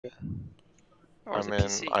Or I the mean,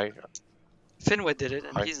 PC. I Finway did it,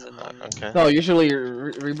 and he's the non. okay. No, usually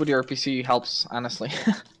reboot your PC helps, honestly.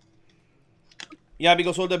 Yeah,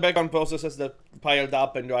 because all the background processes that piled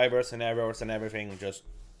up and drivers and errors and everything just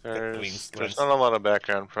There's not a lot of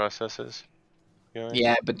background processes. Going.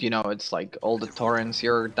 Yeah, but you know, it's like all the torrents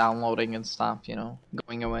you're downloading and stuff, you know,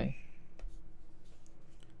 going away.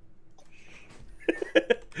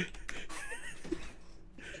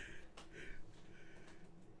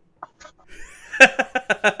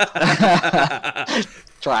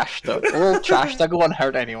 Trash talk. Well, trash talk won't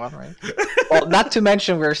hurt anyone, right? Well, not to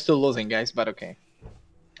mention we're still losing, guys, but okay.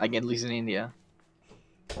 Like, at least in India.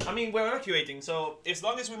 I mean, we're evacuating, so as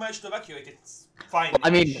long as we manage to evacuate, it's fine. I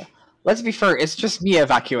mean, let's be fair, it's just me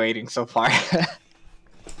evacuating so far.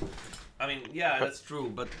 I mean, yeah, that's true,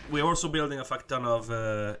 but we're also building a fuck ton of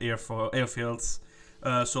airfields,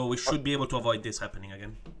 so we should be able to avoid this happening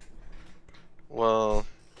again. Well,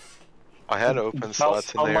 I had open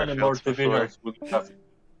slots in the How many more airfields before. civilians would you have?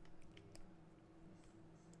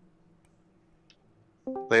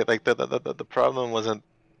 Like the problem wasn't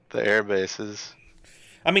the air bases.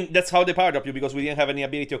 I mean, that's how they powered up you, because we didn't have any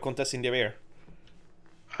ability of contesting their air.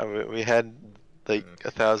 We had like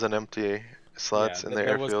 1,000 empty slots in the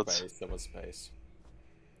there airfields. There was space.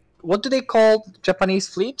 What do they call Japanese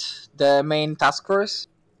fleet? The main task force?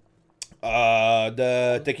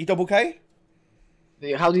 The Tekito Bukai?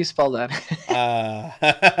 How do you spell that?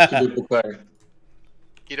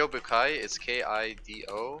 Kido Bukai is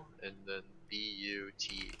Kido and then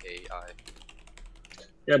Butai.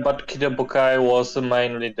 Yeah, but Kidabukai was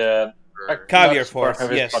mainly the carrier force,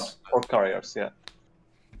 heavy, yes. For carriers, yeah.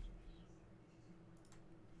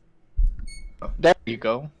 There you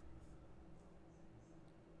go.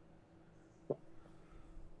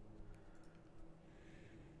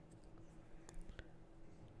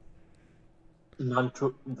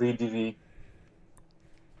 Manchu VDV.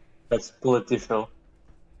 That's political.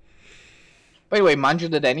 Wait, Manju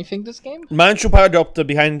did anything this game? Manchu paradopped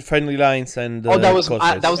behind friendly lines and. Oh, that was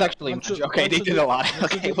actually Manju. Okay, they did a lot.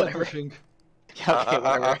 Okay, whatever. Yeah, okay,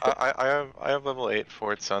 whatever. I have level 8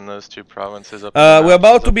 forts on those two provinces up. We're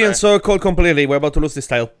about to be encircled completely. We're about to lose this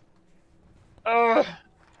tile.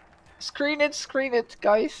 Screen it,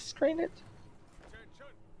 guys, screen it.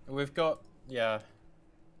 We've got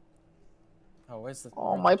Oh, where's the?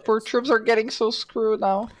 Oh, my poor troops are getting so screwed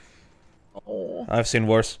now. Oh. I've seen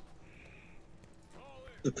worse.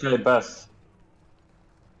 Okay, Beth.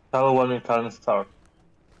 Tell one in current star.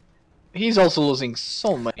 He's also losing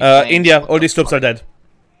so many things. India, all these troops are dead.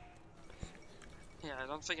 Yeah, I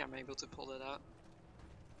don't think I'm able to pull that out.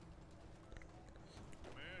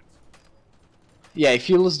 Yeah, if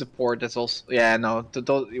you lose the port, that's also... Yeah, no,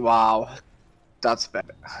 wow. That's bad.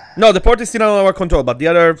 No, the port is still under our control, but the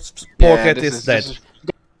other pocket is dead.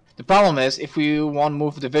 The problem is, if we won't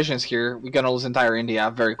move divisions here, we're gonna lose entire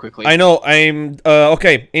India very quickly. I know, I'm...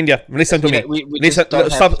 okay, India, listen to me. Listen,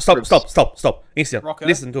 stop. India,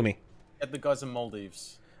 listen to me. Get the guys in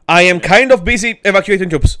Maldives. I am kind of busy evacuating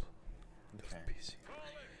troops.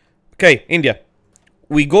 Okay, India.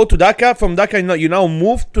 We go to Dhaka, from Dhaka you now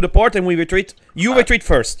move to the port and we retreat. You retreat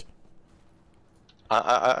first.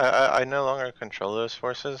 I no longer control those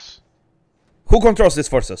forces. Who controls these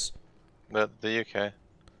forces? The UK.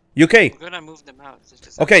 UK. I'm gonna move them out.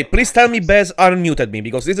 Okay, please tell me Bez unmuted me,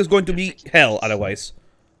 because this is going to be hell otherwise.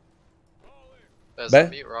 Bez,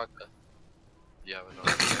 unmute Raka. Yeah,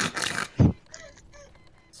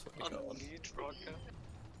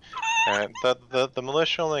 the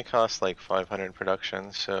militia only costs like 500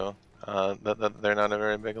 production, so they're not a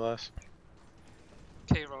very big loss.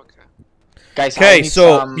 Okay, Roka. Guys, okay,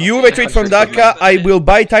 so you retreat from Dhaka. I will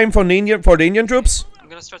buy time from the Indian troops. I'm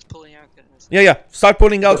gonna start pulling out. Yeah, start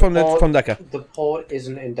pulling out from Dhaka. The port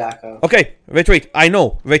isn't in Dhaka. Okay, retreat. I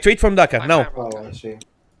know. Retreat from Dhaka now. Oh, I see.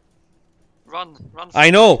 Run. I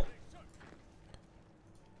know.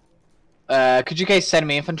 Could you guys send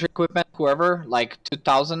me infantry equipment, whoever, like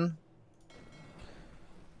 2,000?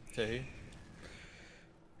 Okay.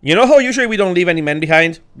 You know how usually we don't leave any men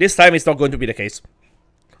behind? This time it's not going to be the case.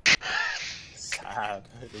 Sad.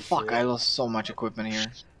 Fuck, I lost so much equipment here.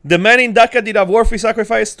 The men in Dhaka did a worthy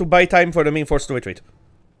sacrifice to buy time for the main force to retreat.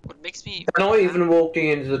 What makes me... They're not even walking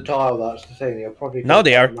into the tile, that's the thing. They're probably... Now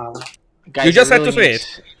they are. Guys, you just I have to say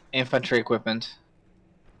it. Infantry equipment.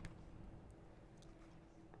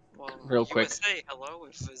 Well, real quick. USA, hello,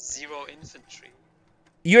 with 0 infantry.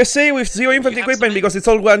 USA with 0 infantry equipment because it's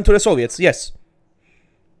all gone to the Soviets, yes.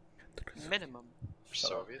 Minimum.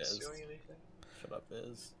 Soviets doing anything? Shut up,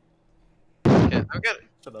 Biz. Yeah, I'm good.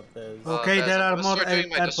 Shut up, Biz. Okay, Bez, there I'm are gonna more start doing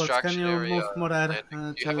my airports. Can distraction you area move more air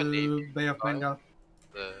landing. Do you have a name? to Bay of Bengal?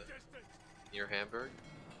 The your Hamburg?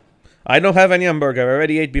 I don't have any hamburger. I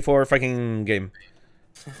already ate before fucking game.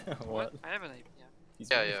 What? I haven't eaten. Yeah. He's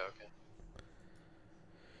Yeah, moving. yeah, okay.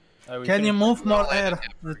 Oh, we Can you move more Well, I air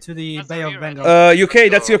didn't to the That's Bay of alright. Bengal? UK,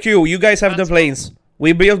 that's your cue. You guys have the Let's go. planes.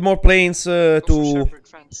 We build more planes Go for to. Cherbourg,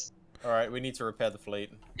 France. Alright, we need to repair the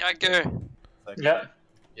fleet. Yeah, go. Yeah.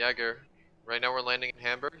 Jaeger. Right now we're landing in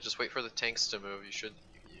Hamburg. Just wait for the tanks to move. You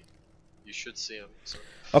should see them. So.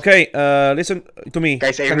 Okay, listen to me.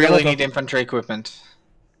 Guys, I really need infantry equipment.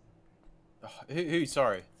 Oh, who?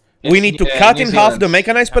 Sorry. We need to cut New in half the Zealand.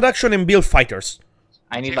 mechanized production and build fighters.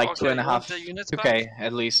 I need Okay, like okay, 2.5, you want the units 2k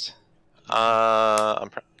at least.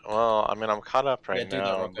 Well, I mean, I'm caught up right do that,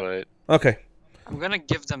 now, Rocket. but Okay. I'm gonna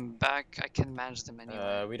give them back. I can manage them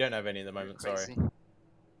anyway. We don't have any at the moment, sorry. Crazy.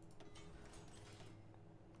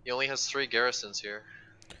 He only has 3 garrisons here.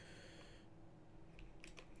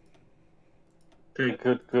 Okay,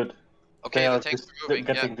 good. Okay, They the are tanks dis- are moving.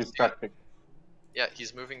 getting Yeah, distracted. yeah,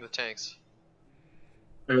 he's moving the tanks.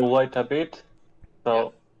 We'll wait a bit.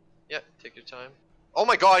 So Yeah, take your time. Oh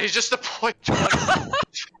my god, he just deployed.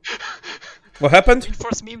 What happened?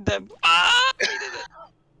 Reinforce meme them. Ah! He did it.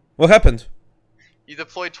 What happened? He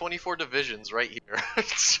deployed 24 divisions right here.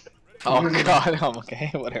 Oh god,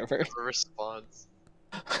 okay, whatever. For response.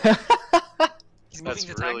 He's moving That's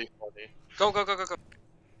the really tank. funny. Go, go, go, go, go.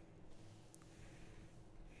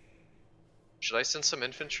 Should I send some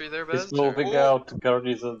infantry there, Bez? he's moving out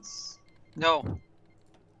garrisons. No.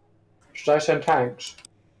 Should I send tanks?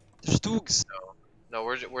 There's Stoogs. No,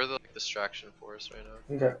 we're the like, distraction force right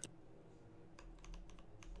now. Okay.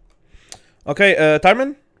 Okay,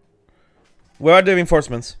 Tarman? Where are the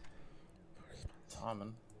reinforcements?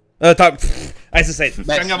 Tarman. As I said,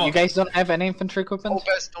 But Sangamo. you guys don't have any infantry equipment? Oh,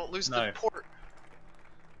 Bez, don't lose No. the port.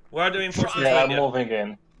 Where are the reinforcements? Yeah, for I'm India? moving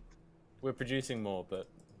in. We're producing more, but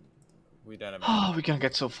we don't have Oh, any. we're gonna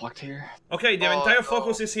get so fucked here. Okay, their Oh, entire no.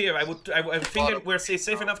 focus is here. I think Bottom. we're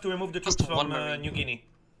safe enough to remove the troops Just from one marine. New Guinea.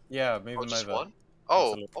 Yeah, move Oh, them just over. one? Oh,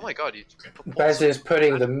 Absolutely. oh my god, you put Bez is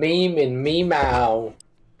putting the meme in Meow.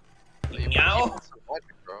 Meow.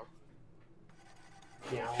 bro.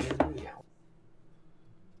 Meow, meow.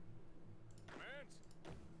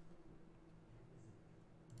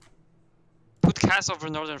 Put Cass over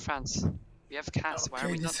northern France. We have Cass. Why are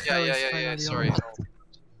we not? Yeah, sorry.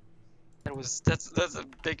 That's a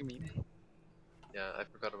big meme. Yeah, I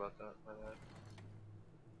forgot about that. My bad.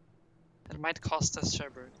 It might cost us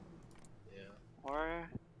Cherbourg. Yeah. Or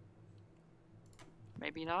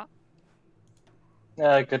maybe not.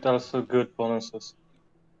 Yeah, I get also good bonuses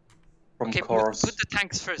from Okay, cores. put the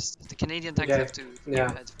tanks first. The Canadian tanks Yeah, have to Yeah,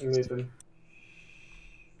 move ahead move first. them.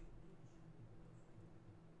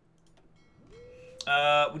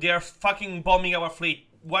 They are fucking bombing our fleet.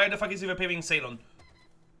 Why the fuck is he repairing Ceylon?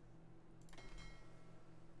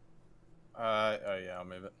 Oh yeah, I'll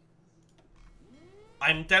move it.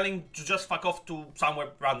 I'm telling to just fuck off to somewhere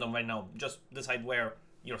random right now. Just decide where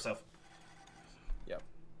yourself. Yep.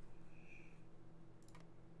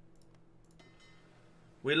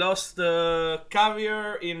 We lost the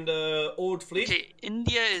carrier in the old fleet. Okay,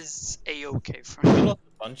 India is a-okay for We me. lost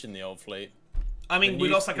a bunch in the old fleet. I mean, The we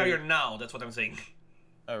new lost a fleet- carrier now. That's what I'm saying.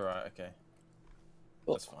 Oh right, okay.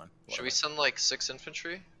 That's fine. Should we Whatever. send like 6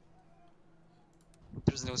 infantry?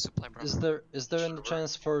 There's no supply, bro. Is there any Sure.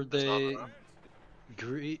 chance for There's not the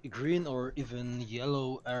enough. green or even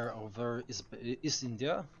yellow air over East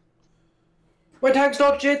India? My tank's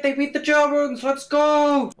not shit, they beat the Germans, let's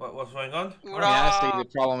go! What's going on? Honestly, the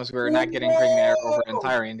problem is we're not getting green air over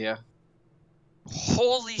entire India.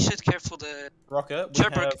 Holy shit, careful the Rocket, we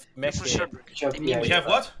Cherbourg. have mech Careful here. Cherbourg. Cher- They yeah, mean We have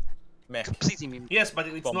what? Mech. completely meme. Yes, but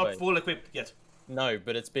it's Bombay. not full equipped yet. No,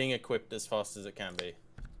 but it's being equipped as fast as it can be.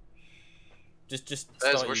 Just Bez,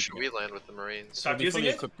 start where using should we land with the Marines? Start It'll be using fully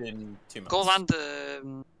it? equipped in 2 months. Go land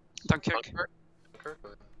Dunkirk. Dunkirk?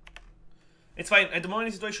 Dunkirk? It's fine. At the moment,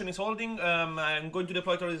 the situation is holding. I'm going to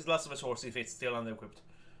deploy to this last resource if it's still under equipped.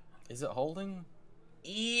 Is it holding?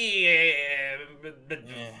 Yeah, but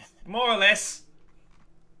Yeah. more or less.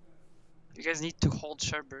 You guys need to hold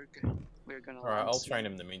Cherbourg. We're gonna Alright, land I'll soon. train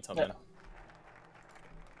him in the meantime then.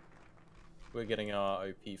 We're getting our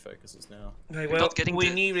OP focuses now. Okay, We're well, not getting we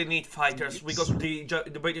the- really need fighters because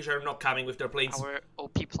the British are not coming with their planes. Our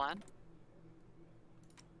OP plan.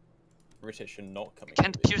 British are not coming.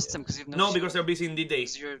 Can't over pierce here. them because you've no No, shield, because they're busy in D-Day.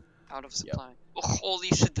 because you're out of supply. Oh, holy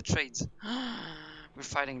shit, the trades. We're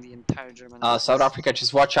fighting the entire German. South Africa,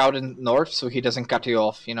 just watch out in north so he doesn't cut you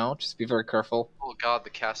off, you know? Just be very careful. Oh god, the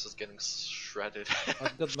cast is getting shredded.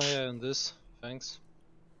 I've got my eye on this. Thanks.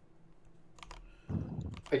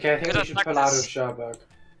 Okay, I think Good we should attack pull out of this. Cherbourg.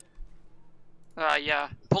 Yeah.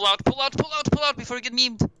 Pull out, pull out, pull out, pull out before you get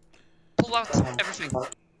memed. Pull pull out everything.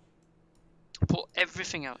 Pull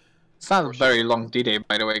everything out. It's not a very long D-Day,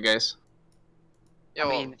 by the way, guys. Yeah, I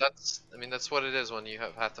well, mean- that's what it is when you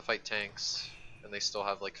have to fight tanks, and they still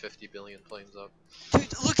have like 50 billion planes up.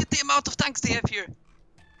 Dude, look at the amount of tanks they have here.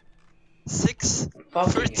 6,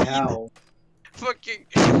 Fucking 13. hell. Fucking.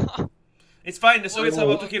 It's fine, the Soviets are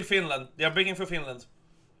about to kill Finland. They are breaking through Finland.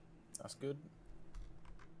 That's good.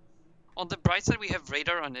 On the bright side, we have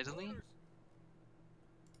radar on Italy.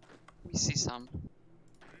 We see some.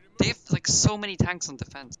 They have like so many tanks on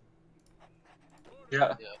defense.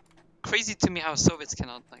 Yeah. Crazy to me how Soviets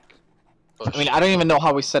cannot like. I mean, I don't even know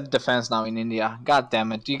how we set defense now in India. God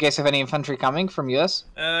damn it. Do you guys have any infantry coming from US?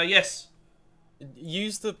 Yes.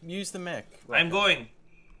 Use the mech. I'm going.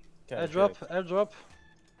 Okay, Airdrop, good. airdrop.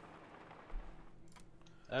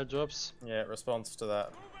 Airdrops. Yeah, response to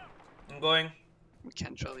that. I'm going. We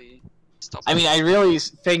can't really stop. I mean, I really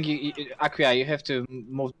think Acquia, you have to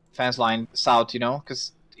move the defense line south, you know,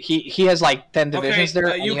 because he has like 10 divisions there,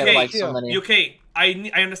 and you have like so many. UK.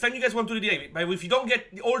 I understand you guys want to do the Navy, but if you don't get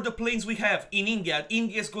all the planes we have in India,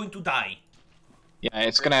 India is going to die. Yeah,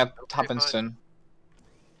 it's gonna happen soon.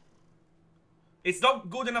 It's not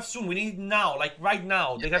good enough soon. We need it now, like right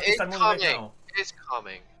now. They have to It's start moving right coming. now. It's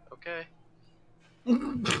coming. Okay.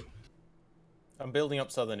 I'm building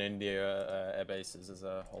up southern India air bases as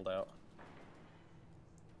a holdout.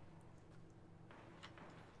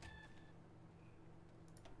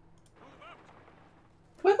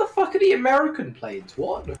 Where the fuck are the American planes?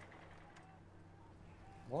 What?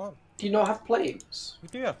 What? Do you not have planes? We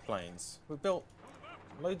do have planes. We built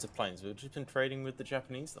loads of planes. We've just been trading with the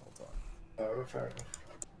Japanese the whole time. Oh, fair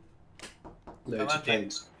enough. Loads of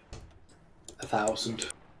planes. 1,000.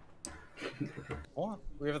 What?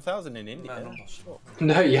 We have 1,000 in India. No, Sure.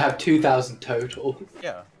 No, you have 2,000 total.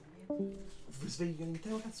 Yeah.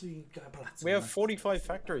 We have 45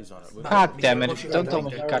 factories on it. God damn it, don't tell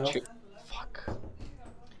me he got you. Fuck.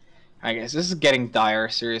 I guess this is getting dire,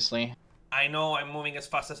 seriously. I know, I'm moving as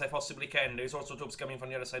fast as I possibly can. There's also troops coming from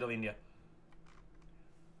the other side of India.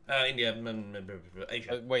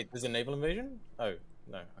 Asia. Wait, there's a naval invasion? Oh,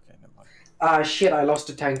 no. Okay, never mind. Ah, shit, I lost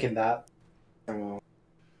a tank in that. Oh, well.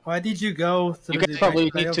 Why did you go to You the guys probably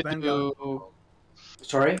Bay need of to Bengal? do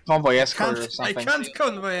Sorry? convoy I escort or can't, I something. can't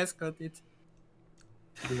convoy escort it.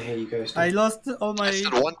 Here you go, Steve. I lost all my... I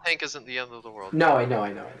said one tank isn't the end of the world. No, I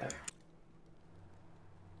know.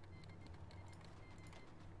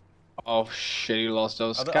 Oh shit, you lost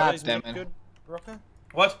those. Are God those damn mech it. good, Rocker?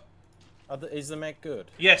 What? Is the mech good?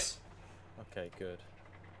 Yes. Okay, good.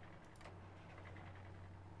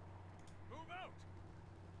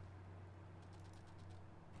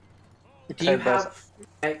 Do you have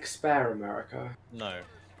X spare, America? No.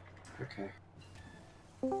 Okay.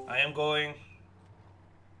 I am going.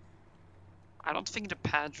 I don't think the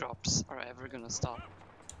pad drops are ever gonna stop.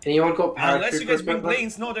 Anyone got paratroopers? Unless you guys bring member?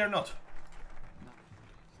 planes, no, they're not.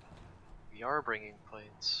 We are bringing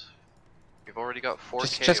planes. We've already got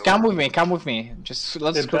 4K. Just come with me, come with me. Just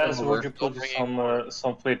let's It go depends. Would you over. put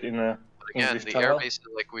some fleet in a Again, English the channel? air bases,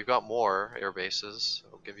 like we've got more air bases.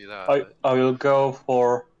 I'll give you that. I will go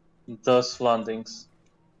for those landings.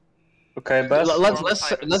 Okay, best.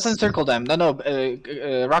 Let's encircle them. No,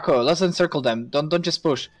 Rocco, let's encircle them. Don't just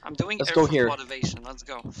push. I'm doing Let's air go force here. motivation. Let's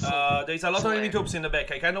go. There's a lot of enemy troops in the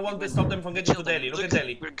back. I kind of want to stop them from getting to Delhi. Look at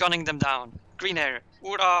Delhi. We're gunning them down. Green air.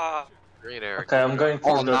 Hoorah! Green air. Okay, I'm going for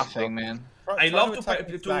All those. nothing, man. I love to attack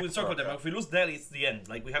with back, encircle them. Rocker. If we lose Delhi, it's the end.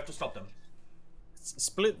 Like we have to stop them.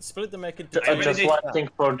 Split the mech into I already Just did. one thing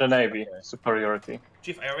for the navy superiority.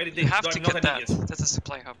 Chief, I already They did. have No, to I'm not get an that. idiot. That's a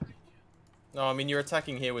supply hub. No, I mean you're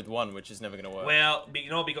attacking here with one, which is never gonna work. Well,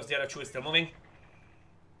 no, because the other two is still moving.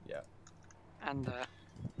 Yeah. And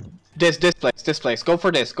This place. Go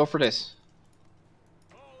for this. Go for this.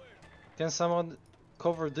 Can someone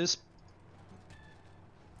cover this?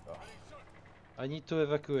 I need to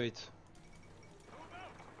evacuate.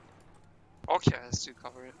 okay, let's do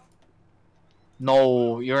cover it.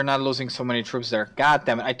 No, you're not losing so many troops there. God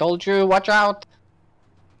damn it! I told you. Watch out.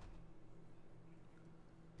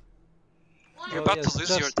 You're Oh, about yes, to lose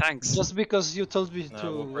just- your tanks. Just because you told me No, to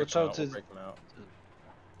we'll break watch them out. We'll break them out.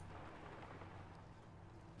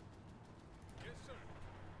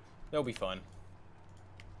 They'll be fine.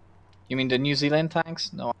 You mean the New Zealand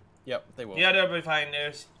tanks? No, Yep, they will. Yeah, they'll be fine.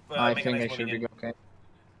 There's. I think mechanized they should moving be in. okay.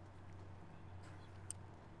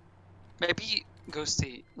 Maybe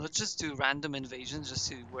Ghosty, let's just do random invasions just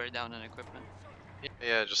to wear down an equipment.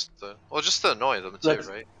 Yeah, just just to annoy them too, Let's-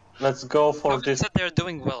 right? Let's go for Nobody this. said they're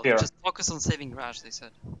doing well. Here. Just focus on saving Raj, they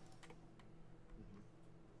said.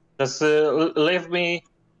 Just leave me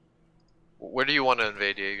Where do you want to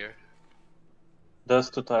invade, Jaeger? those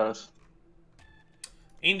two tiles.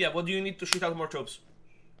 India, what do you need to shoot out more troops?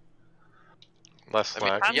 Less I mean,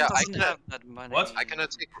 lag. yeah, I doesn't can. have that money. What? I can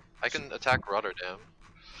attack Rotterdam.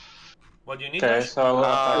 What do you need? Okay, Josh? so I will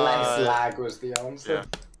attack. Less lag was the answer.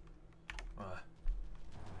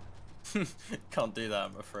 Can't do that,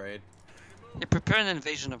 I'm afraid. You prepare an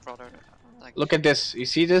invasion of Rotterdam. Like, Look at this. You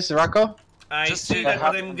see this, Rocco? I Just see to that,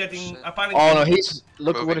 but have I'm getting shit. apparently. Oh no, he's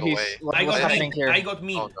look Moving what he's away. what's I got happening memed. here. I got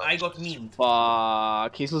memed. Oh, no. I got memed.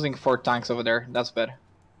 Fuck, he's losing 4 tanks over there. That's bad.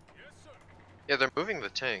 Yeah, they're moving the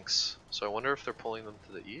tanks, so I wonder if they're pulling them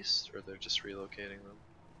to the east or they're just relocating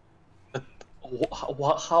them.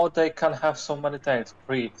 How they can have so many tanks?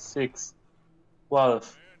 3, 6,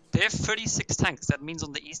 12. they have 36 tanks. That means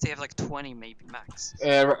on the east they have like 20 maybe max.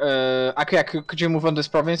 Akia, could you move on this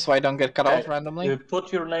province so I don't get cut off randomly? You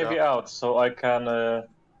put your navy out so I can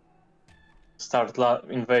start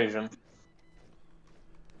invasion.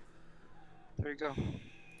 There you go.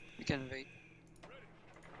 You can invade.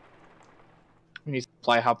 We need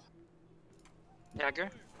supply hub. Jagger?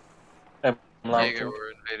 I'm Jaeger, launching.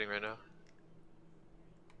 we're invading right now.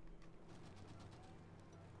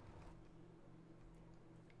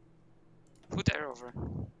 Put air over.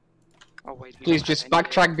 Oh wait. we Please don't just have any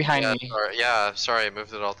backtrack behind Yeah, me. sorry. Yeah, sorry, I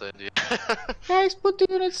moved it all to India. Guys, put the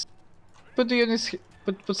units. Put the units.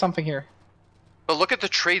 Put something here. But look at the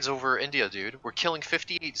trades over India, dude. We're killing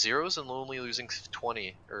 58 zeros and only losing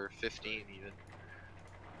 20 or 15 even.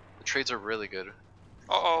 The trades are really good.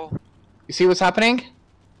 Uh-oh. You see what's happening?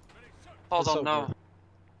 Hold It's on, no. over.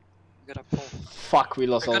 We gotta pull. Fuck, we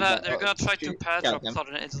lost all that. They're gonna try to patch yeah, up them.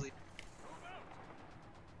 southern Italy.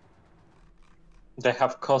 They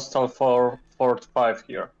have coastal for Fort 5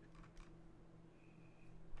 here.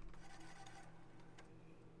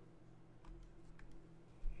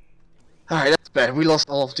 Alright, that's bad. We lost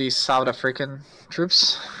all of these South African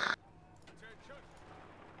troops.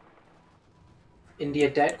 India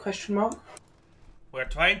dead? Question mark. We're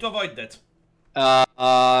trying to avoid that.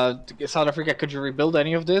 South Africa, could you rebuild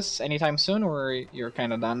any of this anytime soon, or you're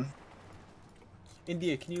kind of done?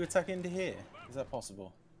 India, can you attack into here? Is that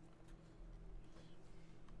possible?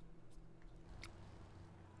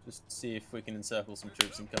 Just see if we can encircle some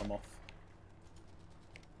troops and kill them off.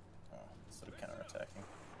 Oh, sort of counter-attacking.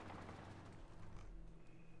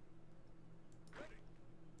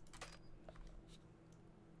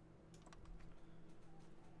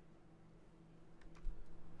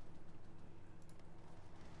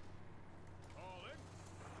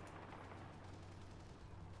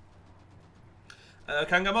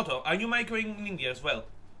 Kangamoto, are you microing in India as well?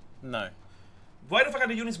 No. Why the fuck are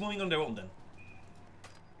the units moving on their own then?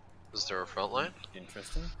 Is there a front line?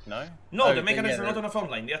 Interesting. No? No, Oh, the mechanics yeah, are not on the front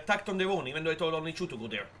line. They attacked on their own, even though I told only 2 to go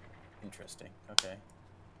there. Interesting. Okay.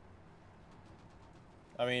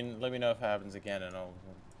 I mean, let me know if it happens again and I'll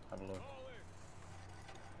have a look.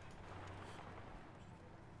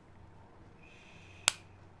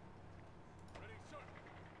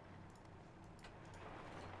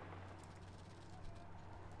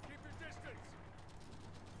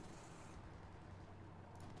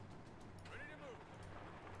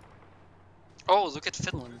 Oh, look at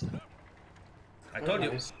Finland. I told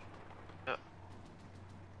you. Nice.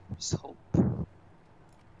 Just hope.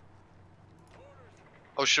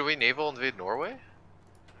 Oh, should we naval invade Norway?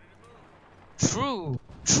 True!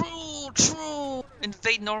 True!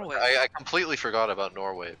 Invade Norway! I completely forgot about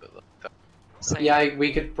Norway, but Same. Yeah,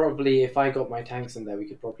 we could probably, if I got my tanks in there, we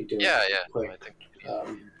could probably do it. yeah. Quick. I think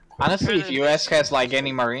Honestly, if US has like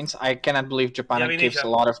any marines, I cannot believe Japan Yeah, we need keeps to- a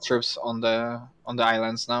lot of troops on the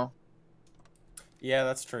islands now. Yeah,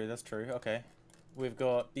 that's true, that's true. Okay. We've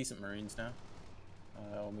got decent marines now.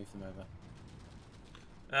 I'll move them over.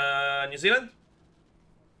 New Zealand?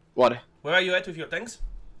 What? Where are you at with your tanks?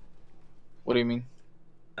 What do you mean?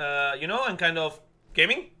 You know, I'm kind of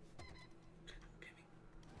gaming.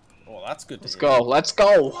 Oh, that's good to Let's hear. go. Let's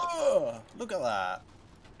go. Oh, look at that.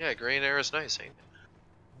 yeah, green air is nice, ain't it?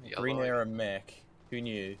 Green Yellow. Era mech. Who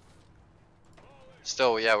knew?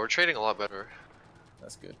 Still, yeah, we're trading a lot better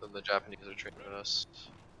That's good. than the Japanese are trading with us.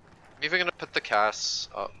 I'm even gonna put the casts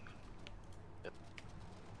up.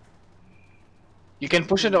 You can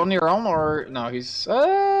push it on your own, or no? He's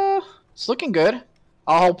it's looking good.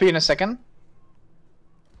 I'll help you in a second.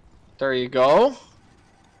 There you go.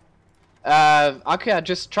 Okay,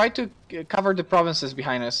 just try to cover the provinces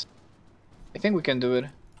behind us. I think we can do it.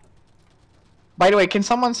 By the way, can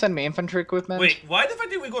someone send me infantry equipment? Wait, why the fuck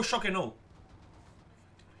did we go shock and no?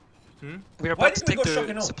 We're Why about to did we take go shock the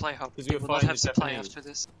and no? supply hub. Because We we were will not fighting have the supply Japanese. after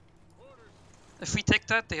this. If we take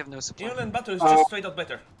that, they have no supply. England battle is just straight out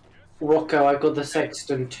better. Rocco, I got the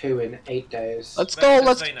Sexton 2 in 8 days. Let's That- go. that's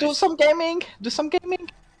Let's very do nice. some gaming. Do some gaming.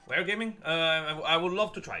 Where gaming? I would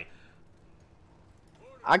love to try.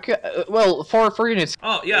 I could. Well, 4 units.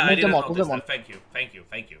 Oh yeah, I Move didn't them on, move notice them on. that. Thank you, thank you,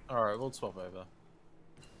 thank you. Alright, we'll swap over.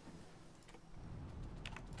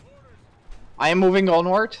 I am moving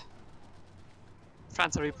onward.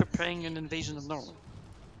 France, are you preparing an invasion of Norway?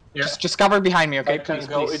 Yeah. Just cover behind me, okay? I can Please,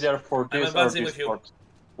 go please. either for I'm this or advancing this with you. port.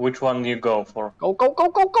 Which one you go for? Go, go, go,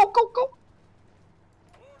 go, go, go,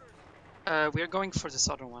 go! We're going for the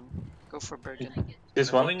southern one. Go for Bergen. This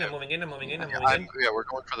I'm one? moving, I'm moving in, I'm moving in, I'm Yeah, moving in. yeah, we're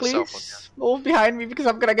going for the south one. Please, move behind me because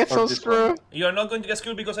I'm gonna get Or so this screwed. You are not going to get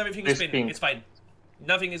screwed because everything is This spinning. ping. It's fine.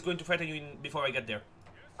 Nothing is going to threaten you before I get there.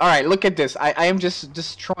 Alright, look at this. I am just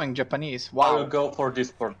destroying Japanese. I will Wow. go for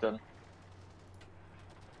this port then.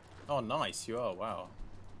 Oh, nice. You are. Wow.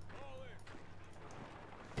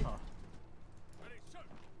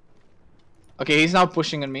 Okay, he's now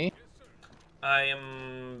pushing on me. I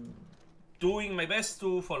am doing my best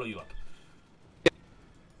to follow you up.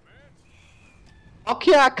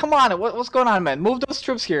 Okay, come on. What's going on, man? Move those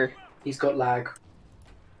troops here. He's got lag.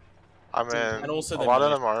 I mean, And also a they lot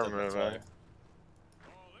of moved them are them as well. moving.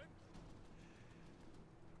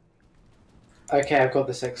 Okay, I've got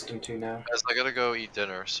the Sexton 2 now. Guys, I gotta go eat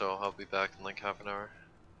dinner, so I'll be back in like half an hour.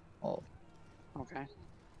 Oh. Okay.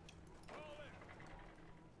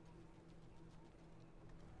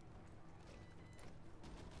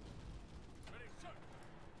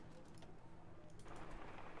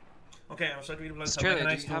 Okay, I'm starting to deploy some Australia, do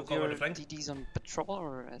mechanized you to have cover your the flank. DDs on patrol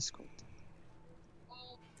or escort?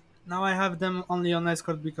 Now I have them only on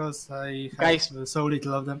escort because I have Guys. so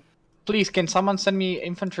little of them. Please, can someone send me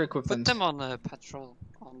infantry Put equipment? them on patrol.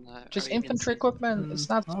 On Just Arabian infantry Sea. equipment. It's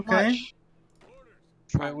not so okay.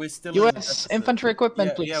 much. We're still in a US deficit. infantry equipment,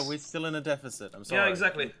 Yeah, please. yeah, we're still in a deficit. I'm sorry. Yeah,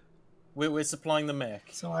 exactly. We're supplying the mech.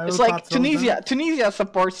 So I will It's like patrol them. Tunisia. Tunisia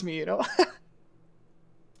supports me, you know.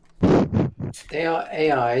 They are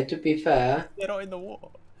AI, to be fair. They're not in the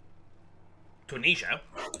war. Tunisia?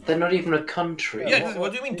 They're not even a country. Yeah,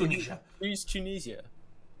 what do you mean Tunisia? Who's Tunisia?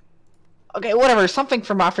 Okay, whatever. Something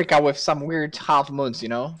from Africa with some weird half moons, you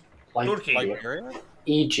know. Like Turkey. Liberia?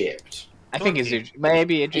 Egypt. I think it's Turkey.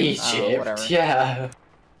 Maybe Egypt. I don't know, whatever. Egypt, yeah.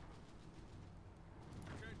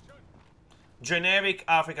 Generic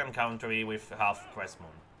African country with half crest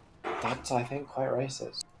moon. That's, I think, quite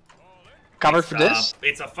racist. Cover for this.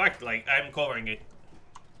 It's a fact, like, I'm covering it.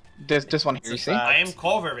 This one here, you see? I am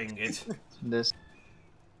covering it. This.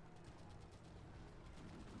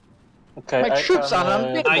 Okay, My I troops can, are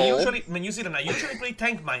unbeatable. I usually, New Zealand, I usually play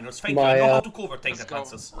tank miners. Thank you, My, I know how to cover tank let's go.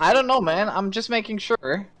 advances. I don't know, man. I'm just making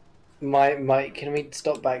sure. Can we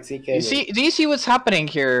stop back ZK? You see? Do you see what's happening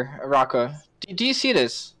here, Rocco? Do you see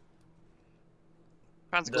this?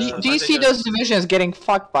 France, The- go. Do you see those divisions getting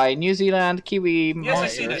fucked by New Zealand, Kiwi, Yes, I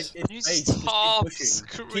monsters? see this. Can you stop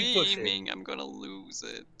screaming? I'm gonna lose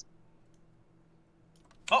it.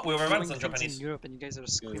 Oh, we were Doing advanced on things Japanese. in Europe and you guys are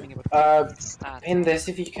screaming about stats. Pin this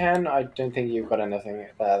if you can. I don't think you've got anything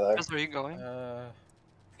there, though. France, where are you going?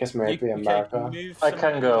 Guess maybe You America. move I some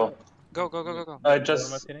can of go. Go, go, go, go, go. I Where am I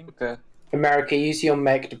just... pinning? Okay. America, use your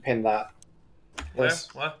mech to pin that. Where?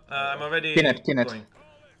 This. What? I'm already Pin it, pin it. going.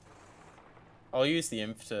 I'll use the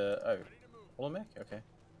inf to. Oh. All mech? Okay.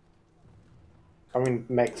 I mean,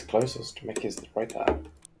 mech's closest. Mech is right there.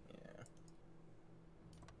 Yeah.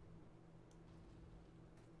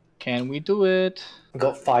 Can we do it? We've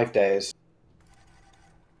got 5 days.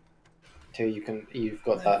 Till you've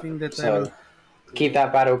got I that. think that I So, will. keep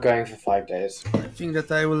that battle going for 5 days. I think that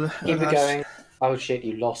I will. Keep it rush, going. Oh shit,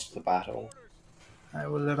 you lost the battle. I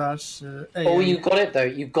will rush. Oh, you got it though.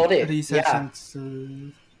 You got it. Research Yeah.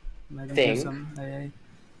 and maybe Thing. do some AA.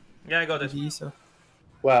 Yeah, I got it. So.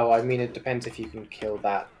 Well, I mean, it depends if you can kill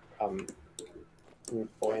that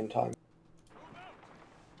root boy in time.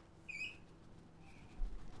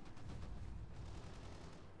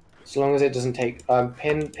 As long as it doesn't take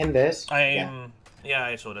pin this. Yeah,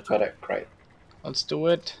 I saw that. Got it. Great. Let's do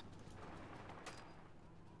it.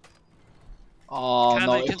 Oh Can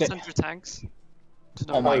no! I If can they... send your tanks? To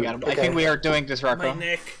the Oh my Oh, god! I okay. think we are doing this, My Rocco.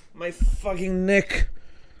 neck. My fucking neck.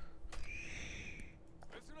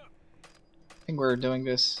 I think we're doing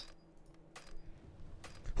this.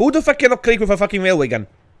 Who the fuck cannot click with a fucking railway gun?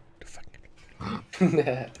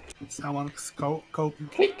 Someone's coping.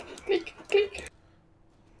 Click, click, click.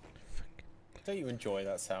 Don't you enjoy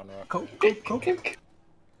that sound, Rock? Click, click, click.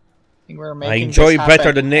 I think we're I making enjoy this better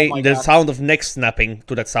happen. the Oh my the God. sound of neck snapping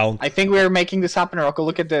to that sound. I think we're making this happen, Rocco.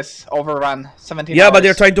 Look at this. Overrun. 17 Yeah, hours. but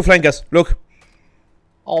they're trying to flank us. Look.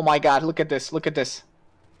 Oh my god, look at this. Look at this.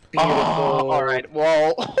 Beautiful. Oh, alright.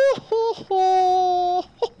 Whoa.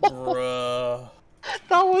 Bruh.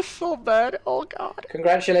 That was so bad. Oh god.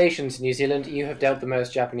 Congratulations, New Zealand. You have dealt the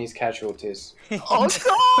most Japanese casualties. Oh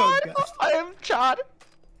god. I am Chad.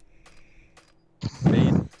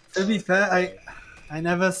 To be fair, I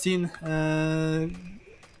never seen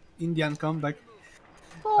Indian comeback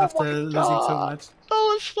after losing so much. That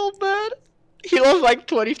was so bad. He lost like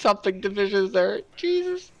 20 something divisions there.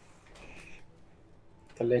 Jesus.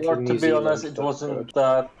 The little Or New to be honest, Zealand it wasn't good.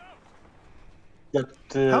 that.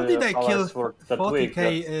 How did they kill allies were that weak,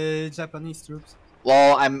 40k Japanese troops?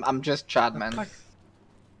 Well, I'm just Chad, man. Fuck.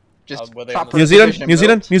 Just were they proper New Zealand, division New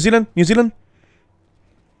Zealand, build. New Zealand, New Zealand.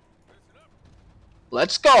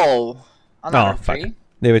 Let's go. Another Oh, fuck. 3.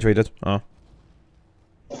 They retreated. Oh.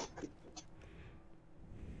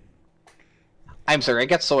 I'm sorry, I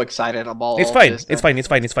get so excited about It's all fine. this. It's fine. It's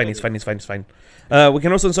fine. It's fine. It's fine. It's fine. It's fine. We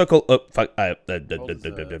can also encircle. Oh, fuck.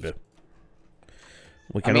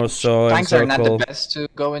 We can also tanks are not the encircle. best to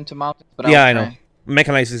go into mountains, but Yeah, I'll I know. try.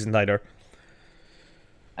 Mechanized isn't either.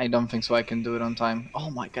 I don't think so. I can do it on time. Oh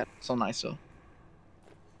my god, so nice though.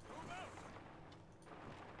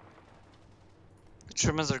 The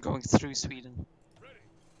Germans are going through Sweden.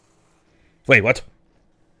 Wait, what?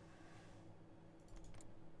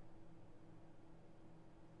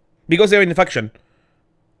 Because they're in the faction.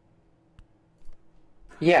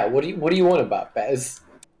 Yeah, what do you want about Bez?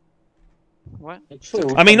 What?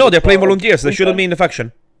 I mean, no, they're playing volunteers. They shouldn't be in the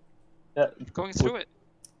faction. Going through it.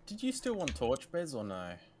 Did you still want torch beds or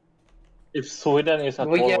no? If Sweden is at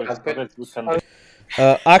Well, war yeah, with but- Soviet, we can.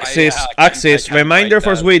 Axis, Axis, reminder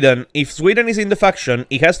for Sweden. If Sweden is in the faction,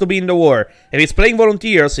 he has to be in the war. If he's playing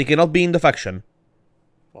volunteers, he cannot be in the faction.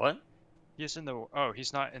 What? He's in the. Oh,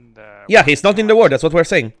 he's not in the. Yeah, he's not in the war. That's what we're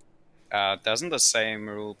saying. Doesn't the same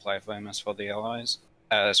rule apply for him as for the Allies?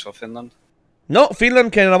 As for Finland? No,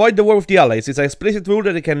 Finland can avoid the war with the Allies. It's an explicit rule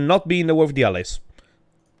that it cannot be in the war with the Allies.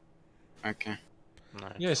 Okay.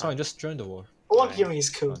 Yeah, it's fine. Just join the war. Volunteering is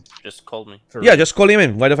cool. Just called me. Yeah, just call him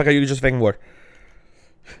in. Why the fuck are you just fighting war?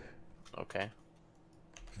 Okay.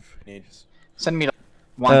 Send me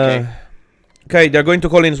 1k. Okay, they're going to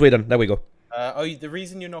call in Sweden. There we go. The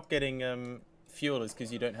reason you're not getting fuel is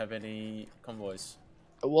because you don't have any convoys.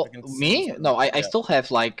 Well, me? No, I still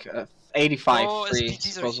have like 85 Oh, free, SPGs are here.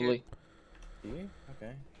 supposedly. Do you?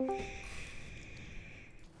 Okay.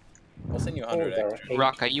 I'll send you 100 extra.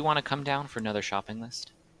 Rocka, you want to come down for another shopping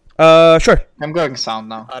list? Sure. I'm going sound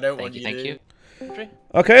now. I don't Thank want you, thank you.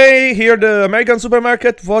 Okay, here the American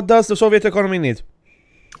supermarket. What does the Soviet economy need?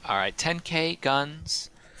 Alright, 10k guns.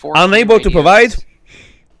 4K Unable to provide.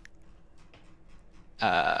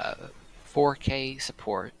 4k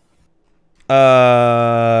support.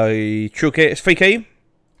 2k, 3k.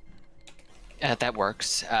 That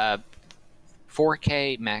works.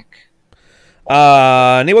 4k mech.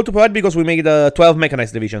 Unable to provide because we made a 12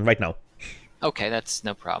 mechanized division right now. Okay, that's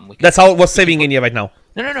no problem. That's how it was saving India right now.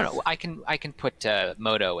 No. I can put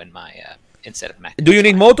moto in my instead of mech. Do you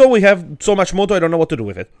need moto? We have so much moto, I don't know what to do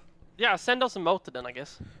with it. Yeah, send us a motor then, I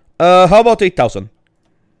guess. How about 8,000?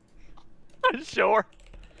 Sure.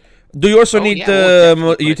 Do you also need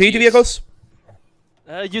utility vehicles?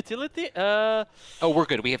 Utility? Oh, we're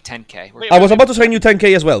good. We have 10k. I was about to send you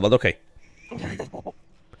 10k as well, but okay.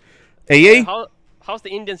 AA? How's the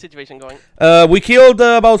Indian situation going? We killed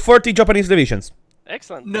about 40 Japanese divisions.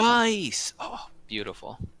 Excellent. Nice. Oh,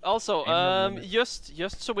 beautiful. Also,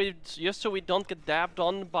 just so we don't get dabbed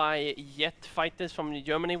on by jet fighters from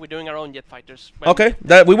Germany, we're doing our own jet fighters. Okay,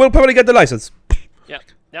 we will probably get the license.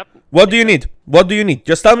 Yep. What do you need? What do you need?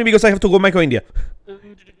 Just tell me because I have to go Micro India.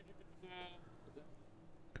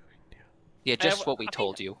 Yeah, just what we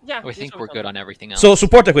told you. Yeah, I think we're good on everything else. So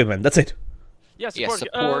support equipment, that's it. Yeah,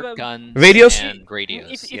 support guns, radios? and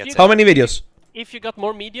radios. How many radios? If you got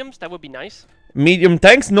more mediums, that would be nice. Medium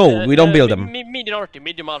tanks? No, we don't build them. Medium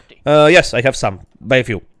arty. Yes, I have some. By a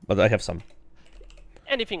few, but I have some.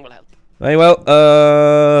 Anything will help. Very well,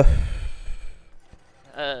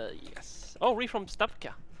 yes. Oh, re from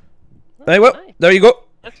Stavka. Very well, Nice. there you go.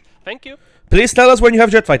 Yes, thank you. Please tell us when you have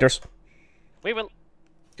jet fighters. We will.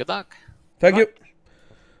 Good luck. Thank you.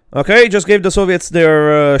 Okay, just gave the Soviets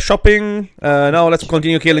their shopping. Now let's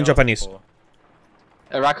continue killing Japanese.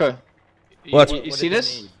 Rako. What? You see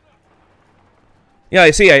this? Yeah,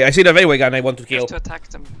 I see the railway gun I want to kill. To attack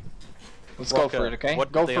them. Let's go for it, okay?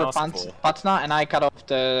 Go for Patna and I cut off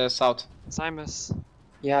the south. Simus.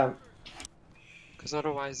 Yeah. Because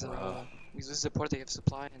otherwise, we lose the port, they have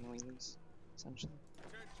supply, and we lose, essentially.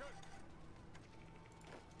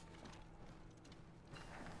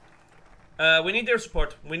 We need their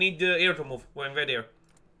support. We need the air to move. We're in red air.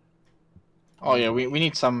 Oh yeah, we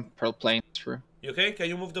need some pearl planes through. You okay? Can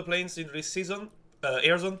you move the planes in this season?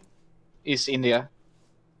 Air zone? East India.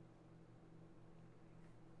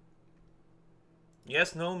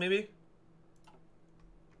 Yes, no, maybe?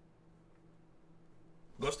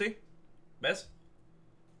 Ghosty? Bez?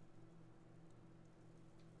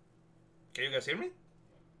 Can you guys hear me?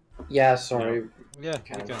 Yeah, sorry. Yeah,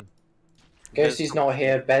 we can. Ghosty's not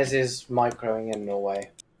here. Bez is microing in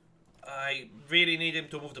Norway. I really need him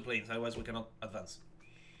to move the planes, otherwise we cannot advance.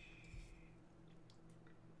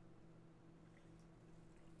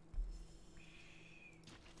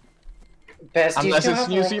 Bez, do you Unless still it's have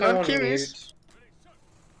New Morocco Zealand on Kiwis. mute?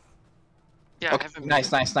 Yeah, Okay,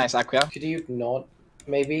 nice, Aqua. Could you not,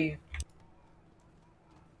 maybe?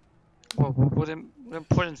 What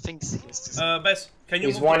important things he has to say. Bez, can you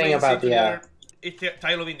He's move the whining planes about into the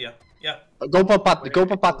tile of India? Yeah. Go for Patna.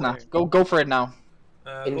 Go for it now.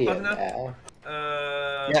 India, Patna?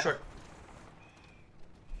 yeah. Yeah. Sure.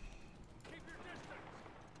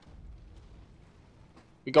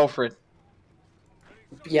 We go for it.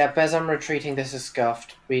 Yeah, Bez, I'm retreating. This is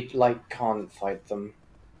scuffed. We, like, can't fight them.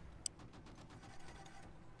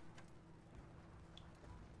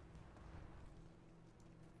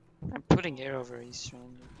 I'm putting air over Eastern.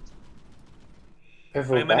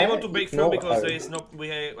 Over I'm where? unable to break through because No. there is no.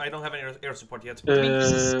 I don't have any air support yet. I mean,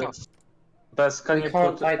 this is stuff. Best, can We you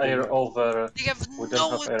can't put either. air over? You have We no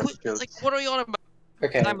don't have air equipment. skills. Like, what are you on about?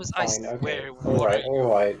 Okay, I fine, swear, okay. what are you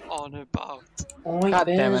Alright. on about? God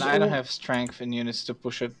damn it, I don't have strength in units to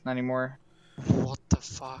push it anymore. What the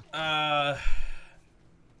fuck? Yeah,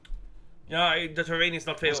 the terrain is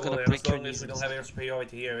not favorable, and as long as we don't have air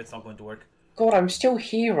superiority here, it's not going to work. God, I'm still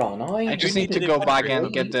here, aren't I? I just need to go back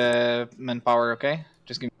and get the manpower, okay?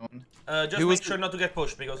 Just give me one. Just make sure not to get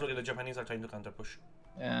pushed, because look at the Japanese are trying to counter push.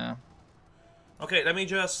 Yeah. Okay, let me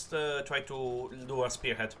just try to do a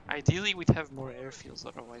spearhead. Ideally, we'd have more airfields,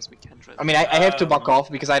 otherwise we can't really. I mean, I have to back off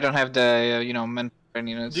because I don't have the, manpower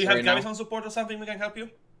units. Do you have right now. garrison support or something we can help you?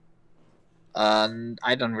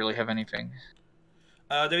 I don't really have anything.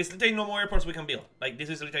 There is literally no more airports we can build. Like, this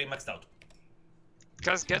is literally maxed out.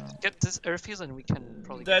 Guys, get this airfield and we can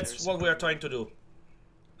probably. That's what we are trying to do.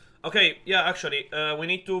 Okay, yeah, actually, we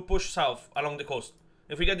need to push south along the coast.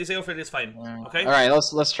 If we get this airfield, it's fine. Okay. All right,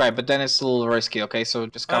 let's try, but then it's a little risky. Okay, so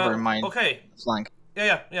just cover my flank.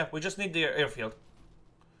 Yeah. We just need the airfield.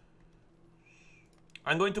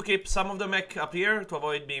 I'm going to keep some of the mech up here to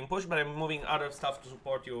avoid being pushed, but I'm moving other stuff to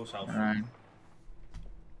support you south. All right.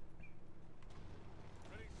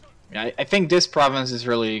 Yeah, I think this province is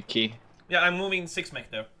really key. Yeah, I'm moving 6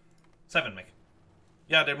 mech there. 7 mech.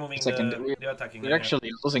 Yeah, they're moving. They're attacking. We're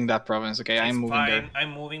actually losing that province. Okay, I'm moving there.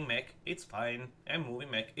 I'm moving mech. It's fine. I'm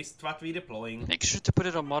moving mech. It's strat redeploying. Make sure to put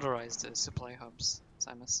it on motorized supply hubs,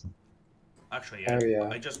 Simus. Actually, Oh, yeah.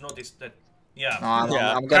 I just noticed that. Yeah. No,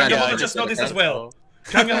 I'm gonna. Kangamoto just noticed as well.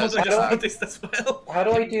 Kangamoto just noticed as well. How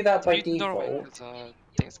do I do that by Norway default? with,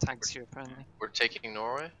 they have tanks here apparently. We're taking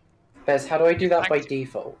Norway? Bez, how do I do that by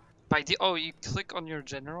default? Oh, you click on your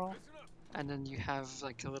general, and then you have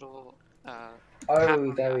like a little.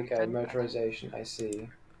 Oh, there we go. Motorization, I see.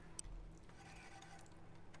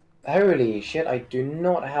 Holy shit, I do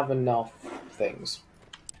not have enough things.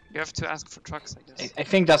 You have to ask for trucks, I guess. I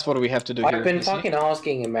think that's what we have to do here. I've been fucking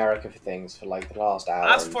asking America for things for like the last hour.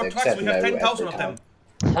 Ask and for they've trucks, said we have no 10,000 every of them.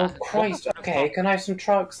 time. Oh Christ, okay, can I have some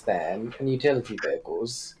trucks then? And utility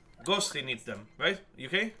vehicles? Ghosty needs them, right?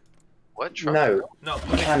 UK? What truck? No. No.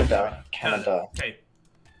 Canada. Okay.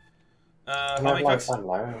 Can How I have many like, trucks? I don't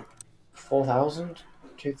know, 4,000?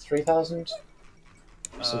 3,000?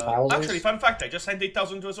 Some thousands? Actually, fun fact, I just sent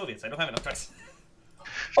 8,000 to the Soviets. I don't have enough trucks.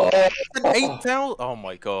 8,000? Oh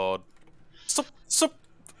my god. Stop.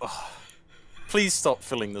 Oh. Please stop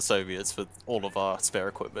filling the Soviets with all of our spare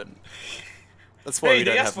equipment. That's why we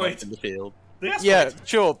don't have much in the field. Yeah,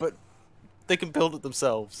 sure, but they can build it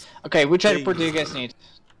themselves. Okay, which airport do you guys need?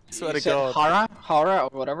 Swear You to said God. Hara,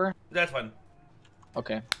 or whatever? That one.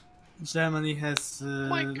 Okay. Germany has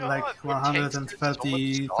God, like we're tanks, there's so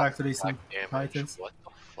 130 much factories stuff. and Black damage, fighters. What the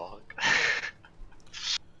fuck?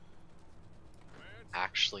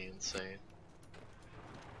 Actually insane.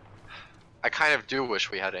 I kind of do wish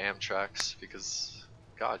we had Amtraks because,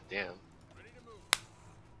 god damn.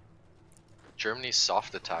 Germany's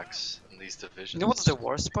soft attacks in these divisions. You know what's the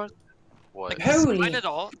worst part? What? Like, despite it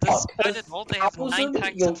all, they have 9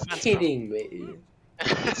 tanks You're and defense. kidding me.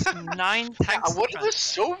 9 tanks. What are the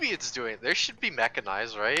Soviets doing? They should be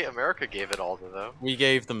mechanized, right? America gave it all to them. We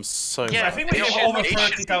gave them so much. I think we have over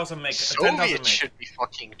 30,000 mech. 10,000 Soviets mech. should be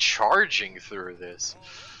fucking charging through this.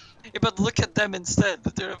 Yeah, but look at them instead.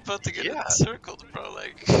 They're about to get encircled, bro.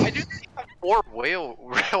 Like, I do have 4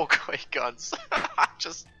 railway guns.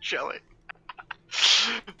 Just chilling.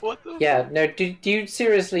 What the? Yeah, no. Do you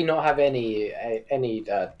seriously not have any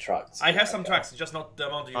trucks? I have some trucks, just not the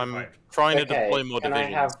amount you require. Trying to Okay, deploy more can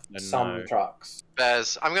divisions. I have and some no. trucks?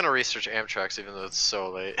 Baz, I'm gonna research Amtrak's even though it's so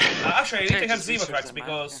late. Actually, I need to have just zero research tracks them, man.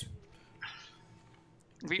 because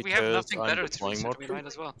We have Because nothing I'm better to deploying research, more we might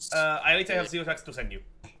as well. I need to have zero tracks to send you.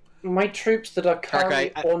 My troops that are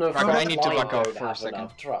currently on a I need to line back off don't for a have second.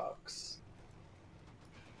 enough trucks.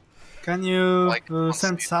 Can you Like, send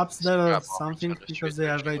honestly, subs there or grab something opportunities because to they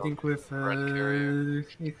are actually waiting go with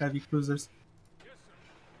heavy cruisers?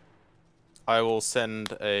 I will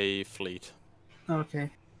send a fleet. Okay.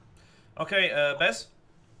 Okay, Bez?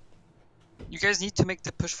 You guys need to make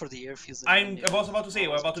the push for the airfields. I'm about to say,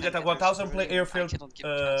 we're about to get a 1,000 airfield.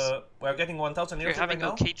 We're getting 1,000 You're airfield having right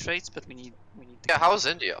now. okay trades, but we need. Yeah, how's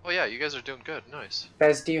India? Oh yeah, you guys are doing good. Nice.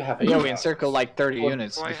 Bez, do you have any Yeah, we trucks? encircled like 30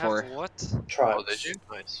 units Do I before. have what? Trucks. Oh, did you?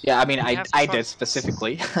 Nice. Yeah, I mean, We I have did trucks.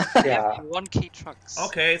 specifically. Yeah. 1K trucks.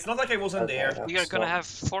 Okay, it's not like I wasn't there. We are gonna have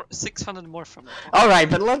 600 more from it. All right,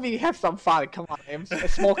 but let me have some fun. Come on, I'm a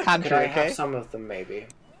small country, Could I okay? have some of them, maybe?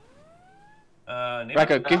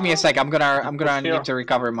 Rako, give me a sec. I'm gonna need to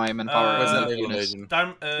recover my manpower. Where's that units. naval invasion?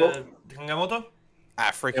 Time, Kangamoto?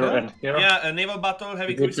 Africa? Yeah, a naval battle,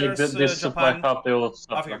 heavy Literally, cruisers, this supply Japan, hub, they will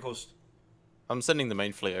stop Africa them. coast. I'm sending the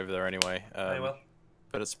main fleet over there anyway. Very well.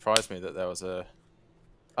 But it surprised me that there was a...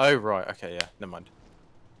 Oh, right. Okay, yeah. Never mind.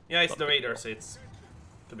 Yeah, it's the raiders, it's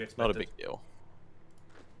to be expected. Not a big deal.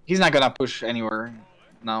 He's not gonna push anywhere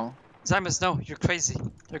now. Zymus, no, you're crazy.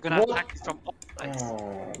 They're gonna What? attack from all sides.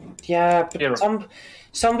 Yeah, but Here.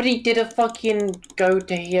 somebody did a fucking go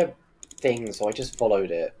to here thing, so I just followed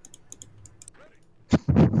it.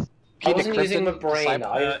 I wasn't using my brain.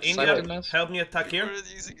 India, help me attack here.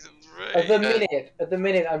 At the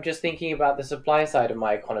minute, I'm just thinking about the supply side of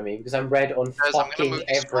my economy because I'm red on Guys, I'm gonna fucking move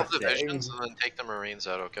these 12 everything. divisions and then take the Marines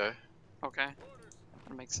out, okay? Okay.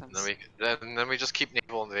 That makes sense. And then we just keep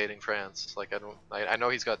naval invading France. Like I know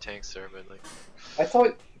he's got tanks there, but like. I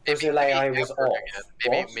thought Brazil AI was Hamburg off.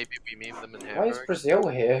 again. What? Maybe we meme them in Why is Hamburg. Brazil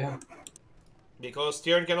here? Because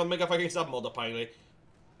Tyrion cannot make a fucking sub-mod apparently.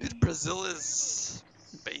 Dude, Brazil is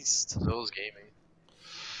based. Brazil's gaming.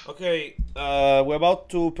 Okay, we're about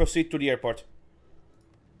to proceed to the airport.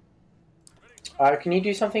 Can you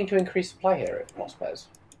do something to increase supply here at Mospez?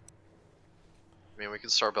 I mean, we can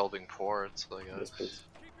start building ports, I guess.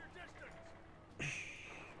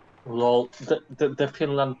 Lol, the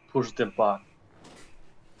Finland pushed them back.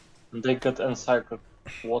 They got encircled.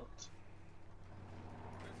 What?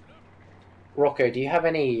 Rocco, do you have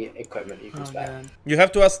any equipment you can spare? You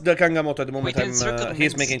have to ask the Kangamoto at the moment. We can circle the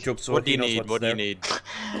He's mines. making troops, so What do he you knows need? what's What do there. you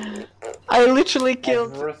need? I literally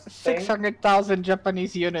killed Everything? 600,000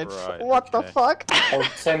 Japanese units. Right, What the okay. fuck? I'll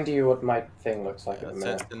send you what my thing looks like at the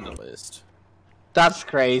minute. That's in the list. That's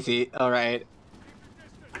crazy. All right.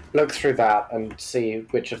 Look through that and see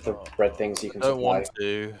which of the red things you I can don't supply. want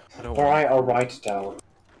to. I don't Alright, I'll write it down.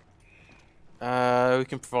 We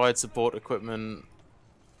can provide support equipment.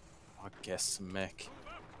 I guess some mech.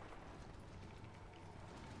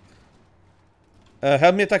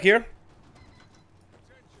 Help me attack here.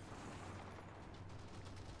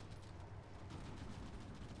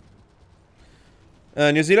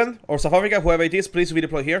 New Zealand or South Africa, whoever it is, please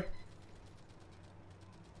redeploy here.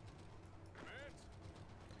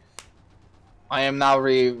 I am now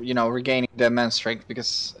regaining the man strength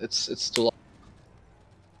because it's too long.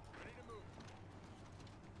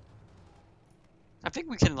 I think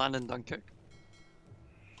we can land in Dunkirk.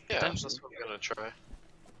 Yeah, that's what I'm gonna try.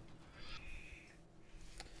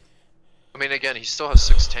 I mean, again, he still has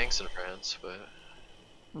 6 tanks in France, but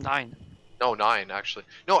 9. no, 9 actually.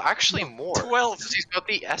 No, actually more. 12. 'Cause he's got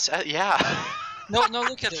the SS. Yeah. No,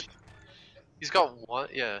 look at it. He's got one.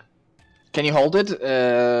 Yeah. Can you hold it?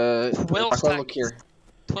 12 Rocco, tanks. look here.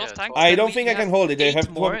 12 Yeah, tanks. I then don't we think I can have hold it. They 8 have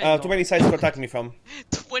more and too many sides to attack me from.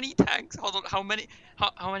 20 tanks. Hold on. How many?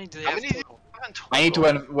 How many do they How have? many do you total? have in I need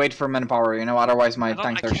total? to wait for manpower, otherwise my I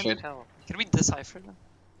tanks are can't shit. tell. Can we decipher them?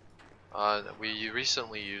 We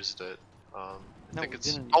recently used it. I No, think we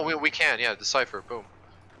it's. didn't. Oh, we can. Yeah, decipher. Boom.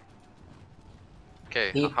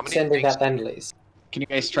 Okay. Keep How many sending tanks? that Lend-Lease. Can you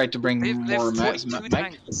guys try to bring They more have 42 mech?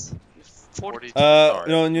 tanks. 40.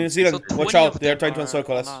 No, New Zealand, So watch 20 out, of they're them trying to are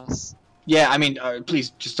encircle on us. us. Yeah, I mean,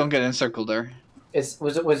 please just don't get encircled there.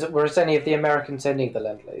 Was any of the Americans sending the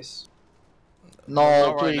Lend-Lease? No,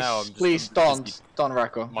 Not right please, now, I'm just- please I'm don't, busy don't,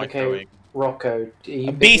 Rocco. Microing. Rocco, are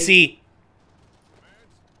you busy? BC!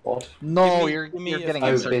 What? No, me- you're give me a getting Oh,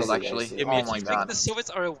 encircled busy, I actually. see. Give me Oh a my team. I think god. the Soviets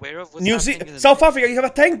are aware of what's happening in the South Africa, you have a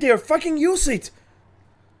tank there! Fucking use it!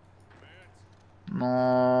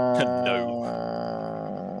 No.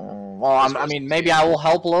 No. Well, I mean, maybe I will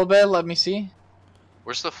help a little bit. Let me see.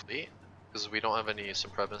 Where's the fleet? Because we don't have any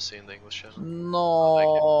supremacy in the English channel.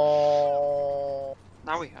 No.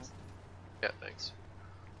 Now we have. Yeah, thanks.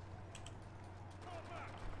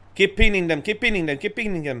 Keep pinning them, keep pinning them, keep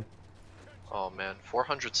pinning them. Oh man,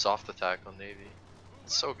 400 soft attack on Navy.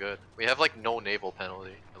 It's so good. We have like no naval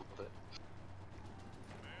penalty. I love it.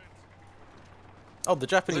 Oh, the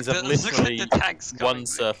Japanese have literally one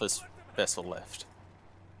surface vessel left.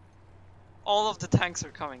 All of the tanks are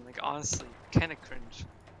coming, like honestly, kinda cringe.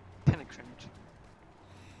 Kinda cringe.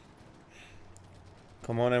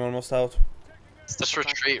 Come on, I'm almost out. Just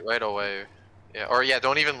retreat right away. Yeah, or yeah,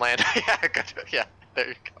 don't even land. Yeah, good. Yeah, there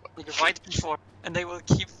you go. Like right before, and they will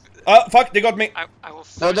keep. Oh fuck! They got me. I will.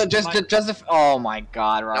 No, just oh my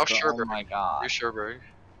god, Now Rocco, Sherberg. oh my god. You're Sherberg.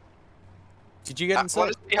 Did you get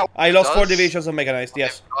inside? I lost 4 divisions of mechanized.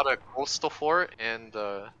 Yes. Got a coastal fort and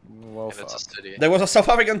it's a city. There was a South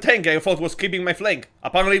African tank I thought was keeping my flank.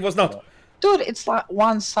 Apparently it was not. Dude, it's like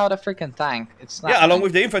one South African tank. It's not. Yeah, along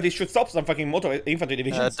with the infantry, it should stop some fucking motor infantry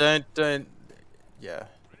divisions. Don't. Yeah.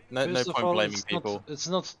 No point blaming people. It's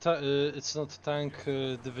not tank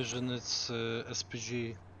division. It's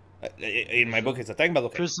SPG. In my book, it's a tank, but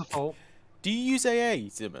okay. First of all, do you use AA,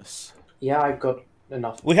 Zimus? Yeah, I've got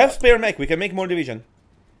enough. We have spare mech. We can make more division.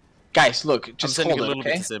 Guys, look, just I'm sending hold a little it,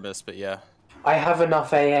 okay? bit to Zimus, but yeah. I have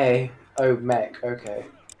enough AA. Oh, mech. Okay.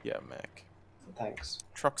 Yeah, mech. Thanks.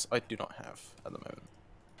 Trucks I do not have at the moment.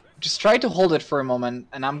 Just try to hold it for a moment,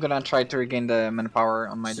 and I'm gonna try to regain the manpower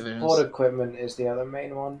on my divisions. Support equipment is the other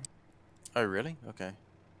main one. Oh, really? Okay.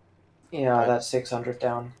 Yeah, Right. that's 600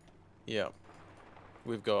 down. Yeah.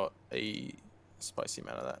 We've got a spicy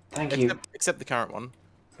amount of that. Thank you. Except the current one.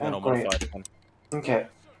 Oh, And I'll great. modify it one. Okay.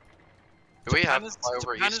 Do we have Japan is- fly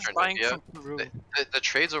over Japan is Eastern buying India? from Peru. The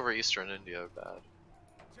trades over Eastern India are bad.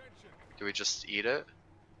 Do we just eat it?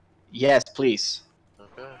 Yes, please.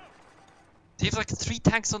 Okay. They have like 3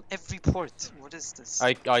 tanks on every port. What is this?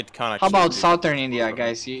 I can't actually. How about do- Southern India,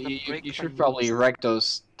 guys? You should probably wreck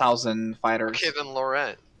those 1,000 fighters. Okay, then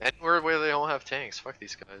Lorette. Anywhere where they don't have tanks, fuck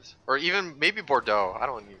these guys. Or even maybe Bordeaux. I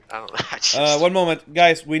don't I just... 1 moment,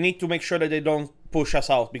 guys. We need to make sure that they don't push us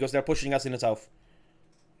out because they're pushing us in the south.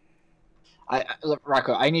 Look,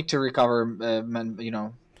 Rocco, I need to recover, you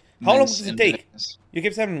know. How long men's does it and take? divisions. You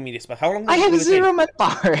keep telling me this, but how long? I will have it 0 take?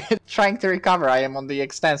 manpower. Trying to recover. I am on the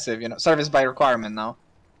extensive, you know, service by requirement now.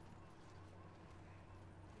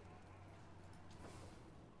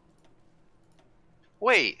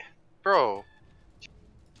 Wait, bro.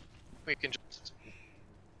 We can just...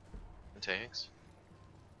 Tanks?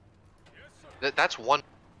 That's one...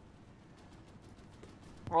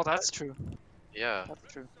 Well, that's true. Yeah.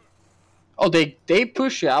 That's true. Oh, they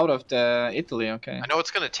push you out of the Italy, okay. I know it's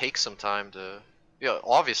gonna take some time to... Yeah,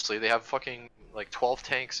 obviously, they have fucking, like, 12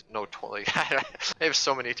 tanks. No, 12... Like, they have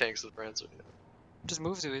so many tanks in France. Just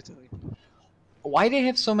move to Italy. Why they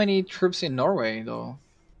have so many troops in Norway, though?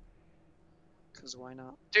 Because why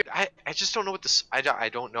not? Dude, I just don't know what this... I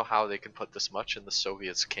don't know how they can put this much and the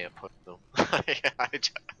Soviets can't put them.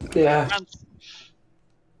 Yeah. France.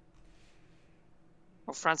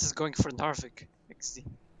 Oh, France is going for Narvik. XD.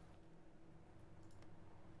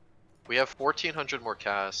 We have 1,400 more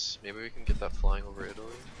casts. Maybe we can get that flying over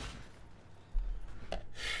Italy.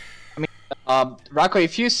 Rocco,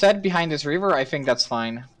 if you set behind this river, I think that's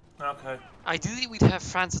fine. Okay. Ideally, we'd have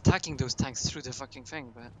France attacking those tanks through the fucking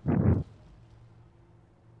thing, but...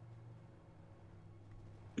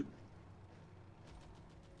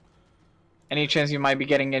 Any chance you might be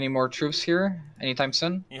getting any more troops here anytime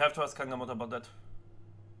soon? You have to ask Kangamoto about that.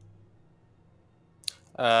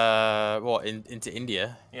 What, into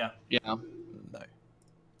India? Yeah. Yeah. No.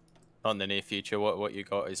 Not in the near future. What you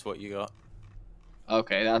got is what you got.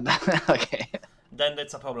 Okay, okay. Then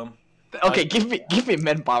that's a problem. Okay, give me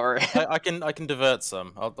manpower. I can divert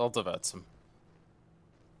some. I'll divert some.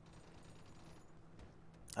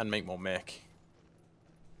 And make more mech.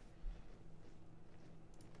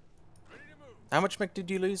 How much mech did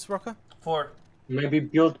you lose, Rocker? 4. Maybe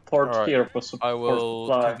build port Alright. here for support. I will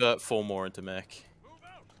supply. convert 4 more into mech.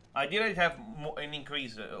 Ideally, have an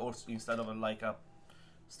increase instead of like a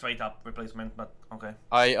straight up replacement, but okay.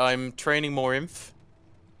 I'm training more inf,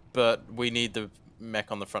 but we need the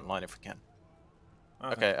mech on the front line if we can.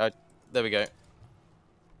 Okay, there we go.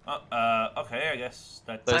 Okay, I guess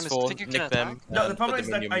that. Those 4, nick them. No, the and problem put is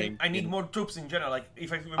them that in your I need main- more troops in general. Like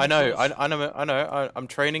if I. I know. I'm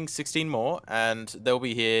training 16 more, and they'll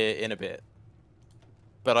be here in a bit.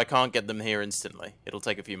 But I can't get them here instantly. It'll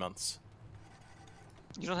take a few months.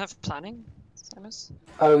 You don't have planning, Simus?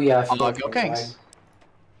 Oh yeah, I forgot. Gokings.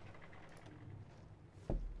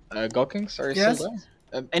 Gokings, are you Yes? still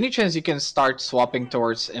there? Any chance you can start swapping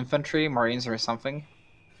towards infantry, marines, or something?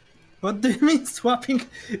 What do you mean swapping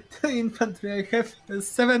the infantry? I have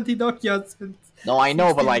 70 dockyards. And no, I know,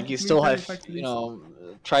 but 16 like you still military have, factories. you know,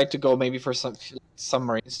 try to go maybe for some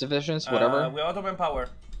submarines divisions, whatever. We're out of manpower.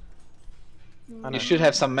 You should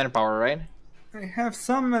have some manpower, right? I have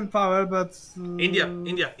some manpower, but... India.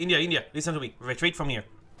 Listen to me. Retreat from here.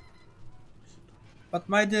 But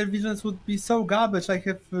my divisions would be so garbage. I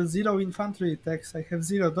have 0 infantry attacks, I have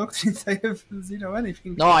 0 doctrines, I have 0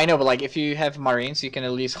 anything. No, I know, but like if you have marines, you can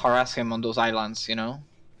at least harass him on those islands, you know?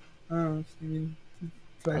 I mean,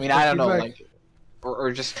 I don't know, like...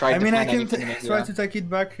 Or just try to I mean, I find can anything try to take it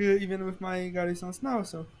back even with my garrisons now,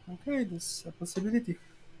 so... Okay, there's a possibility.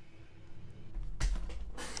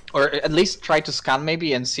 Or at least try to scan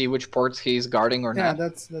maybe and see which ports he's guarding or not. Yeah,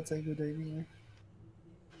 that's a good idea.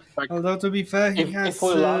 Although to be fair, he has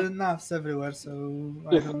navs everywhere, so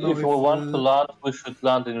I don't know if we want to land, we should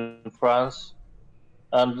land in France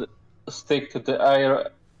and stick to the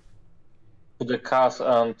air, to the CAS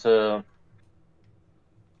and air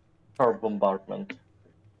bombardment.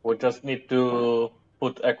 We just need to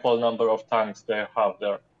put equal number of tanks they have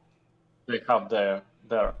there.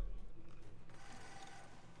 There.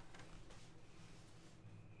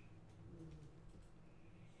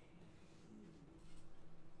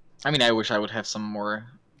 I mean, I wish I would have some more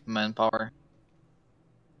manpower.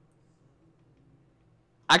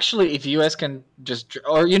 Actually, if US can just...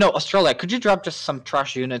 Or, you know, Australia, could you drop just some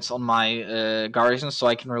trash units on my garrison so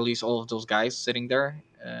I can release all of those guys sitting there?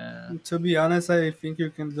 To be honest, I think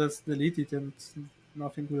you can just delete it and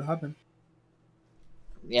nothing will happen.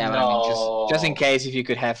 Yeah, but I mean, just in case, if you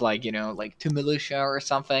could have, like, you know, like 2 militia or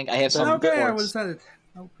something. I have some Okay, I will send it.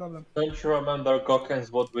 No problem. Don't you remember,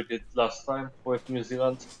 Gokens, what we did last time with New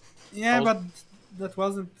Zealand? Yeah, but that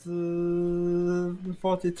wasn't in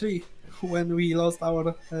 43 when we lost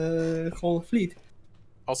our whole fleet.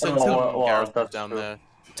 I'll send some garrisons down there.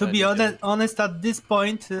 To be honest, at this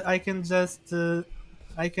point, I can just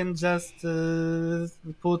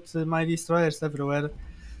put my destroyers everywhere,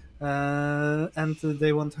 and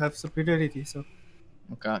they won't have superiority. So.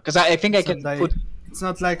 Okay, because I think I can put. It's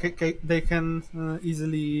not like they can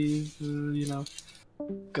easily, you know.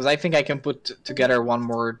 Because I think I can put together one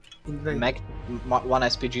more mech, one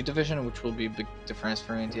SPG division, which will be a big difference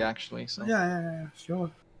for India, actually. So. Yeah, sure.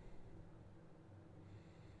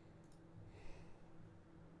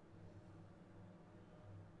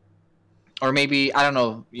 Or maybe, I don't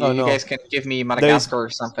know, you guys can give me Madagascar or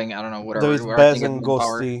something, I don't know, whatever. There is Bez and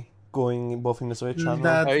Ghosty going both in the Switch channel.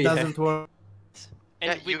 That doesn't work.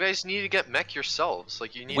 Yeah, you guys need to get mech yourselves.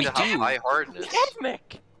 Like, you need to have high hardness. We have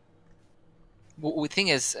mech! Well, the thing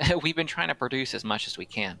is, we've been trying to produce as much as we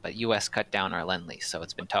can, but US cut down our lend-lease, so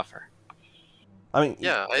it's been tougher. I mean...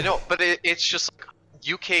 Yeah, I know, but it's just...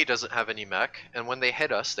 UK doesn't have any mech, and when they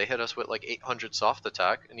hit us with like 800 soft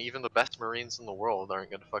attack, and even the best marines in the world aren't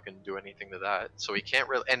gonna fucking do anything to that. So we can't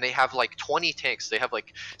really... And they have like 20 tanks. They have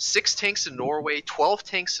like 6 tanks in Norway, 12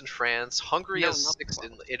 tanks in France, Hungary has 6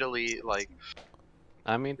 in Italy, like...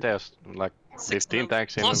 I mean, there's like 15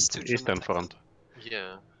 tanks in the Eastern Front.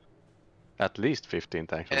 Yeah. At least 15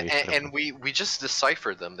 tanks on the Eastern And we just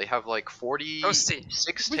deciphered them. They have like 46 tanks.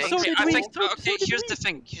 Okay, here's the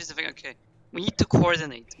thing. Okay, we need to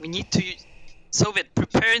coordinate. We need to Soviet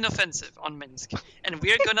prepare an offensive on Minsk, and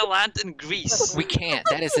we're gonna land in Greece. We can't.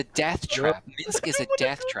 That is a death trap. Minsk is a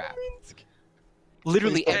death trap.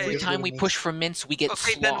 Literally every time we push from Minsk, we get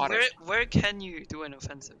slaughtered. Then where can you do an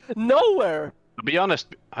offensive? Nowhere. To be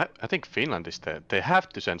honest, I think Finland is there. They have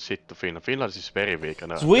to send shit to Finland. Finland is very weak.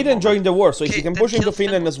 Sweden joined the war, so if you can push into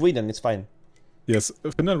Finland and Sweden, it's fine. Yes,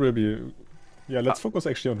 Finland will be... Yeah, let's focus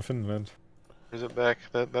actually on Finland. Is it back?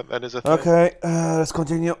 That is a thing. Okay, let's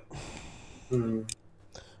continue.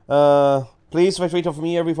 Please retreat off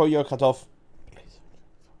me before you're cut off.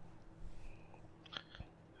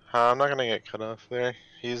 I'm not gonna get cut off there.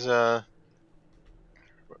 He's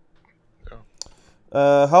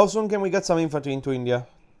how soon can we get some infantry into India?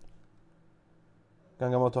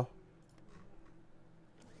 Gangamoto.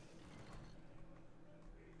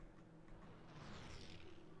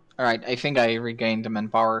 Alright, I think I regained the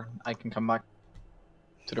manpower. I can come back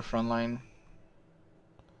to the front line.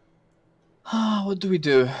 What do we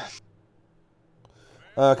do?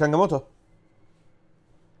 Kangamoto.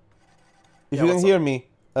 If you can hear me,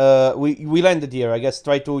 we landed here. I guess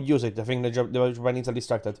try to use it. I think the Japanese are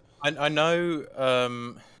distracted. I know.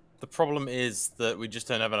 The problem is that we just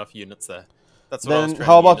don't have enough units there. That's what I was Then trying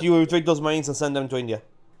how to about you retreat those marines and send them to India?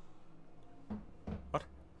 What?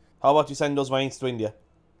 How about you send those marines to India?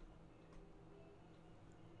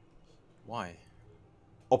 Why?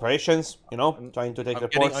 Operations, you know, trying to take the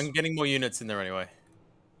ports. I'm getting more units in there anyway.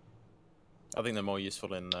 I think they're more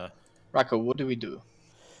useful in Rocco, what do we do?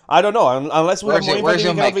 I don't know, unless we have more infantry,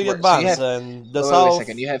 we cannot really advance, and the south... Wait a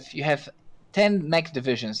second, you have 10 mech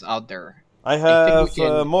divisions out there. I have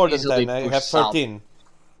more than 10, I have 13. South.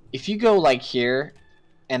 If you go like here,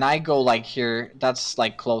 and I go like here, that's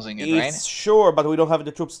like closing it, right? Sure, but we don't have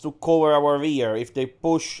the troops to cover our rear. If they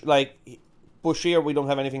push here, we don't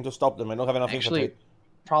have anything to stop them. I don't have enough infantry.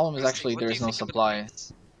 Problem is actually there is no supply.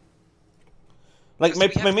 Like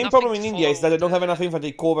my main problem in India is that I don't have enough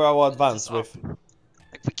infantry to cover our advance with.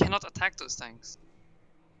 Like we cannot attack those tanks.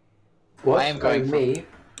 I am going for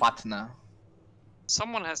Patna.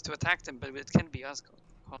 Someone has to attack them, but it can't be us.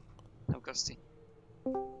 No, Ghosty.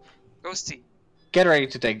 Ghosty. Get ready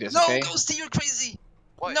to take this, okay? No, Ghosty, you're crazy!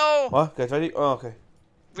 What? No! What? Get ready? Oh, okay.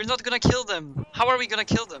 We're not gonna kill them. How are we gonna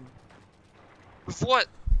kill them? With what?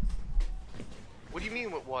 What do you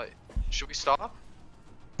mean with what? Should we stop?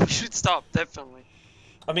 We should stop, definitely.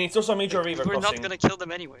 I mean, it's also a major river We're crossing. not gonna kill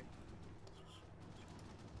them anyway.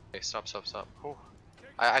 Okay, stop. Oh.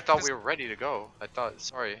 I thought we were ready to go. I thought,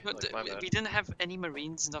 sorry. No, like, my bad. we didn't have any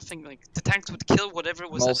marines, nothing. Like the tanks would kill whatever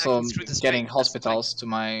was also attacking through the getting strait. hospitals to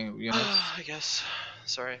my units. I guess.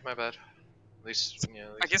 Sorry, my bad. At least, yeah.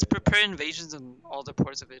 I guess prepare invasions on all the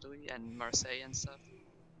ports of Italy and Marseille and stuff.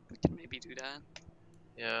 We can maybe do that.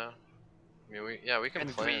 Yeah. I mean, we can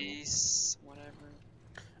and plan. Greece,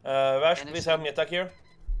 whatever. Rash, please help me attack here.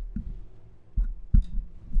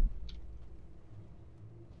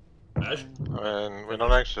 And we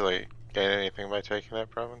don't actually gain anything by taking that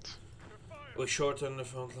province. We shorten the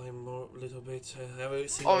front line more a little bit. Maybe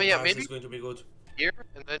is going to be good. Here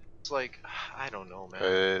and then it's like I don't know, man.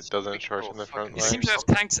 It doesn't shorten the front line. It seems to have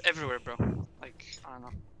tanks everywhere, bro. Like I don't know.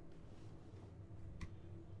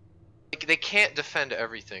 Like they can't defend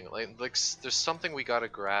everything. Like there's something we gotta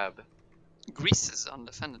grab. Greece is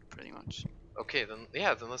undefended pretty much. Okay, then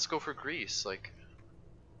then let's go for Greece. Like.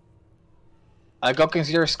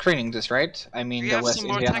 Gokins, you're screening this, right? I mean, the West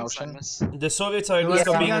Indian Ocean. The Soviets are at risk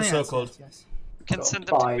of being encircled. Yes. We can send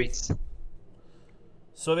them to Greece.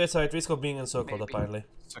 Soviets are at risk of being encircled, apparently.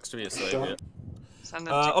 Sucks to be a Soviet.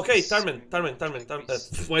 Okay, Tarmin.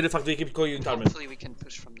 Why the fuck do you keep calling you Tarmin? Hopefully we can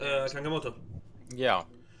push from there. Kangamoto. Yeah.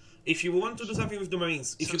 If you want to do something with the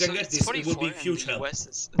Marines, if you can get this, it would be huge help.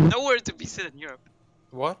 Nowhere to be seen in Europe.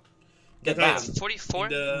 What? Get that. 44,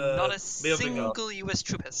 not a single US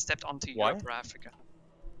troop has stepped onto Europe or Africa.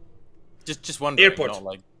 Just one airport. Not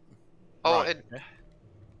like... Oh, right.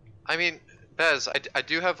 I mean, Bez, I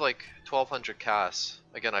do have like 1200 CAS.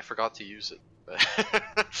 Again, I forgot to use it.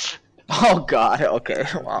 Oh god, okay,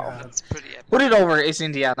 wow. Yeah, that's pretty epic. Put it over East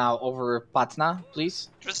India now, over Patna, please.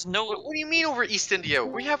 There's no... What do you mean over East India?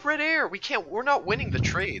 We have red air. We're not winning the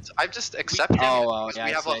trades. I've just accepted it because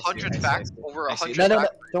we have 100 facts over 100 No,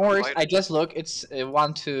 don't worry, I just look, it's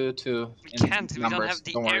 1, 2, 2 We can't, we don't have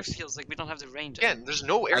the airfields, like we don't have the range. Again, there's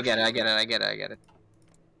no airfield. I get it.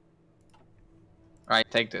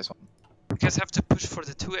 Right, take this one. You guys have to push for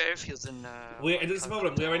the 2 airfields in... That's the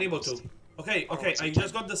problem, we are unable to. Okay, I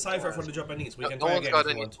just got the cipher from the Japanese. We can try again got if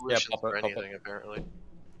you any want. solutions for anything, apparently.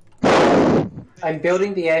 I'm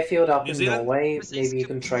building the airfield up in Norway. Maybe you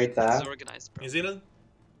can trade there. New Zealand?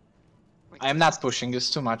 I am not pushing. It's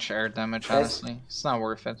too much air damage, honestly. It's not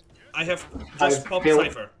worth it. I have just popped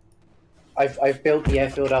cipher. I've built the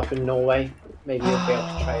airfield up in Norway. Maybe you'll be able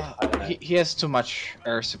to trade. I don't know. He has too much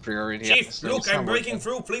air superiority. Chief, look, I'm breaking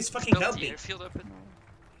through. Please fucking help me.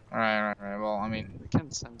 Alright. Well, I mean... We can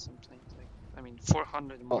send some planes. I mean,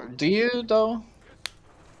 400 more. Do you, though?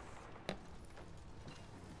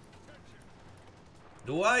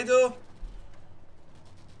 Do I, though?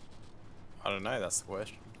 I don't know, that's the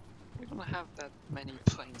question. We don't have that many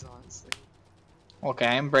planes, honestly. Okay,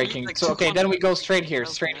 I'm breaking. Like, so, okay, then we go straight here,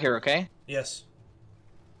 okay? Yes.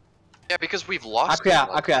 Yeah, because we've lost...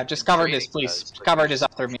 Akuya, just cover this, please. Cover this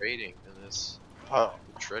after me. Trading and this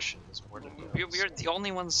attrition is more than... We're the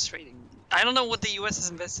only ones trading. I don't know what the US has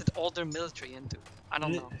invested all their military into. I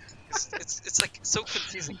don't know. It's like so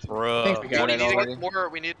confusing. Bro. I think we got it already.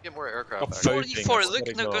 We need to get more aircraft. 44.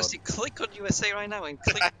 Look, no, Ghosty, click on USA right now and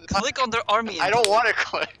click on their army. I don't want to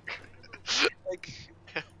click. Like,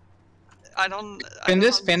 I don't. Pin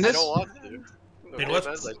this. I don't want to. Pin what?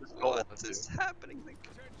 What is happening? Like,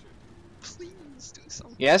 please do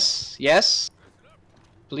something. Yes.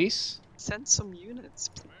 Please. Send some units,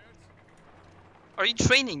 please. Are you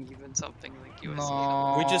training even something like USA?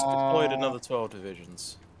 No. We just deployed another 12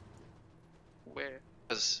 divisions. Where?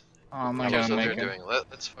 Oh my god,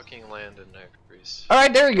 Let's fucking land in Greece.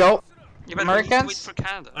 Alright, there we go. Americans? Wait for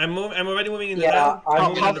Canada. I'm already moving in the land.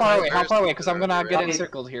 How far away? How far away? Because I'm gonna get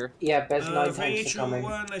encircled here. Yeah, Bez 9 tanks are coming.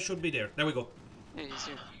 I should be there. There we go. Yeah, he's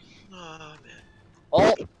here. Oh, man.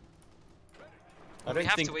 Oh! I don't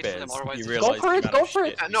have think to wait for them, Bez, otherwise you it's- realise Go for it, the amount go of for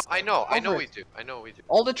shit it. I know, I know, I know Over we it. do. I know we do.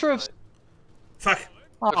 All the troops. Fuck.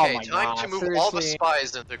 Oh Okay, my time god, to move seriously. all the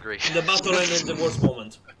spies into Greece. The battle ended in the worst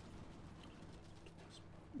moment.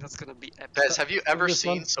 That's gonna be epic. Guys, have you ever this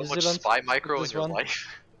seen one, so New much Zealand, spy micro in this your one. life?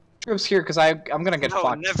 Troops here, because I'm gonna get No,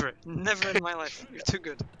 fucked. never in my life. You're too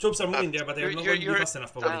good. Troops are moving there, but they're not going to be fast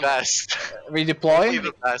enough, The probably. best. Redeploy?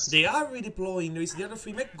 The best. They are redeploying. There is the other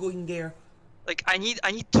free mech going there. Like I need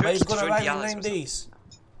But troops it's to gonna join arrive the in allies. 9 or something. days.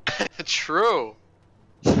 True.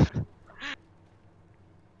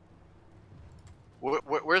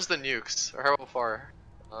 Where's the nukes? Or how far?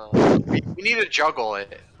 We need to juggle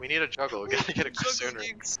it. We need to juggle. We gotta get it sooner.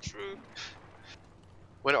 True.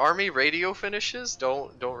 When army radio finishes,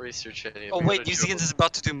 don't research any. Oh wait, New Zealand is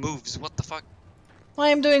about to do moves. What the fuck? I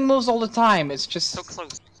am doing moves all the time. It's just So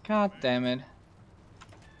close. God damn it.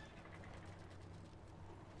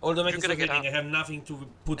 All the mech is gonna get rotating. I out. have nothing to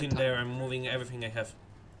put in there. I'm moving everything I have.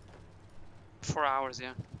 4 hours,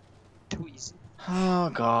 yeah. Too easy. Oh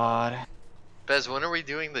god. Bez, when are we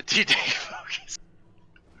doing the D-Day focus?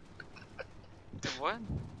 The what?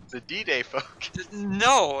 The D-Day focus.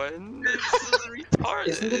 No, this is retarded.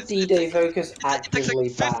 Isn't the D-Day focus actively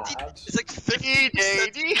it's like 50, bad? It's like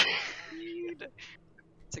 50%. D-Day.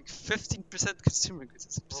 It's like 15% consumer goods.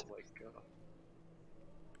 It's Oh my god.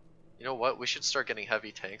 You know what? We should start getting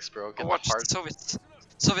heavy tanks, bro. Get watch the hard. the Soviets.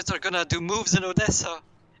 Soviets are gonna do moves in Odessa.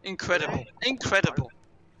 Incredible. Incredible.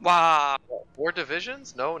 Wow. 4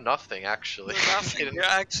 divisions? No, nothing actually. Nothing. You're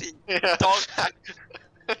actually Yeah. dog.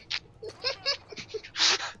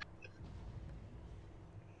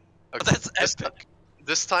 Okay, That's epic.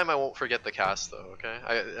 This time I won't forget the cast though, okay?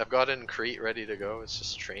 I've got in Crete ready to go, it's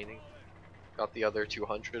just training. Got the other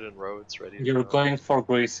 200 in Rhodes ready to You're go. going for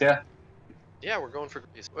Greece, yeah? Yeah, we're going for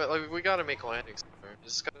Greece. Well, like, we gotta make landings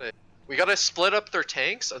somewhere. We gotta split up their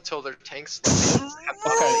tanks until their tanks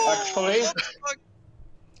Okay, actually,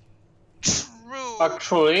 True.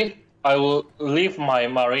 actually, I will leave my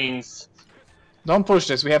marines Don't push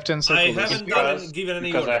this. We have to encircle I this. haven't given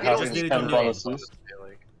any because I order. I have just did it instant on my own. bonuses.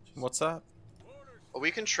 What's that? Well, we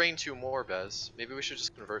can train 2 more, Bez. Maybe we should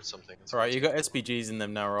just convert something. Alright, you got SPGs in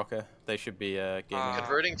them now, Rocker. They should be gaming.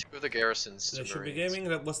 Converting 2 of the garrisons to They should be Marines.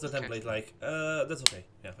 gaming. What's the template like? That's okay.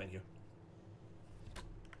 Yeah, thank you.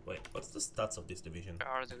 Wait, what's the stats of this division? Where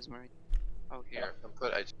are those Marines? Oh, Here,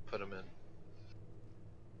 here. I just put them in.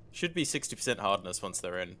 Should be 60% hardness once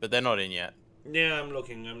they're in, but they're not in yet. Yeah, I'm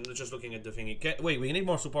looking. I'm just looking at the thingy. Wait, we need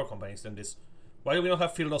more support companies than this. Why do we not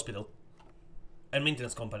have field hospital? And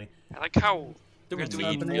maintenance company. I like how we're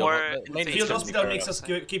doing more. Field hospital makes us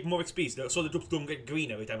keep more XP, so the troops don't get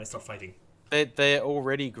green every time I start fighting. They're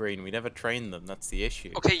already green. We never train them. That's the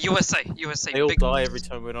issue. Okay, USA. They all big die moves. every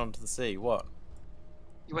time we went onto the sea. What?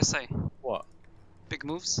 USA. What? Big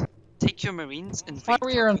moves. Take your Marines and Why are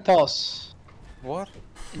we here in pause? What?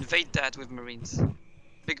 invade that with Marines.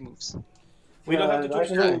 Big moves. We don't have the troops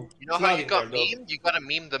to You know how you got flood in there, memed? You gotta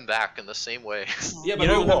meme them back in the same way. Yeah, but You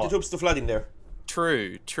know we don't have what? the troops to flood in there.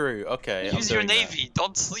 True. Okay. I'm Use your doing that. navy,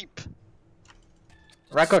 don't sleep.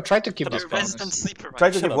 Rako, try to keep this You're a province. resident sleeper. Right? Try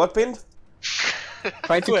to keep what pinned?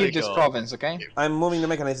 Try to keep this province, okay? I'm moving the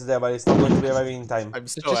mechanisms there, but it's not going to be arriving in time. I'm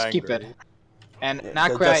Just keep it. And Yeah,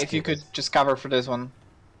 Nakra, just if you keep could just cover for this one.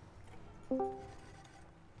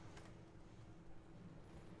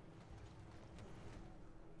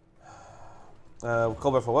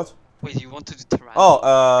 Cover for what? Wait, you want to do Tyranny?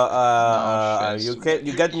 Oh, shit.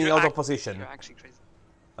 you get me out of position. You're actually crazy.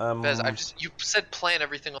 Bez, you said plan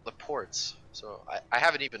everything on the ports, so I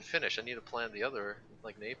haven't even finished. I need to plan the other,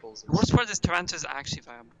 like Naples. The worst part is Taranto is actually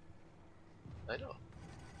viable. I know.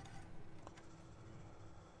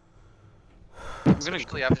 I'm gonna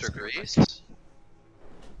Especially go after this way. Greece.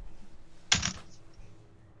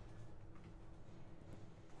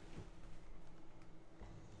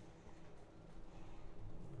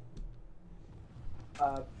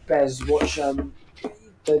 Bez, watch.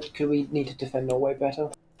 Could we need to defend Norway better?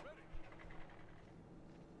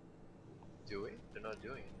 Do we? They're not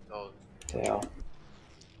doing it. Oh. They are.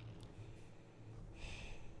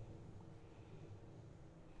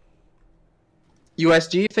 US,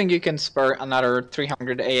 do you think you can spur another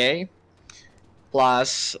 300 AA?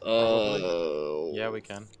 Plus, Yeah, we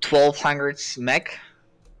can. 1200 mech?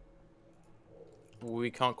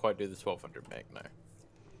 We can't quite do the 1200 meg, no.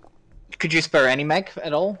 Could you spare any mech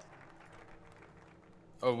at all?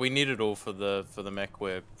 Oh, we need it all for the mech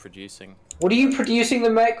we're producing. What are you producing the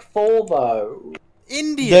mech for, though?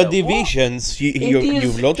 India. The divisions India's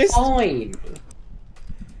you've noticed? fine.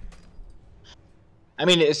 I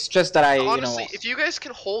mean, it's just that Honestly, you know. if you guys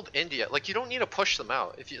can hold India, like you don't need to push them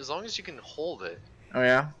out. As long as you can hold it. Oh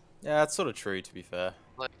yeah. Yeah, that's sort of true, to be fair.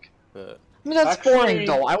 Like, but I mean, that's boring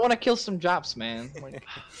though. I want to kill some Japs, man. Like...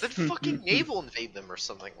 Then fucking naval invade them or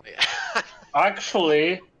something.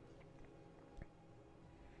 Actually,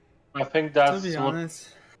 I think that's To be honest.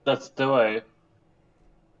 that's the way.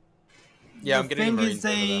 Yeah, I'm the getting thing Marines is,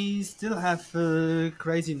 they still have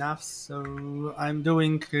crazy nafs, so I'm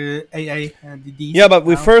doing AA and DD. Yeah, but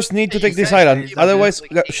we now. first need to take this island. Otherwise,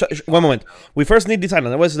 one moment. We first need this island.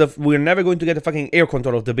 Otherwise, we're never going to get the fucking air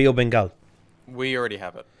control of the Bay of Bengal. We already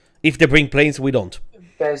have it. If they bring planes, we don't.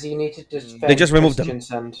 Bez, you need to just They just removed them.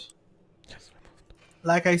 Send.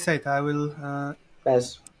 Like I said, I will.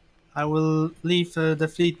 Bez. I will leave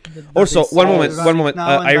the fleet. Also, one moment.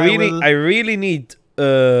 I really need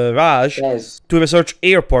Raj to research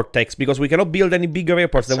airport techs because we cannot build any bigger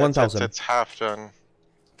airports than 1,000. It's half done.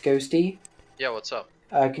 Ghosty? Yeah, what's up?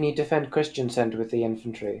 Can you defend Christiansand with the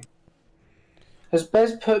infantry? Has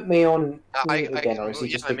Bez put me on again, or is he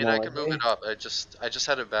just ignoring I can move me? it up. I just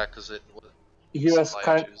had it back because it. Yes,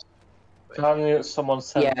 can someone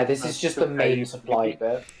send? Yeah, this is just the main supply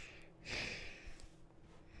bit.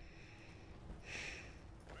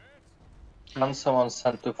 Can someone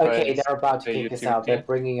send to Okay, France they're about to the kick us out. utility? They're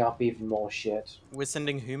bringing up even more shit. We're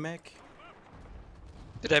sending Humek.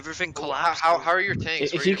 Did everything collapse? How are your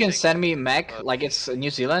tanks? If you can send me mech, like it's New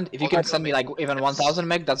Zealand, if you can send me like even 1,000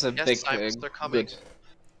 mech, that's a big they're coming. good.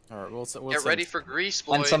 Alright, we'll Get ready for Greece,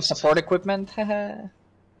 boys. And some support equipment.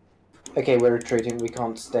 Okay, we're retreating. We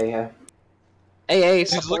can't stay here. AA Dude,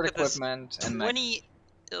 support look at this. equipment and mech. 20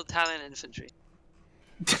 Italian infantry.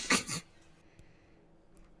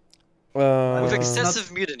 With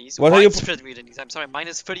excessive mutinies, widespread mutinies. I'm sorry,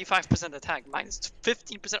 minus 35% attack, minus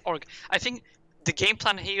 15% org. I think the game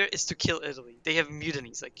plan here is to kill Italy. They have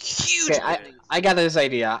mutinies, like huge mutinies. I got this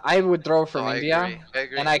idea. I withdraw from I India,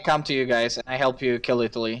 agree. and I come to you guys, and I help you kill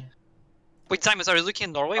Italy. Wait, Simon, are you looking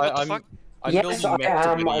in Norway? What the fuck? Yes, I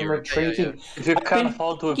am. I'm retreating. If you I've can been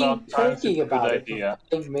hold fucking without time, it's a thinking good about it idea.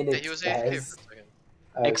 for 5 minutes. he was Bez. AFK for a second.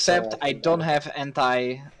 Except sorry, I don't have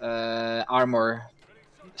anti-armor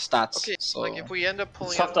stats. Okay, so... like if we end up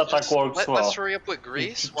pulling Soft out, attack works well. let's hurry up with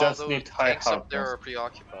Greece You while just those need high tanks up there hardness. are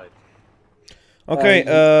preoccupied.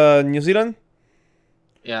 Okay, New Zealand?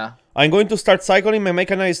 Yeah. I'm going to start cycling my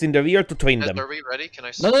mechanized in the rear to train them. Are we ready? Can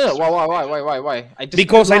I? No. Why?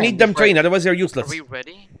 Because I need them trained, otherwise they're useless. Are we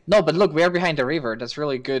ready? No, but look, we are behind the river. That's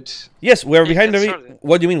really good. Yes, we're behind the river.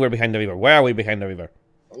 What do you mean we're behind the river? Where are we behind the river?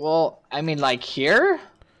 Well, I mean, like here?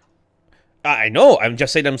 I know, I'm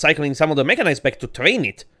just saying I'm cycling some of the mechanized back to train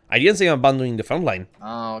it. I didn't say I'm abandoning the front line.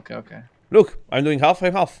 Oh, okay. Look, I'm doing half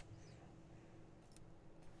and half.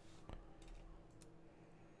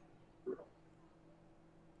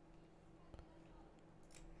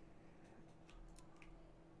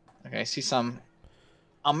 Okay, I see some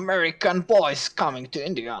American boys coming to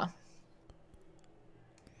India.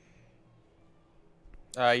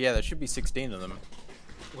 Yeah, there should be 16 of them.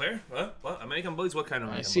 Where? What? American boys? What kind of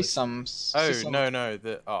American I see boys? some.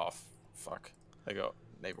 No. Fuck. They got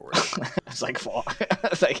naval raid. It's like 4.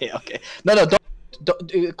 It's like, yeah, okay. No,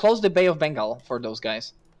 don't close the Bay of Bengal for those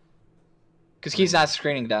guys. Because he's not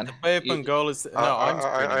screening that. The Bay of Bengal is... No, I'm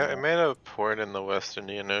screening I made a port in the West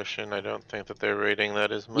Indian Ocean. I don't think that they're raiding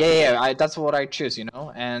that as much. Yeah, that's what I choose, you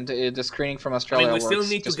know? And the screening from Australia I mean, we still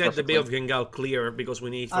works need to just get the Bay perfectly. of Bengal clear because we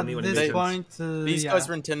need for At naval this invasions. point, These guys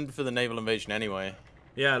were intended for the naval invasion anyway.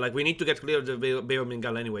 Yeah, like we need to get clear of the Bay of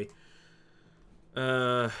Bengal anyway.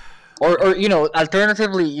 Or you know,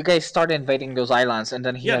 alternatively, you guys start invading those islands, and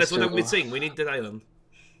then he yeah, has that's what to... I've been saying. We need that island.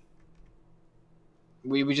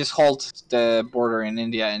 We just halt the border in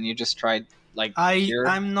India, and you just try like here.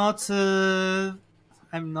 I'm not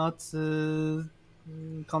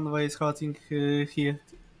convoy escorting here,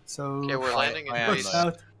 so Okay, we're landing in push Greece.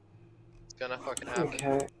 out. It's gonna fucking happen.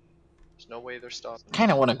 Okay. There's no way they're stopping.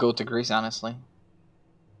 Kind of want to go to Greece, honestly.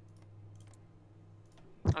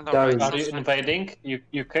 Are you invading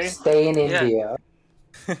UK? Stay in India.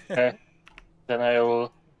 Okay. Then I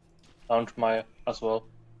will launch my as well.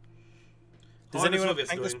 Does anyone have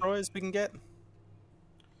tank destroyers we can get?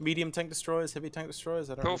 Medium tank destroyers, heavy tank destroyers?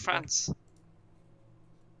 I don't Go know. France.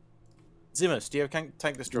 Zimus, do you have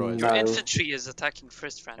tank destroyers? Your infantry is attacking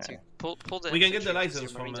first, France. You pull the We can get the infantry because license your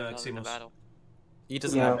from Marines are not in the Ximus. battle. He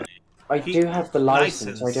doesn't Yeah, have any. I do have the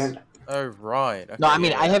license. I don't. Oh, right. Okay, No, I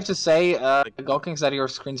mean, yeah. I have to say, Gulkings, that your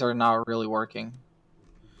screens are now really working.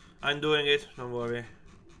 I'm doing it. Don't worry.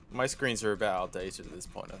 My screens are a bit outdated at this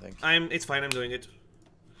point, I think. It's fine. I'm doing it.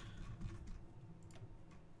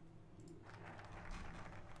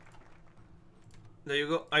 There you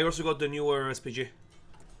go. I also got the newer SPG.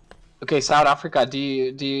 Okay, South Africa, do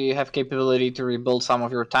you have capability to rebuild some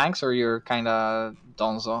of your tanks, or you're kind of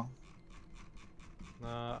Donzo.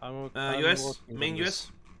 I'm US? working Main on this.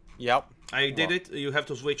 US? Yep. I did it. You have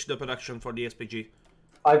to switch the production for the SPG.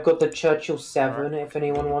 I've got the Churchill 7, if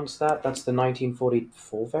anyone wants that. That's the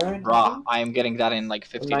 1944 variant. Bruh, I am getting that in like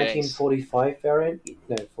 50 days. 1945 variant?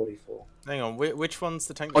 No, 44. Hang on, which one's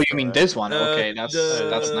the tank? Oh, you mean this one? Okay, that's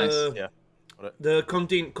nice. Yeah. Got it. The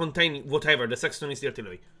contain whatever. The Sexton is the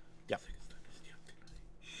artillery. Yeah.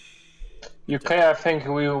 UK, I think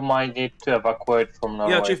we might need to evacuate from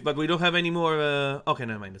Norway. Yeah, Chief, but we don't have any more. Okay,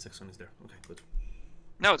 never mind. The Sexton is there. Okay, good.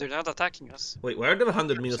 No, they're not attacking us. Wait, where are the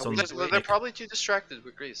 100 meters on? They're probably too distracted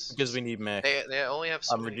with Greece. Because we need mech. They only have.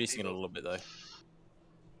 So I'm many reducing people. it a little bit though.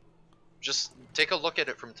 Just take a look at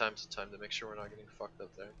it from time to time to make sure we're not getting fucked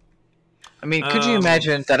up there. I mean, could you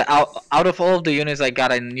imagine that out of all of the units I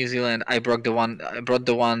got in New Zealand, I brought the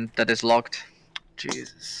one that is locked.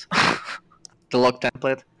 Jesus, the lock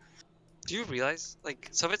template. Do you realize, like,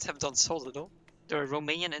 Soviets have done so little? There are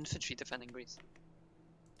Romanian infantry defending Greece.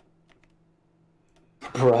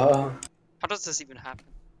 Bruh. How does this even happen?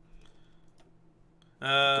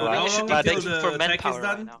 How should long be until begging for the tech is manpower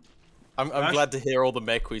right done? now. I'm glad to hear all the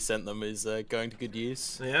mech we sent them is going to good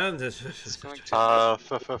use. Yeah,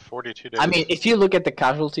 42 days. I mean, if you look at the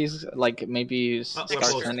casualties, like maybe start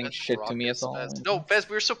sending shit to me as well. No, Bez,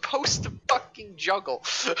 we're supposed to fucking juggle.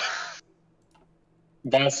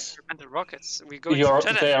 That's. And the rockets, we go.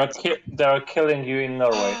 To they are killing you in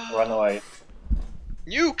Norway. Run away.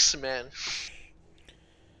 Nukes, man.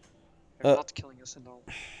 They're not killing us at all.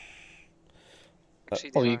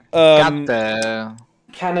 Actually, they got the.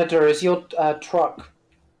 Canada, is your truck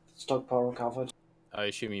stockpile covered? I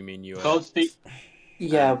assume you mean US. Ghosty.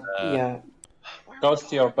 Yeah, yeah.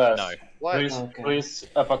 Ghosty or best. No. Please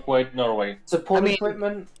evacuate Norway. Support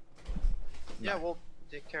equipment? Yeah, we'll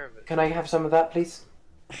take care of it. Can I have some of that, please?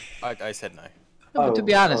 I said no. No, but to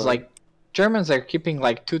be honest, like Germans are keeping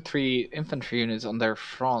like 2-3 infantry units on their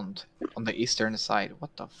front on the eastern side.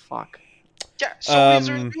 What the fuck? Yeah, Soviets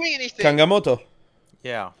aren't doing anything. Kangamoto.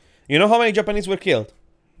 Yeah. You know how many Japanese were killed?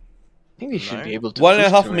 I think we should be able to.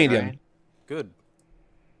 1.5 million. Right? Good.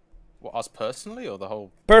 What, us personally or the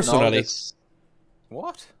whole? Personally. No,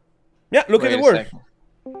 what? Yeah, look at the word.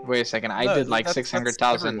 Wait a second, I did like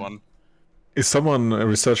 600,000. Is someone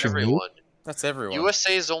researching everyone? That's everyone.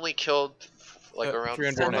 USA has only killed like around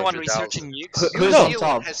 300,000. researching nukes. Who's on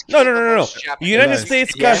top? No. United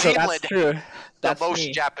States casual. That's true. That's the most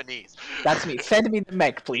me. Japanese. That's me. Send me the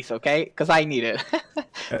mech, please, okay? Because I need it.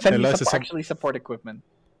 Send me some support equipment.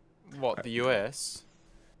 What, the US?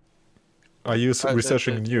 Are you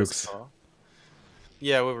researching nukes?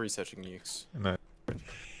 Yeah, we're researching nukes. No.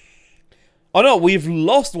 Oh no, we've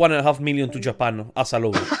lost 1.5 million to Japan as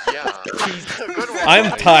alone. Yeah. Good one.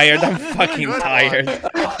 I'm tired. I'm fucking tired.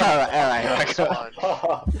 Alright.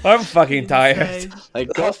 I'm fucking tired. Like,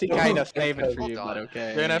 Ghosty kind of favored for you, but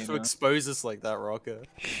okay. You don't have to expose us like that, Rocker.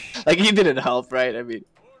 Like, he didn't help, right? I mean...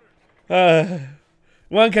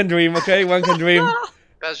 one can dream, okay? One can dream.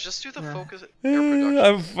 Guys, just do the focus air production.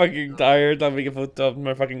 I'm fucking tired. I'm making photo of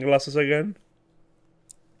my fucking glasses again.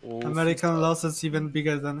 American losses even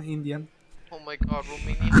bigger than Indian. Oh my god,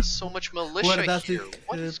 Romania has so much militia here.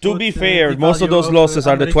 What is To be fair, most of those losses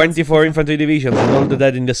are the 24 infantry divisions and all the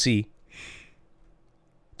dead in the sea.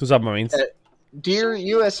 Two submarines. Dear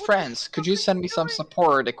US friends, could you send me some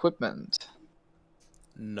support equipment?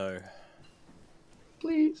 No.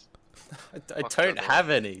 Please. I don't have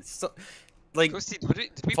any. Like,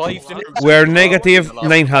 We're negative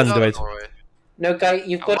 900. No, guy,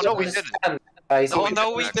 you've got to understand. Guys,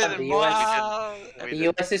 No, we didn't. Wow. The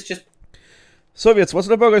US is just... Soviets, what's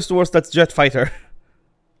the progress towards that jet fighter?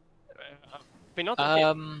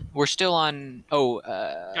 We're still on.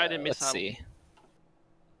 Guided let's missile. see.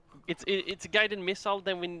 It's a guided missile.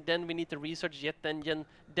 Then we need to research jet engine.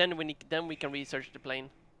 Then we can research the plane.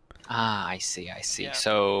 Ah, I see. Yeah.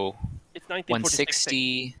 So It's 1946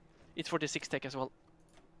 160. tech. It's 46 tech as well.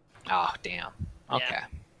 Oh damn. Okay.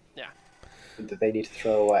 Yeah. That they need to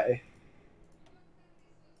throw away.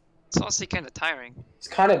 It's honestly kind of tiring. It's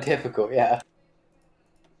kind of difficult, yeah.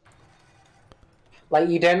 Like,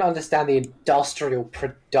 you don't understand the industrial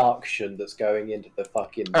production that's going into the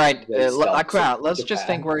fucking... Alright, let's just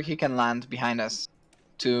think where he can land behind us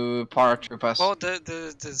to paratroop us. Oh, the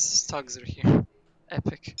stugs are here.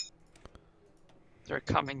 Epic. They're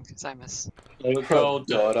coming, Simus. They'll go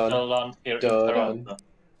they'll land here in Toronto.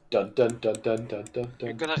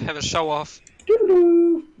 You're gonna have a show off.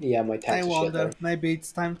 Yeah, my I tanks are shit wonder, though. maybe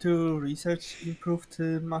it's time to research improved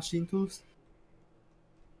machine tools?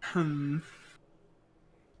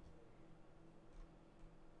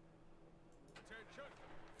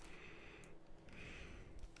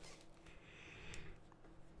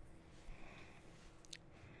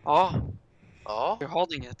 Oh. Oh? You're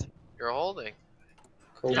holding it. You're holding.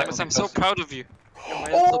 Cool. Travis, I'm so proud of you. You're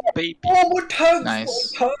my Oh, little baby. Oh, more tanks!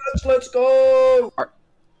 Nice. More tanks, let's go!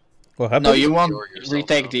 What happened? No, you won't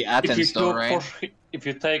retake the Athens though, right? If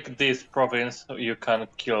you take this province, you can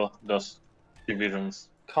kill those divisions.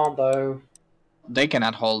 Can't though. They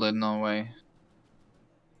cannot hold it, no way.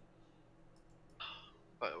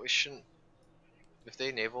 But we shouldn't. If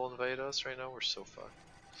they naval invade us right now, we're so fucked.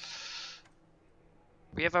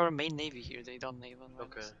 We have our main navy here. They don't naval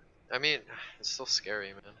invade us. I mean, it's still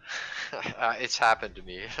scary, man. It's happened to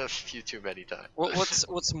me a few too many times.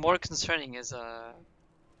 What's more concerning is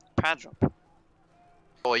pad drop.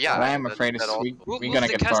 Well, yeah. I am afraid it's we're gonna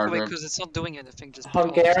get far. Because it's not doing anything. Just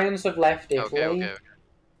Hungarians have left Italy. Okay.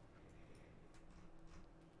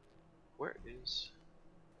 Where is?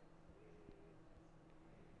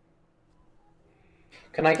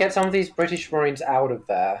 Can I get some of these British Marines out of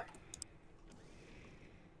there?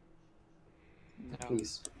 No.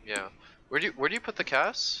 Please. Yeah. Where do you put the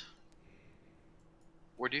Cass?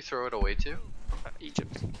 Where do you throw it away to?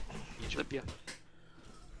 Egypt. Libya.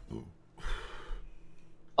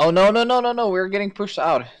 Oh no! We're getting pushed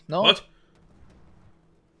out. No. What?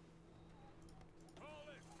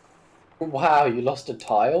 Wow, you lost a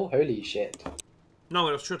tile? Holy shit. No,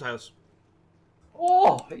 we lost 2 tiles.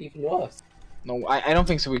 Oh, even worse. No, I don't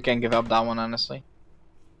think so. We can give up that one, honestly.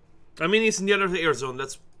 I mean, it's in the other air zone.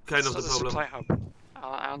 That's kind of the problem. Supply hub.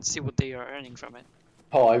 I don't see what they are earning from it.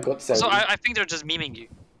 Oh, I've got 7. So I think they're just memeing you.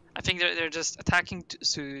 I think they're just attacking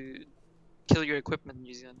to kill your equipment in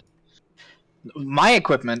New Zealand. My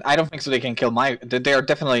equipment, I don't think so. They can kill my. They are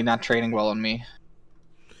definitely not trading well on me.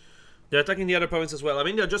 They're attacking the other provinces as well. I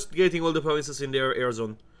mean, they're just getting all the provinces in their air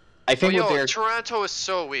zone. I think what they're... Toronto is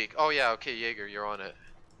so weak. Oh yeah, okay, Jaeger, you're on it.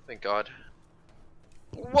 Thank God.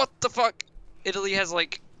 What the fuck? Italy has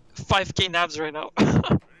like 5k nabs right now.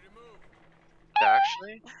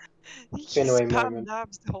 Actually? He's spamming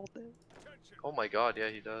nabs the whole day. Oh my God, yeah,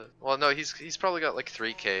 he does. Well, no, he's probably got like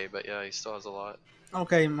 3k, but yeah, he still has a lot.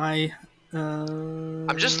 Okay, my.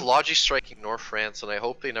 I'm just logi striking North France, and I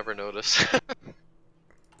hope they never notice.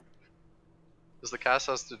 Because the cast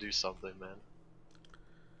has to do something, man.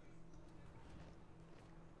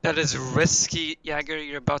 That is risky, Jaeger.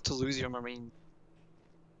 You're about to lose your marine.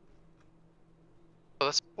 Oh,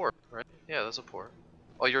 that's a port, right? Yeah, that's a port.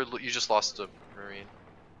 Oh, you just lost a marine.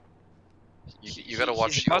 You gotta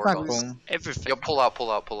watch the oracles. Everything. Yo, pull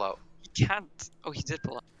out. He can't. Oh, he did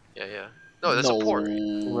pull out. Yeah. No, that's a port.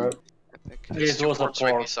 There's 2 ports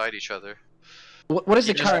right beside each other. What is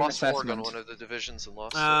the just current lost Org assessment? on one of the divisions and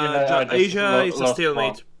lost. Asia is a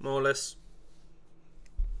stalemate, more or less.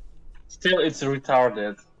 Still, it's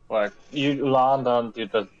retarded. Like, you land and you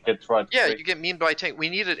just get right. Yeah, you get memed by tank. We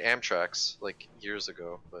needed Amtrax like years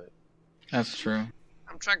ago, but that's true.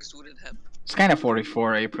 Amtrax wouldn't help. It's kind of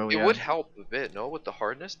 44 April. It would help a bit, no, with the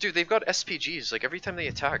hardness. Dude, they've got SPGs. Like every time they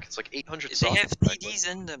attack, it's like 800. They have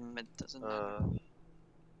TDs in them. It doesn't matter.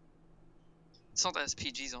 It's not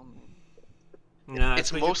SPGs on. Nah,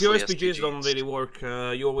 it's like mostly pure SPGs don't really work.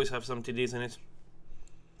 You always have some TDs in it.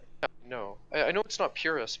 No, I know it's not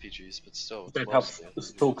pure SPGs, but still. They have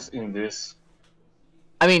stokes in this.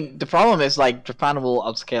 I mean, the problem is like Japan will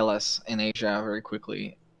outscale us in Asia very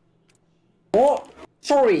quickly. What?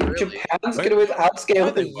 Sorry, really? Japan's going to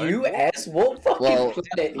outscale the US? What fucking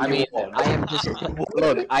planet I mean,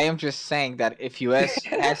 I am just saying that if US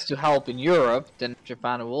has to help in Europe, then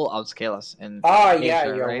Japan will outscale us in Asia, yeah,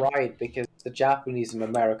 you're right, because the Japanese and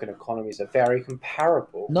American economies are very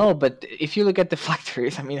comparable. No, but if you look at the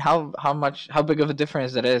factories, I mean, how big of a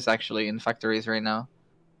difference that is actually in factories right now?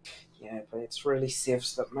 Yeah, but it's really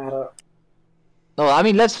civs that matter. No, I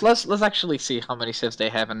mean, let's actually see how many civs they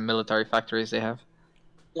have and military factories they have.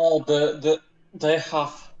 No, they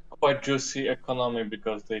have quite juicy economy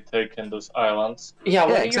because they taken those islands. Yeah,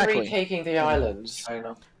 when are you retaking the islands? I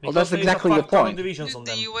know. Well, that's exactly the point.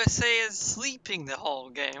 The USA is sleeping the whole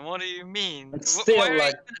game. What do you mean? Still, why are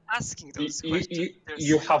like, you even asking those questions?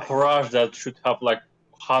 You have Raj that should have like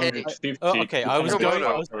 150. Okay, I was going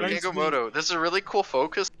Moto. This is a really cool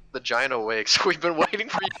focus. The giant awakes. We've been waiting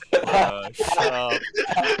for you. Shut up.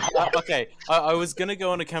 Okay, I was gonna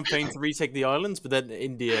go on a campaign to retake the islands, but then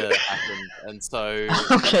India happened, and so.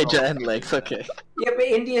 Okay, giant legs. Okay. Yeah, but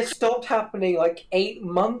India stopped happening like 8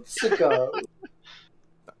 months ago.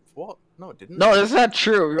 What? No, it didn't. No, that's not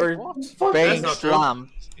true. You're being That's slammed.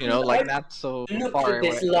 You know, like not so Look far at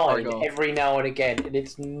this away. line every now and again, and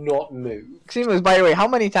it's not moved. Seamus, by the way, how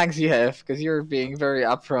many tanks do you have? Because you're being very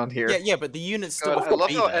upfront here. Yeah, but the units still. God, I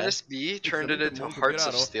love how NSB turned it into Hearts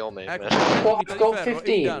of Stalemate, man. I've got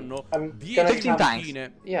 15. I'm gonna 15 tanks.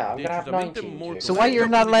 Yeah, I'm gonna have 19. So why you're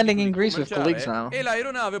not landing in Greece with colleagues now?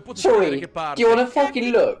 Sorry, do you want to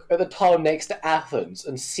fucking look at the tile next to Athens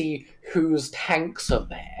and see whose tanks are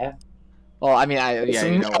there? Well, I mean,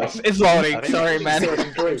 you know, it's loading. Sorry, man.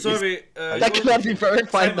 Sorry, that cannot be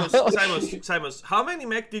verified. Simons, how many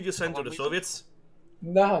mech did you send to the Soviets?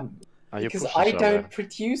 None. Because I don't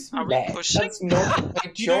produce mech. That's not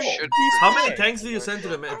my job. How many tanks did you send to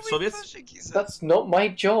the Soviets? That's not my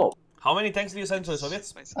job. How many tanks did you send to the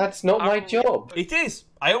Soviets? That's not my job. It is.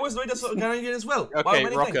 I always do it as Canadian as well. Okay,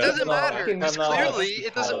 It doesn't matter, because clearly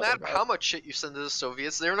it doesn't matter how much shit you send to the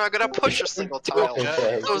Soviets, they're not gonna push a single tile.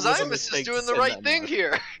 So Zymus is doing the right thing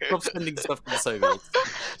here. Stop sending stuff to the Soviets.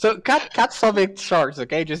 So cut Soviet sharks,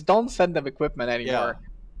 okay? Just don't send them equipment anymore.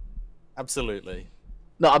 Yeah. Absolutely.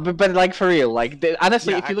 No, but like for real, like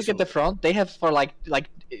honestly, Yeah, if you look at the front, they have for like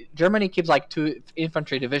Germany keeps like 2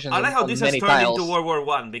 infantry divisions. I like how on this has many turned tiles. into World War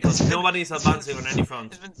One because nobody is advancing on any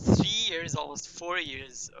front. It's been 3 years, almost 4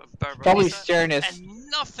 years of Barbarossa, Probably Stern is and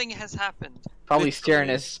nothing has happened. probably Stern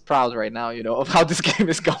is proud right now, you know, of how this game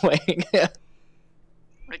is going.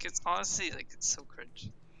 Like it's honestly like it's so cringe.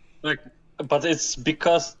 Like, but it's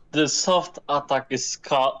because the soft attack is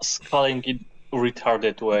scaling in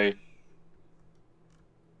retarded way.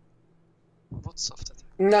 What soft attack?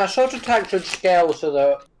 No, soft attack should scale so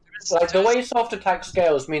that, like, the way soft attack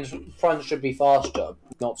scales means front should be faster,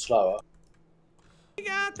 not slower.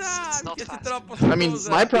 I mean,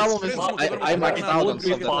 my problem is I maxed out on It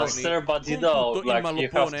would be faster, but you know, like you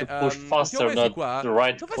have to push faster, not the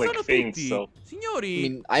right click thing. So. I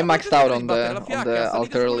mean, I maxed out on the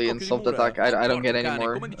alterly and soft attack. I don't get any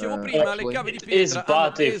more. It is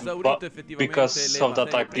bad because soft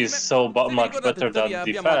attack is so much better than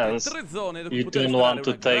defense. You don't want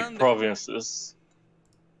to take provinces.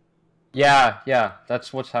 Yeah,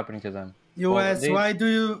 that's what's happening to them. US, why do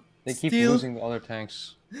you They keep steal? losing the other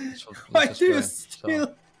tanks. So Why that's do you why,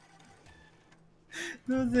 still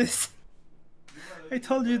do this? I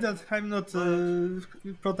told you that I'm not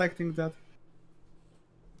protecting that.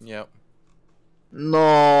 Yep. No.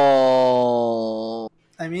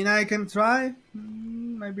 I mean, I can try.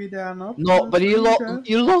 Maybe they are not. No, but you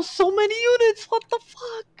lost so many units. What the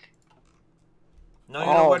fuck? No, you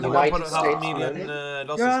know where the 1.5 million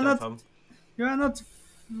losses come from. You are not.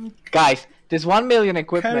 Guys, this 1 million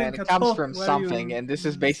equipment Carrying at comes all, from where something, you- and this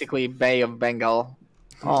is basically Bay of Bengal.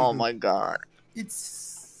 Oh my god.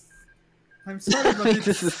 It's. I'm sorry, but it's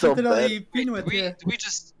This is so literally bad. Pinwet here. Do we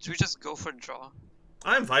just go for draw?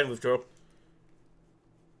 I'm fine with draw.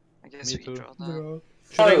 I guess we draw that.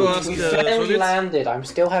 Should I go Oh, ask we finally Soviets? landed. I'm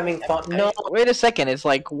still having fun. No, wait a second. It's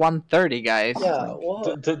like 1:30, guys. Yeah,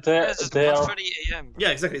 what? They are. Yeah,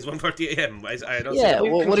 exactly. It's 1:30 a.m. I don't Yeah, see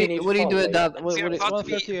that. what do you do at that? It's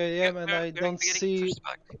 1:30 a.m. and I don't see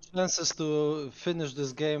chances to finish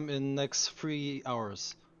this game in next 3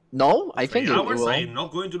 hours. No, I think 3 it hours? will. I'm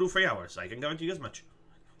not going to do 3 hours. I can guarantee you as much.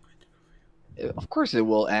 Of course, it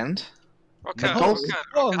will end. Okay, But Ghost-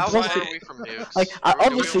 How far Ghost- are we from nukes? Like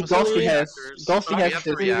obviously, Ghosty has We have this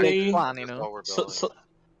to big react plan, you while know. we're So, building.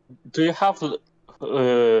 do you have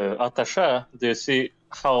attaché? Do you see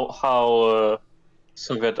how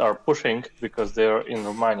Soviet are pushing because they are in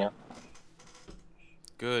Romania?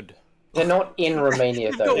 Good. They're not in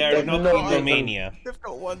Romania though. They're not in even- Romania. They've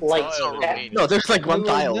got one Like, tile. No, there's like one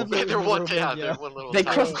tile. They're one little They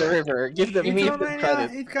tile. crossed the river. Give them It's give them Romania,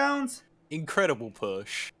 credit. it counts. Incredible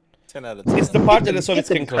push. 10 out of 10. It's the part that the Soviets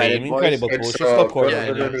Give can them credit, claim. boys. Incredible push. It's not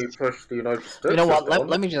coordinated. push the United States. You know what?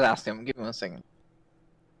 Let me just ask him. Give him a second.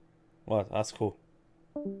 What? That's cool.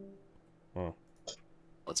 Oh.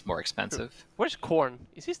 What's more expensive? Where's Korn?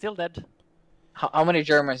 Is he still dead? How many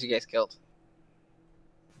Germans you guys killed?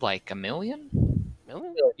 Like 1 million?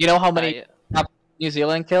 Million? You know how many New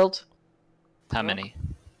Zealand killed? How many?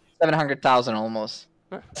 700,000 almost.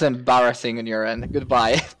 It's embarrassing on your end.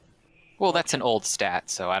 Goodbye. Well, that's an old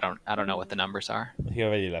stat, so I don't know what the numbers are. He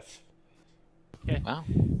already left. Okay. Wow.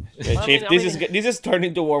 Okay, I Chief, mean- this is turned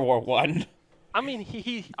into World War One. I mean,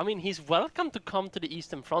 he's welcome to come to the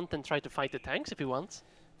Eastern Front and try to fight the tanks if he wants.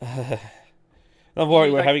 Don't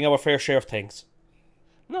worry, we're having our fair share of tanks.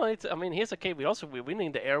 No, he's okay. We're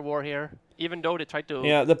winning the air war here, even though they tried to.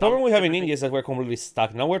 Yeah, the problem we have in everything. India is that we're completely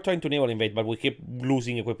stuck. Now we're trying to naval invade, but we keep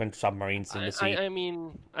losing equipment to submarines in the sea.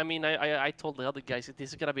 I told the other guys that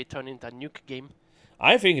this is gonna be turned into a nuke game.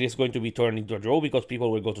 I think it is going to be turned into a draw because people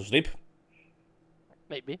will go to sleep.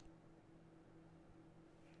 Maybe.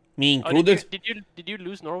 Me included. Did you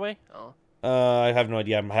lose Norway? Oh. I have no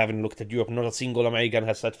idea. I haven't looked at Europe. Not a single American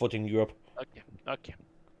has set foot in Europe. Okay.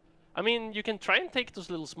 I mean, you can try and take those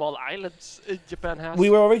little small islands Japan has. We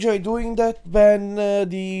were originally doing that when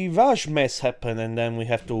the Vaj mess happened, and then we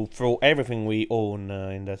have to throw everything we own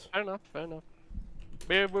in that. Fair enough.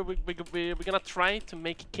 We're gonna try to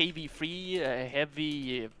make KV-free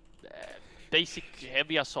heavy, basic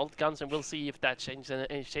heavy assault guns, and we'll see if that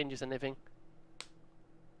changes anything.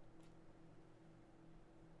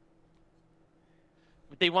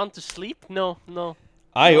 They want to sleep? No.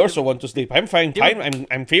 I also want to sleep. I'm fine. I'm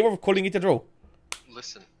in favor of calling it a draw.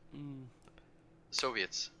 Listen,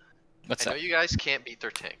 Soviets. What's I know up? you guys can't beat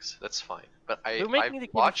their tanks. That's fine. But I've the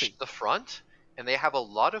watched the front, and they have a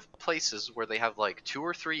lot of places where they have like 2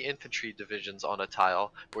 or 3 infantry divisions on a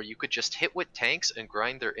tile where you could just hit with tanks and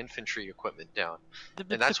grind their infantry equipment down.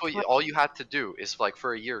 And that's what all you had to do is like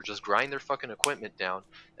for a year just grind their fucking equipment down,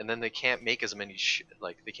 and then they can't make as many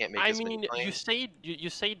they can't make as many planes. you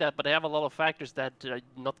say that, but I have a lot of factors that are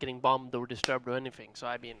not getting bombed or disturbed or anything. So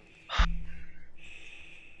I mean,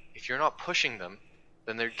 if you're not pushing them,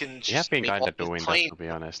 then they're gonna just have been make kind all of these doing planes. that, to be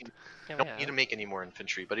honest. You don't need to make any more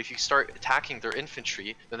infantry, but if you start attacking their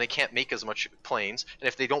infantry, then they can't make as much planes, and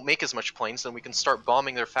if they don't make as much planes, then we can start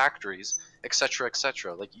bombing their factories, etc.,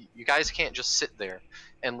 etc. Like, you guys can't just sit there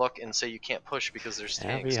and look and say you can't push because there's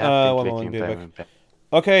tanks.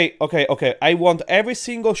 Okay. I want every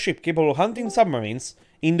single ship capable of hunting submarines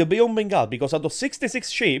in the Bay of Bengal, because out of 66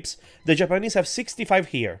 ships, the Japanese have 65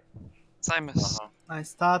 here. Simus. I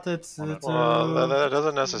started Well, that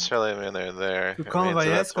doesn't necessarily mean they're there. to It convoy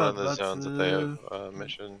means that's one escort, of the but, zones that they have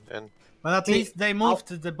mission in. But at least they moved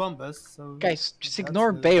the bombers, so... Guys, just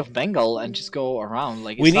ignore Bay of Bengal and just go around.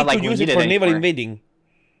 Like, it's We not need like to use it for naval invading.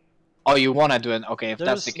 Oh, you wanna do it? Okay, if There's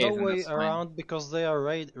that's the case, no then way that's fine. around because they are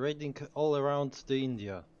raiding all around the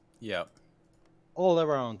India. Yeah. All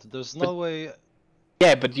around. There's no way.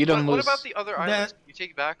 Yeah, but you don't What lose. about the other islands? You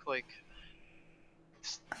take back, like...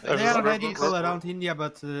 They are raiding all around India,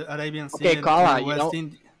 but Arabian Sea Okay, and Kala, you West know,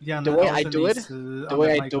 India the way I Ocean do it, is, the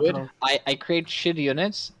way I do it, I create shit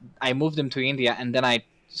units, I move them to India, and then I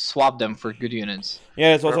swap them for good units.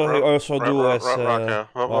 Yeah, that's what I also do as...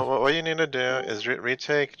 Rocco, what you need to do is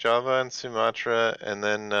retake Java and Sumatra, and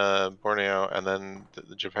then Borneo, and then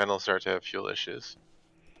Japan will start to have fuel issues.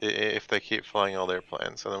 If they keep flying all their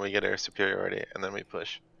planes, and then we get air superiority, and then we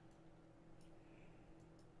push.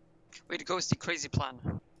 Way to go, it's the crazy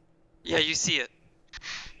plan. Yeah, you see it.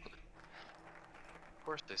 Of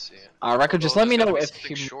course they see it. Rocco, just let me know if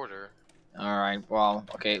something shorter. Alright, well,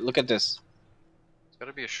 okay, look at this. It's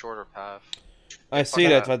gotta be a shorter path. I see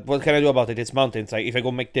that, but what can I do about it? It's mountains. If I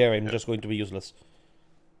go make there, I'm just going to be useless.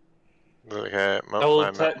 Okay, my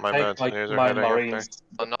mountaineers are heading up there.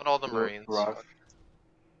 But not all the Marines.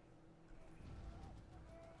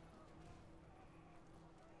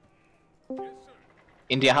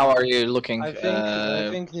 India, how are you looking? I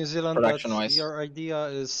think New Zealand. production-wise? Your idea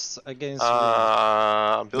is against.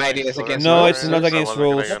 My idea is against No, rules? it's not against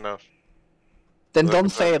rules. Then don't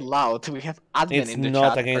say it loud. We have admin It's in the chat.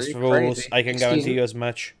 not against Are you rules. crazy? I can guarantee you as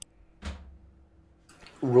much.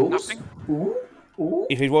 Rules?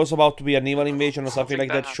 If it was about to be a naval invasion or something like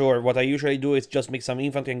that, sure. What I usually do is just make some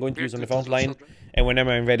infantry and going to use on the front line, and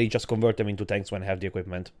whenever I'm ready, just convert them into tanks when I have the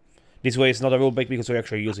equipment. This way, it's not a rule break because we're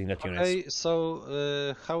actually using that unit. Okay,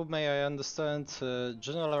 so how may I understand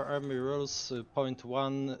General Army Rules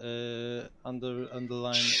 .1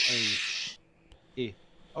 underline E?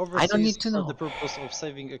 I don't need to for know. the purpose of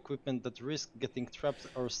saving equipment that risk getting trapped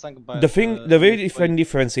or sunk by. The very different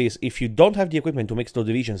difference is if you don't have the equipment to make those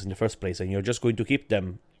divisions in the first place, and you're just going to keep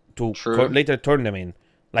them to later turn them in,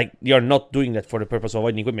 like you're not doing that for the purpose of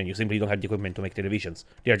avoiding equipment. You simply don't have the equipment to make the divisions.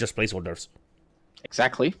 They are just placeholders.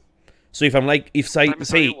 Exactly. So if I'm like, if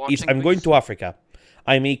I'm going to Africa,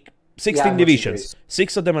 I make 16 divisions.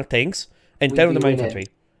 6 of them are tanks, and 10 of them are infantry.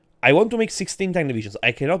 I want to make 16 tank divisions.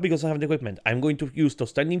 I cannot because I have the equipment. I'm going to use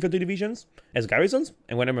those 10 infantry divisions as garrisons,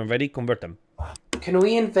 and when I'm ready, convert them. Can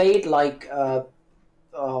we invade, like,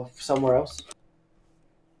 somewhere else?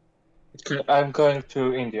 I'm going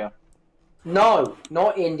to India. No,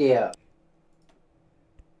 not India.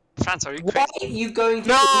 France, are you Why are you going to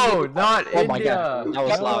No, India? not India. Oh my god, that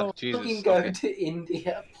was loud. Jesus. Fucking go to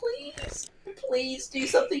India, please. Please do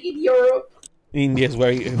something in Europe. India is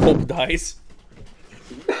where hope dies.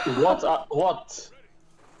 What?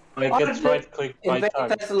 I get right click by Invade time.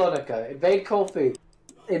 Thessalonica. Invade Corfu.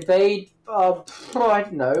 Invade, I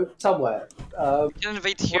don't know, somewhere. You can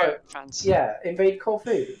invade here, France. Yeah, invade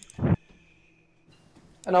Corfu.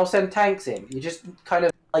 And I'll send tanks in. You just kind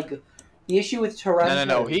of, like, The issue with Taranto...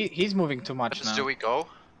 No, he's moving too much now. Do we go?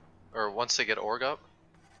 Or once they get org up?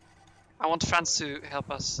 I want France to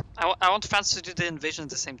help us. I want France to do the invasion at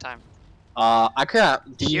the same time. I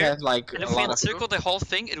could. Do you have like and a if we lot of encircle the whole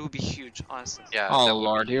thing, it would be huge, honestly. Yeah. Oh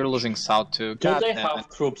lord, you're losing south too. Do they have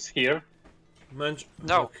troops here?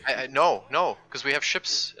 No. No, because we have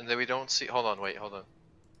ships and then we don't see. Hold on, wait, hold on.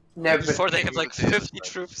 No, before they have like 50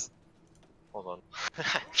 troops. Hold on.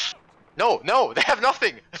 No, they have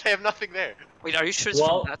nothing. They have nothing there. Wait, are you sure it's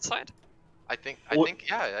from that side? I think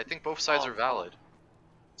both sides are valid.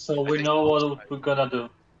 So we know what we're gonna do.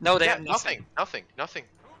 No, they yeah, have nothing. Nothing.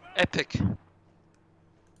 Epic.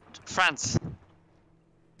 France.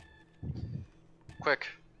 Quick.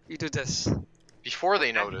 You do this. Before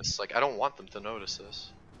they notice, like I don't want them to notice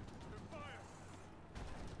this.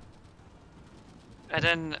 And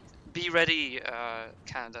then be ready,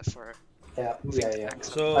 Canada, for. Yeah.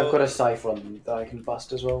 So I've got a cipher on them that I can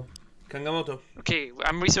bust as well. Kangamoto. Okay,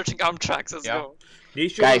 I'm researching arm tracks. Let's go. The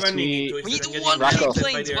issue Guys, we need one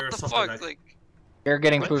planes. What the fuck? Like. You're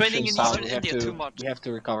getting We're pushed trading in south. Eastern India too much. We have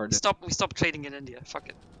to recover this. We stop trading in India. Fuck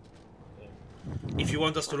it. If you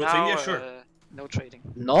want us to loot now, India, sure. No trading.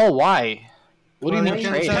 No, why? What do you mean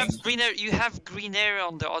trading? You have green area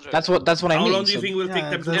on the other. That's what I mean. How long do you think we'll take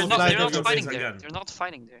them to They're not fighting there. again? They're not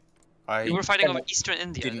fighting there. I They were fighting over Eastern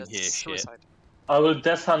India. didn't That's hear shit. suicide. I will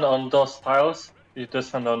descend on those tiles. You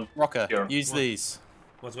descend on Rocker, here. use these.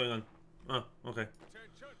 What's going on? Oh, okay.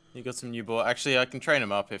 You got some new board. Actually, I can train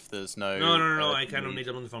them up if there's no... No, I kind of need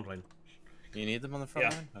them on the front line. You need them on the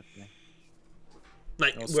front line? Okay.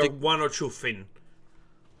 Like, we're 1 or 2 Finn.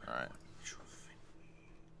 Alright.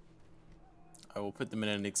 I will put them in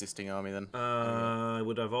an existing army then. I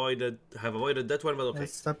would have avoided that one, but okay.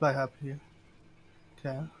 Let's supply up here.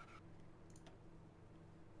 Okay.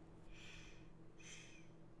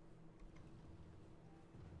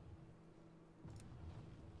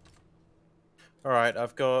 Alright,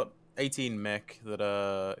 I've got 18 mech that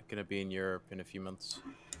are gonna be in Europe in a few months.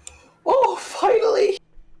 Oh, finally!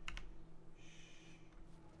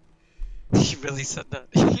 He really said that.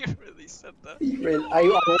 He really said that. I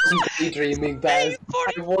wasn't daydreaming, Bez.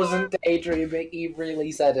 I wasn't daydreaming. He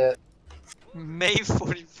really said it. May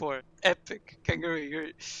 44. Epic.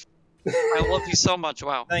 Kangaroo, I love you so much.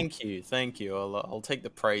 Wow. Thank you. I'll take the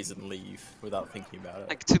praise and leave without thinking about it.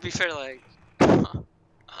 Like, to be fair, like...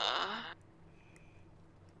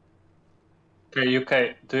 Okay,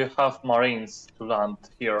 UK, do you have marines to land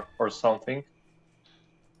here or something?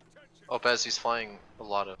 Oh, Bez, he's flying a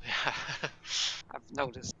lot of... I've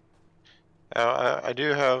noticed. I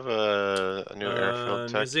do have a new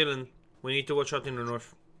airfield tech. New Zealand, we need to watch out in the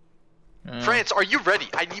north. France, are you ready?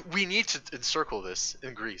 We need to encircle this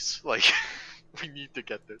in Greece. Like, we need to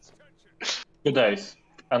get this. 2 days.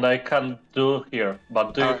 And I can do here,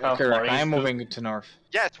 but do you have marines? I am moving to north.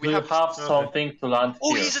 Yes, we have something to land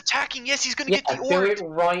Oh, here? he's attacking! Yes, he's gonna get the orb! Do it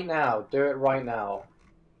right now. Do it right now.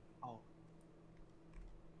 Oh.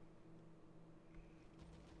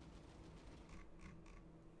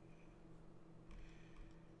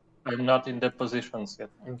 I'm not in the positions yet.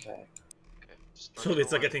 Okay. So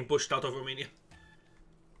it's getting pushed out of Romania.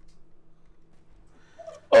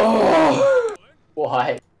 Oh!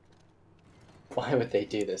 Why? Why would they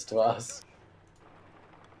do this to us?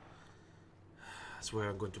 I swear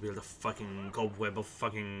I'm going to build a fucking cobweb of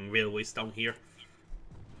fucking railways down here.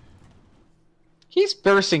 He's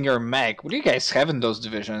bursting your mech. What do you guys have in those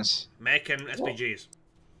divisions? Mech and SPGs.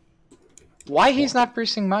 Why he's not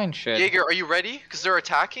piercing mine, shit? Jaeger, are you ready? Because they're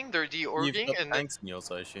attacking, they're de-orging, You've got and tanks in yours,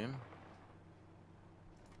 I assume.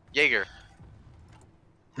 Jaeger.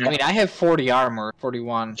 I mean, I have 40 armor,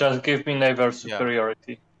 41. Just give me naval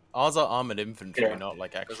superiority. Ours are armored infantry, not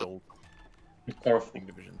like actual fighting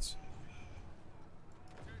divisions.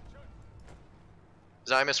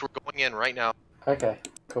 Zymus, we're going in right now. Okay,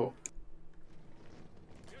 cool.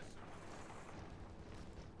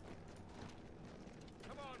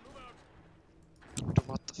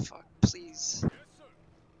 What the fuck? Please.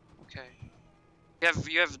 Okay.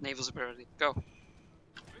 You have naval superiority. Go.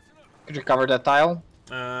 Could you cover that tile?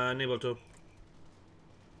 Naval 2.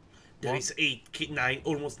 There is 9,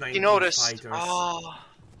 almost 9 He noticed. fighters. Oh.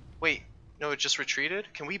 Wait, no, it just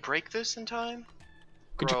retreated? Can we break this in time?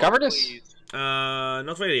 Could you cover this? Please.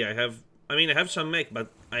 Not really. I have some mech,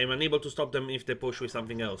 but I'm unable to stop them if they push with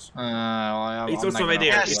something else. It's also right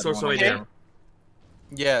there. It's also right there.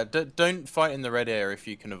 Yeah, don't fight in the red area if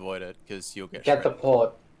you can avoid it, because you'll get the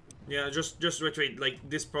port. Yeah, just retreat. Like,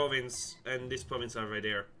 this province and this province are right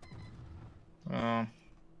there.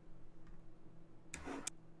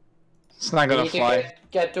 It's not gonna fly.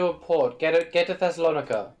 Get to a port. Get to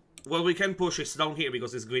Thessalonica. Well, we can push it down here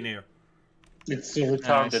because it's green air. It's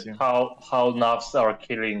retarded how navs are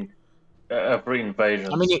killing every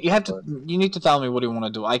invasion. I mean, you need to tell me what you want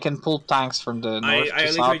to do. I can pull tanks from the north I to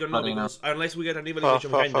literally south, don't know, because unless we get an evil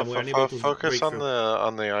invasion behind them, we're unable to focus break on through.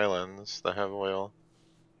 the islands that have oil.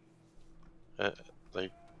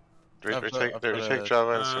 Like retake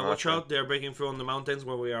Java and Sumatra. Watch out, they're breaking through on the mountains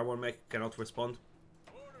where we are. One mech cannot respond.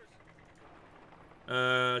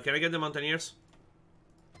 Can I get the mountaineers?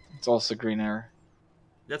 It's also green air.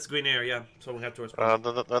 That's green air, yeah. So we have to respond.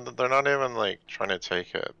 They're not even like trying to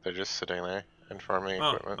take it. They're just sitting there and farming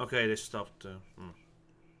equipment. Okay, they stopped.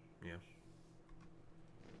 Yeah.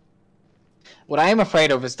 What I am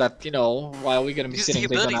afraid of is that, you know, while we're gonna be sitting,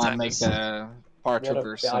 they're gonna make the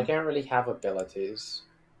paratroopers. I don't really have abilities.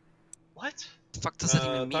 What? The fuck does that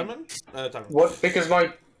even mean? What? Because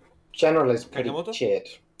my general is pretty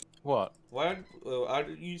shit. What? Why are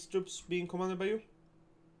these troops being commanded by you?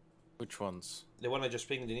 Which ones? The one I just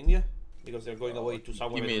pinged in India? Because they're going away to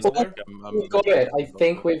somewhere. We've got it. I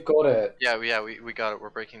think we've got it. Yeah, we got it. We're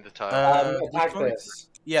breaking the tie. Attack this.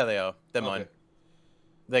 Yeah, they are. They're mine.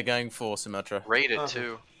 They're going for Sumatra. Raid it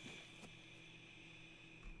too.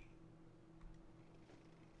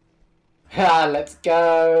 Ha! Let's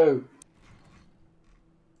go.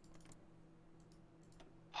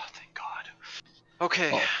 Oh, thank God.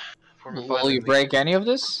 Okay. Will you break any of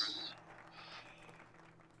this?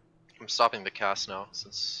 I'm stopping the cast now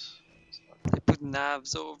since they put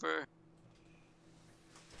navs over.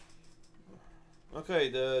 Okay,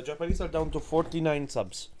 the Japanese are down to 49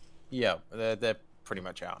 subs. Yeah, they're pretty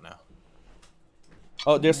much out now.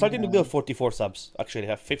 Oh, they're starting to build 44 subs. Actually, they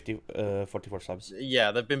have 44 subs.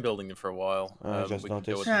 Yeah, they've been building them for a while. I just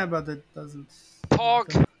noticed. Yeah, but it doesn't.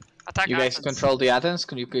 Pog! Attack you guys Athens. control the Athens?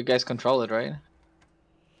 You guys control it, right?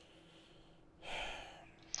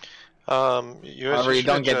 You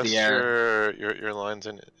don't get the air. your lines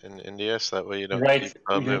in India, so that way you don't keep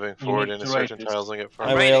moving forward into certain tiles and get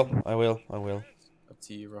farmed. I will. Up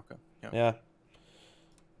to you, Rocco. Yeah.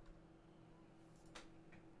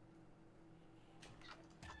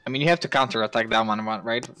 I mean, you have to counter-attack that one,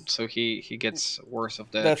 right? So he gets worse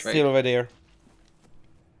of the That's still over there.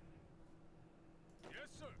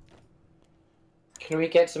 Can we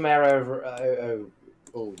get some air over?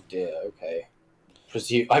 Oh dear. Okay.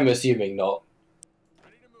 I'm assuming not.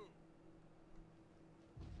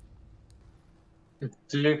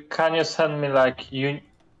 Can you send me like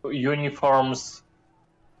uniforms,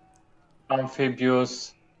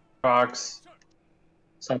 amphibious, trucks,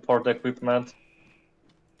 support equipment?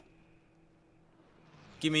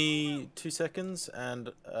 Give me 2 seconds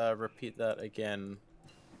and repeat that again.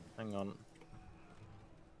 Hang on.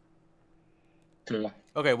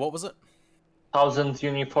 Okay, what was it? 1,000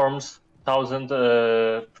 uniforms,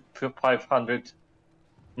 1,500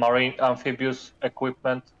 marine amphibious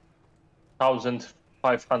equipment,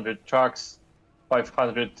 1,500 trucks,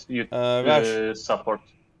 500 support.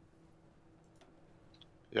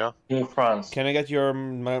 Yeah. In France. Can I get your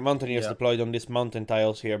mountaineers deployed on these mountain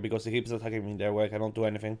tiles here, because he keeps attacking me there where I cannot do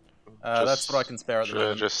anything. That's what I can spare at the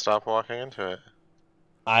moment. Just stop walking into it.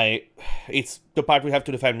 It's the part we have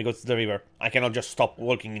to defend because it's the river. I cannot just stop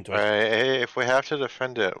walking into it. Hey, if we have to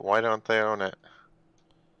defend it, why don't they own it?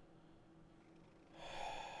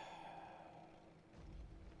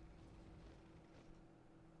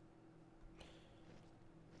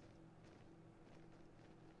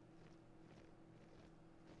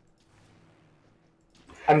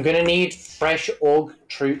 I'm gonna need fresh org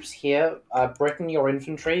troops here. Britain, your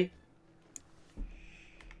infantry.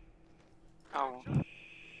 Oh.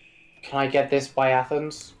 Can I get this by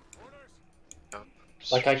Athens?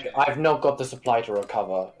 Like, I've not got the supply to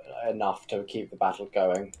recover enough to keep the battle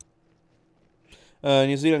going.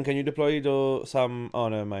 New Zealand, can you deploy some... Oh,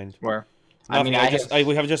 never mind. Where? Nothing,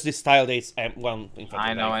 we have just this tile dates one infantry.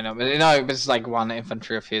 I know. But, you know, it's like one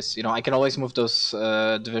infantry of his. You know, I can always move those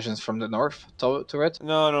divisions from the north to it.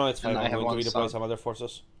 No, it's fine. I'm going to redeploy some other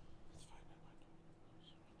forces.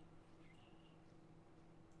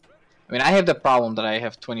 I mean, I have the problem that I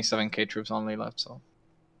have 27k troops only left, so...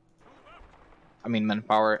 I mean,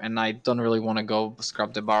 manpower, and I don't really want to go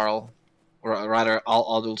scrub the barrel. Or rather,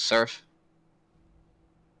 I'll do surf.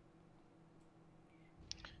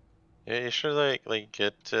 Yeah, you should like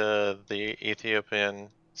get the Ethiopian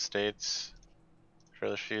states for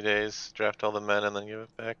a few days, draft all the men, and then give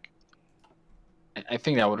it back. I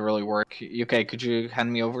think that would really work. UK, could you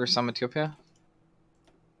hand me over some Ethiopia?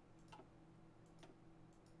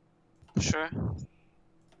 Sure.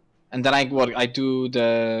 And then I do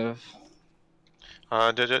the...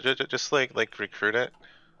 Just like recruit it.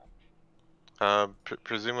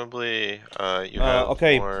 Presumably, you have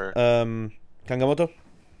okay. more... Kangamoto?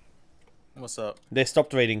 What's up? They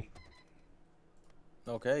stopped raiding.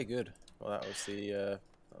 Okay, good. Well, that was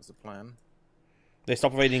the plan. They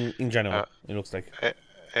stopped raiding in general. It looks like.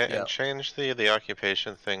 And change the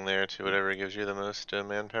occupation thing there to whatever gives you the most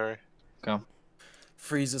manpower. Go.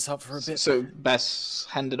 Freeze us up for a bit. So, Bess,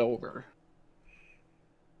 hand it over.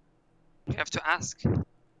 You have to ask.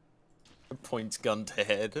 Points gun to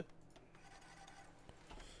head.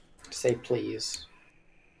 Say please.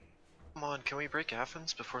 Come on, can we break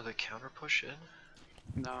Athens before they counter push in?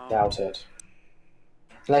 No. Doubt it.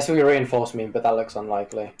 Unless we reinforce me, but that looks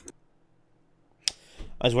unlikely.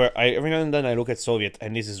 I swear, every now and then I look at Soviet,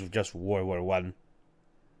 and this is just World War One.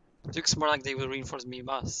 It looks more like they will reinforce me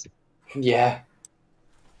bus. Yeah.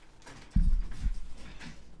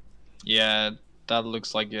 Yeah, that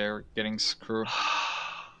looks like you're getting screwed.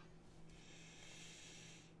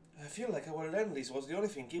 I feel like our Lend-Lease was the only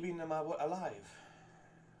thing keeping them alive.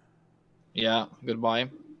 Yeah, goodbye.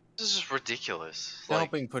 This is ridiculous. They're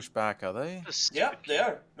not being pushed back, are they? Yeah, they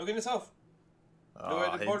are. Look at yourself.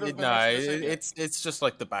 It's just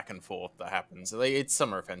like the back and forth that happens. It's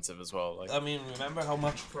summer offensive as well. Like, I mean, remember how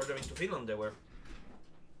much further into Finland they were?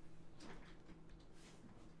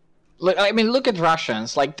 Look, I mean, look at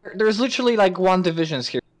Russians. Like, there's literally like one divisions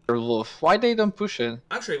here. Wolf. Why they don't push it?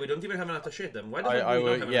 Actually, we don't even have an attaché them. Why don't we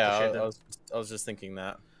have an attaché them? I was just thinking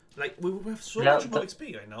that. Like, we would have so much more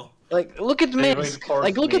XP right now. Like, look at Minsk.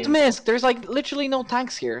 Like, look at Minsk. There's like literally no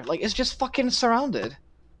tanks here. Like, it's just fucking surrounded.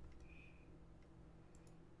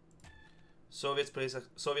 Soviets, please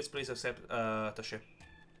accept attaché.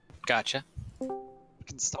 Gotcha.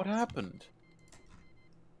 What happened?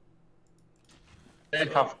 They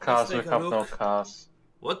have cars, we have no cars.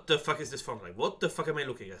 What the fuck is this front line? What the fuck am I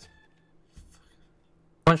looking at?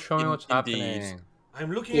 Don't show me what's happening.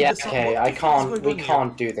 I'm looking at the okay, I can't. We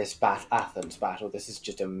can't do this Athens battle. This is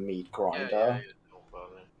just a meat grinder.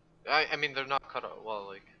 I mean, they're not cut off. Well,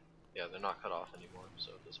 like, yeah, they're not cut off anymore,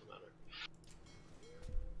 so it doesn't matter.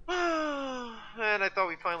 Man, I thought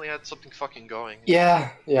we finally had something fucking going.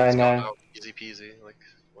 Yeah, I know. Easy peasy. Like,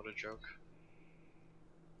 what a joke.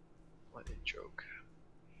 What a joke.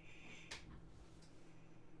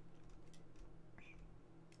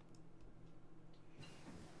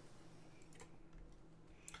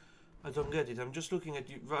 I don't get it. I'm just looking at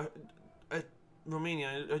you, at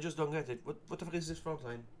Romania. I just don't get it. What the fuck is this front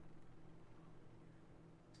line?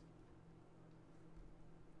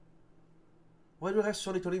 Why do we have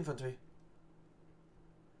solitary infantry?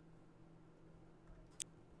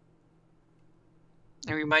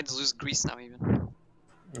 And we might lose Greece now even.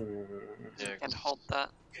 Yeah, can't hold that.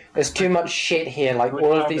 There's too much shit here. Like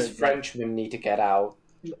all of these Frenchmen need to get out.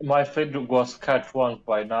 My fleet was catch once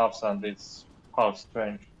by Navs, and it's half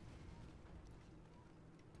strange.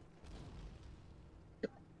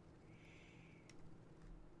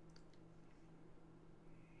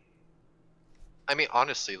 I mean,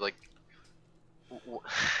 honestly, like,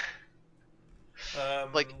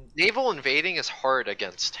 like naval invading is hard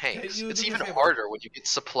against tanks. It's even harder when you get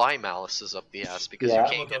supply malices up the ass because you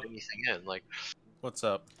can't get anything in. Like, what's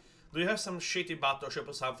up? Do you have some shitty battleship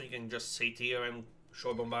or something you can just sit here and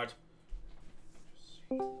shore bombard?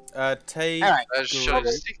 Take. Alright, should I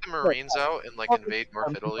just take the Marines out and like invade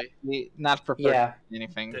North Italy? Not prepared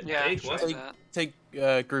anything. Take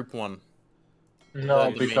Group 1.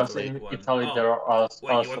 No, because in Italy there are also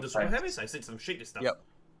Wait, you want the super heavies? I see some shitty stuff. Yep.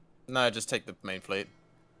 No, just take the main fleet.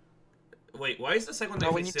 Wait, why is the second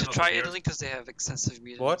we need to try Italy because they have excessive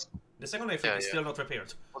mutants. What? The second fleet is still not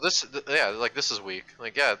repaired. Well, this is weak.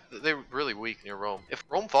 Like, yeah, they're really weak near Rome. If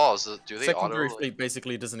Rome falls, do they Secondary fleet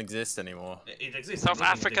basically doesn't exist anymore. It exists. South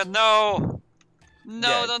Africa, no!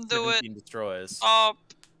 No, don't do it! Destroyers. Oh,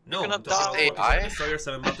 no, gonna die. Destroyers,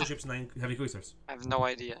 7 battleships, 9 heavy cruisers. I have no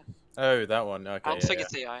idea. Oh, that one. Okay. I don't think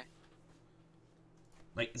it's AI.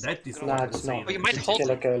 Like that is no, it's not. But you might hold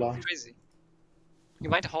it. Crazy. You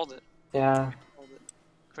might hold it. Yeah. Hold it.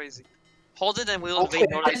 Crazy. Hold it and we'll invade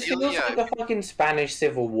North It feels like the fucking Spanish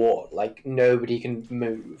Civil War. Like nobody can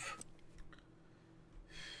move.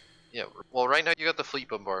 Yeah. Well, right now you got the fleet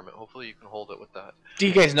bombardment. Hopefully you can hold it with that. Do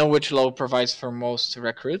you guys know which low provides for most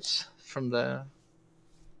recruits from the?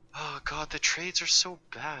 Oh god, the trades are so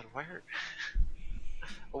bad. Why are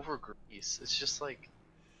over Greece? It's just like.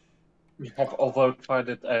 We have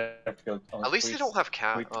overcrowded airfield. At least they don't have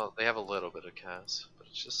CAS. Oh, they have a little bit of CAS, but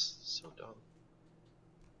it's just so dumb.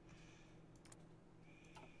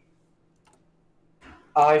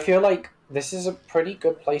 I feel like this is a pretty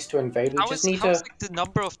good place to invade. We just need to. Like the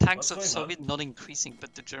number of tanks of Soviet not increasing,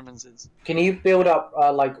 but the Germans is. Can you build up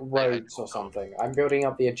like roads or something? I'm building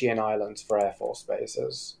up the Aegean Islands for Air Force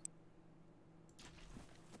bases.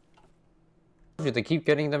 They keep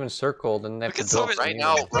getting them encircled and they have to build. Right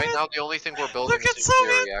now, the only thing we're building is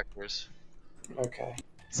nuclear reactors. Okay.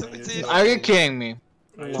 Are you kidding me?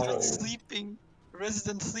 No. Sleeping.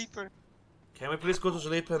 Resident sleeper. Can we please go to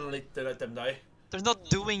sleep and let them die? They're not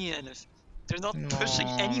doing anything. They're not pushing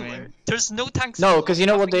anywhere. There's no tanks. No, because you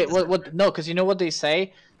know what they because you know what they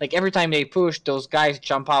say. Like every time they push, those guys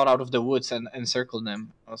jump out of the woods and encircle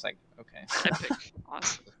them. I was like, okay. Epic,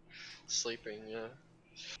 honestly. Sleeping, yeah.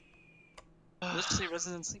 Let's just say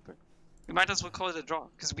resident sleeper. We might as well call it a draw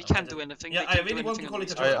because we can't do anything. Yeah, I really want to call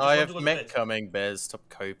it a draw. I have mech coming, Bears. Stop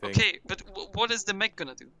coping. Okay, but what is the mech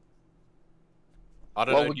gonna do? I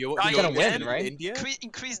don't know. You're gonna win, right? India?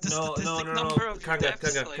 Increase the statistic number of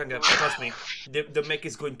deaths. Can't. Trust me. The mech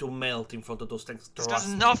is going to melt in front of those tanks. There's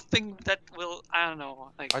nothing that will. I don't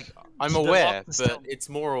know. Like I'm aware, but it's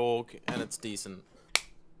more org and it's decent.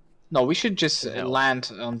 No, we should just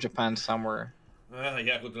land on Japan somewhere.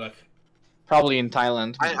 Yeah, good luck. Probably in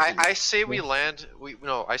Thailand. I say we land.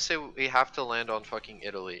 I say we have to land on fucking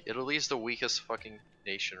Italy. Italy is the weakest fucking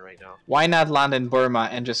nation right now. Why not land in Burma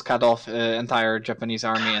and just cut off entire Japanese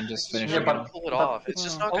army and just finish it? Pull it off. It's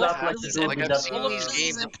just not gonna happen. Like I've seen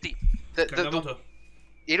these games.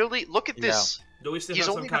 Italy, look at this. He's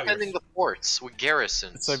only defending the forts with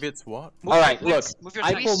garrisons. The Soviets what? Alright, look.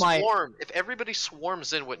 I pull my. If everybody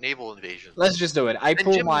swarms in with naval invasion. Let's just do it. I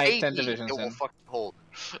pull my 10 divisions in. Hold.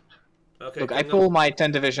 Okay, look, I pull my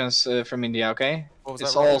 10 divisions from India, okay?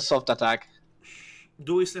 It's all soft attack.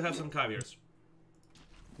 Do we still have some carriers?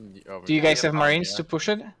 Do you guys have marines to push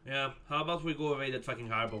it? Yeah, how about we go away that fucking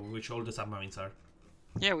harbor, which all the submarines are?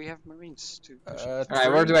 Yeah, we have marines to push it.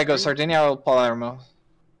 Alright, where do I go? Sardinia or Palermo?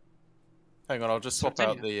 Hang on, I'll just swap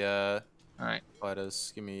out the Alright.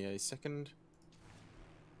 fighters. Give me a second.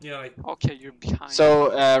 Yeah, like... Okay, you're behind.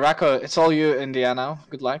 So, Rako, it's all you, India, now.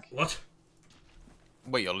 Good luck. What?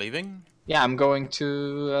 Wait, you're leaving? Yeah, I'm going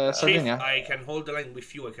to Sardinia. Chief, I can hold the line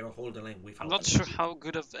with you, I cannot hold the line without. I'm not sure how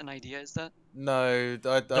good of an idea is that. No,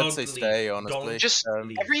 I'd say stay, honestly. Just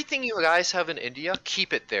everything you guys have in India,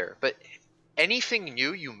 keep it there. But anything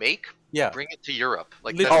new you make, bring it to Europe.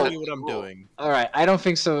 Like literally what I'm doing. Alright, I don't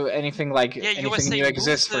think so. Anything like anything new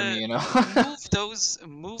exists for me, you know.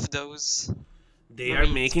 Move those. They are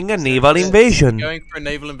making a naval invasion. Going for a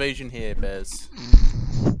naval invasion here, Bez.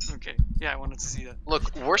 Okay, yeah, I wanted to see that.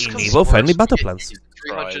 Look, worst comes naval friendly battle plans.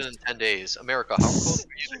 310 days. America, how close are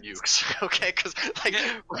you to nukes? Okay, because like,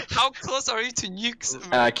 how close are you to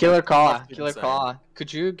nukes? Killer Kala.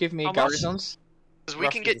 Could you give me garrisons? Because we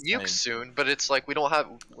can get nukes soon, but it's like we're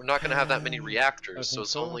not gonna have that many reactors, so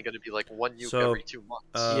it's only gonna be like one nuke every 2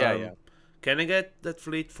 months. Yeah. Can I get that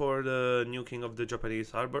fleet for the nuking of the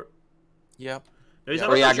Japanese harbor? Yep. There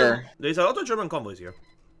is a lot of German convoys here.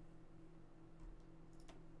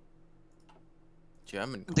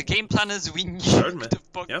 German. The game plan is we nuke the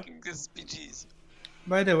fucking SPGs.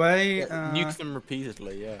 By the way, nuke them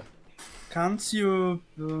repeatedly, yeah. Can't you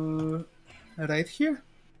right here?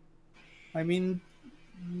 I mean,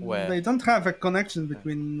 where? They don't have a connection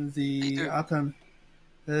between the Athens.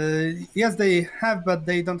 Yes, they have, but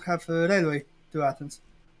they don't have a railway to Athens.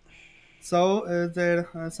 So their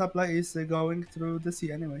supply is going through the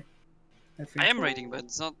sea anyway. I am raiding, but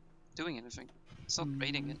it's not doing anything. It's not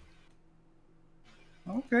raiding it.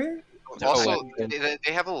 Okay. Also,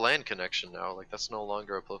 they have a land connection now. Like that's no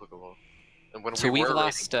longer applicable. And when we were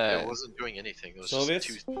lost. it wasn't doing anything. It was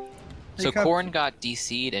just So Korn got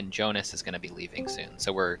DC'd and Jonas is going to be leaving soon.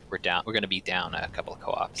 So we're down. We're going to be down a couple of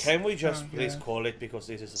co-ops. Can we just please call it because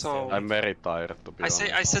this is. I'm very tired to be honest.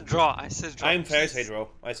 I said draw. I'm fair. I say draw.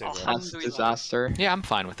 I say draw. That's disaster. Yeah, I'm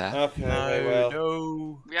fine with that. Okay, very well.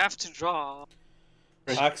 No. We have to draw.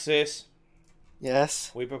 Axis.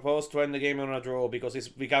 Yes. We propose to end the game on a draw because it's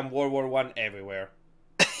become World War I everywhere.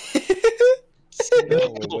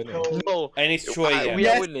 No. And it's true again. We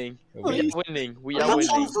are winning. We are winning. We are winning.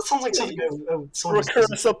 That sounds like something.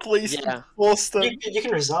 Recurrence, please. Yeah. You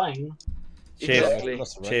can resign.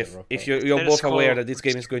 Chief, if you're both aware that this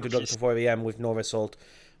game is going to drop to 4 AM with no result,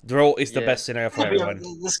 draw is the best scenario for everyone.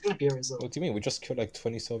 There's going to be a result. What do you mean? We just killed like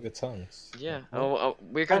 20 Soviet tanks. Yeah.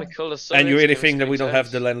 We're going to kill the Soviets. And you really think that we don't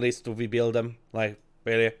have the land list to rebuild them? Like,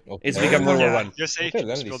 really? Okay. It's become World War I. Just say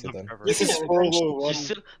This is World War I.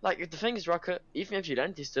 Like, the thing is, Rocket, even if you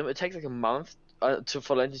land these them, it takes like a month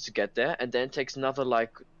for landings to get there, and then it takes another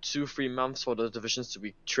like 2-3 months for the divisions to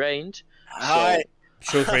be trained.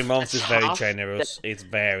 2-3 months is very generous. It's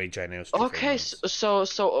very generous. Okay, so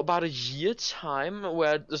about a year time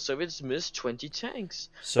where the Soviets missed 20 tanks.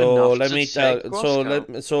 So let me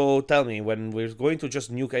tell me when we're going to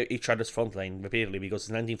just nuke each other's front line repeatedly because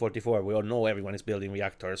in 1944 we all know everyone is building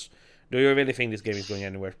reactors. Do you really think this game is going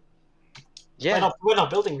anywhere? Yeah. We're not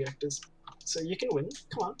building reactors, so you can win.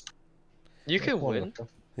 Come on. You can win.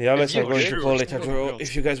 The allies are going to call it a draw.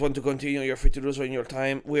 If you guys want to continue, you're free to do so in your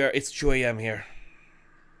time. It's 2 AM here.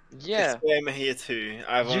 Yeah. It's 2 AM here too.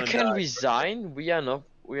 You can resign. We are not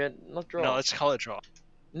draw. No, let's call it draw.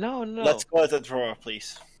 No. Let's call it a draw,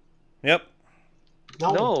 please. Yep.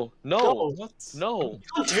 No. What? No. You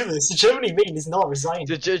can't do this. The Germany main is not resigning.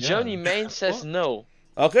 The Germany main says no.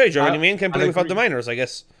 Okay, Germany main can play without the miners, I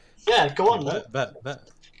guess. Yeah, go on, man. Bet.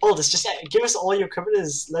 Oh, just give us all your equipment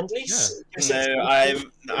as lend-lease.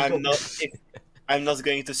 No, I'm not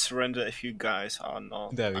going to surrender if you guys are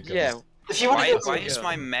not. There we go. Yeah. If you want Why is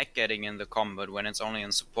my mech getting in the combat when it's only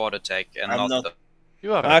in support attack and I'm not not- the...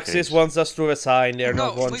 Axis wants us to resign. They're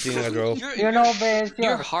not wanting a draw.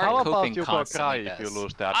 You're hard coping constantly, if you Bez.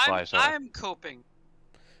 lose the advisor? I'm coping.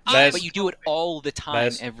 Bez. But you do it all the time,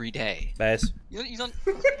 Bez. every day. Bez. You can't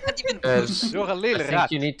even do it. You're a little I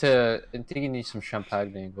think you need some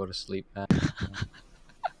champagne and go to sleep, man.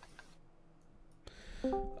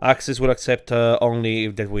 Axis will accept only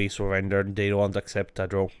if that we surrender. They won't accept a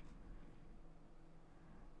draw.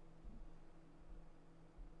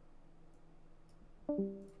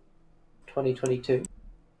 $2022.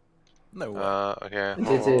 No. Okay.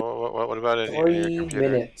 This is What about it in your 3 computer?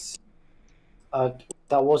 minutes.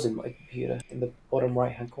 That was in my computer, in the bottom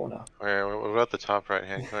right-hand corner. Okay, what about the top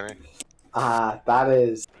right-hand corner? That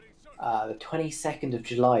is the 22nd of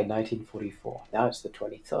July, 1944. Now it's the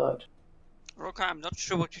 23rd. Roka, I'm not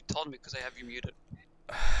sure what you told me because I have you muted.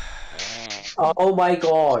 Oh my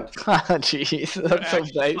god. Jeez, that's so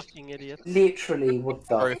bad. Fucking idiot. Literally, what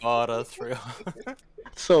the... 3 harder, 3 harder.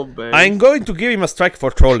 So bad. I'm going to give him a strike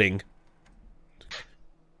for trolling.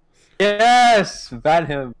 Yes! Ban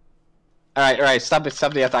him. Alright, stop it.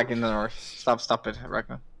 Stop the attack in the north. Stop it,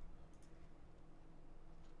 Ragnar.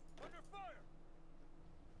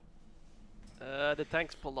 The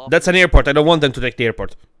tanks pull off. That's an airport. I don't want them to take the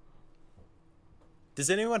airport. Does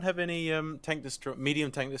anyone have any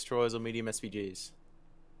medium tank destroyers or medium SPGs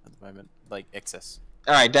at the moment? Like excess?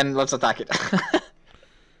 Alright, then let's attack it.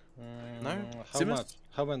 No? How much?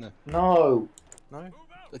 How many? No. No?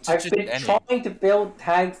 I've been trying to build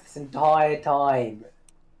tanks this entire time.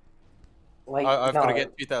 Like, I've no. got to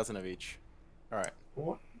get 2,000 of each. Alright.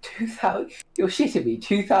 What? 2,000? You're shitting me.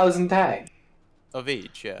 2,000 tanks? Of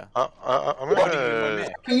each, yeah. I'm What gonna... do you mean by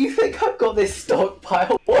mech? You think I've got this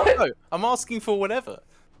stockpile? What? No, I'm asking for whatever.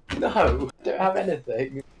 No, I don't have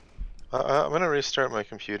anything. I'm gonna restart my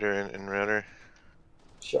computer in router.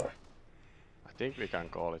 Sure. I think we can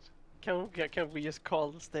call it. Can we just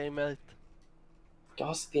call the Stalemate?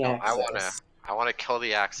 Just the No, Axis. I wanna kill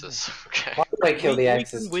the Axis. Okay. Why would I kill the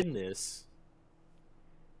Axis? We can win this.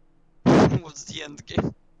 What's the end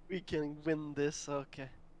game? We can win this, okay.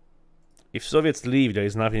 If Soviets leave, there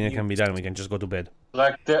is nothing that can be done. We can just go to bed.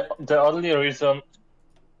 Like the only reason,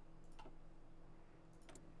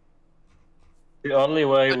 the only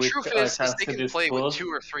way The we truth have is they to can play with disclose. 2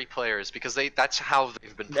 or 3 players because that's how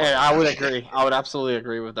they've been playing. Yeah, I would agree. I would absolutely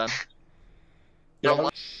agree with that. How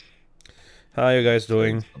are you guys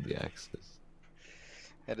doing? The Axis.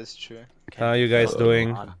 That is true. How are you guys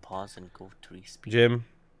doing? Pause and go 3 speed. Jim,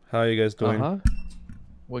 how are you guys doing?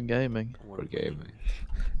 We're gaming. We're gaming.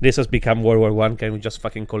 This has become World War One. Can we just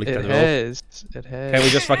fucking call it a draw? It has. Can we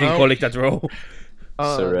just fucking call it a draw?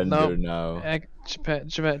 Surrender now.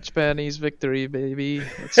 Japanese victory, baby.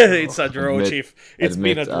 It's a draw, Chief. It's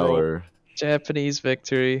been a draw. Japanese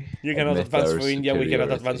victory. You cannot advance for India, we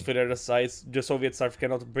cannot advance for the other sides. The Soviets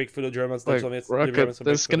cannot break through the Germans. The Soviets, the Germans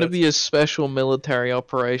There's gonna be a special military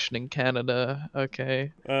operation in Canada,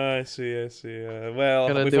 okay? I see. Well,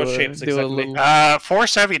 Gonna with do what a- ships do a exactly? little- 4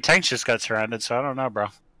 Soviet tanks just got surrounded, so I don't know, bro.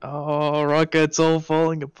 Oh, rockets all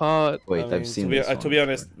falling apart. Wait, I mean, I've seen to be, this one. to be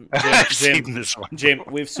honest, I've Jim, seen this one. Jim,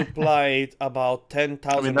 we've supplied about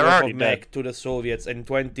 10,000 they're worth already of mech to the Soviets and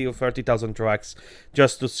 20 or 30,000 trucks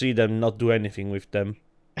just to see them not do anything with them.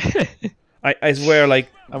 I swear,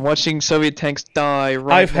 like I'm watching Soviet tanks die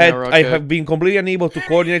right I have been completely unable to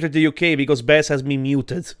coordinate with the UK because Bess has me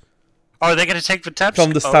muted. Oh, are they gonna take Vitebsk?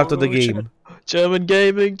 From the start of the shit. game. German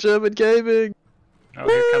gaming, German gaming. Oh,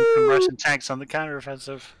 here comes some Russian tanks on the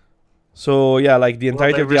counteroffensive. So yeah, like the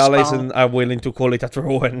entirety they of the allies respond? are willing to call it a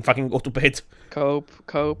draw and fucking go to bed. Cope,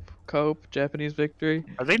 Japanese victory.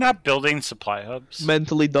 Are they not building supply hubs?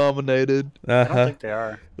 Mentally dominated. I don't think they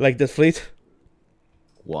are. Like the fleet.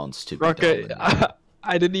 Wants to be Rocket, dominated.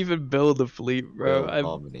 I didn't even build a fleet, bro. Will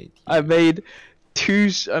dominate I made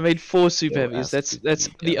 4 super They'll heavies. ask That's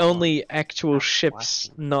to be the only actual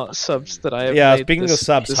ships, not subs, that I have Yeah, made speaking of this-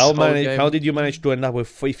 subs, this how whole game. did you manage to end up with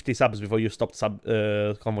 50 subs before you stopped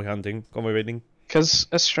convoy raiding? Because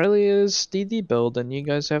Australia's DD build and you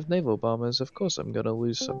guys have naval bombers. Of course, I'm gonna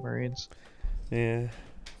lose submarines. Yeah.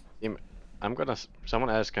 I'm gonna. Someone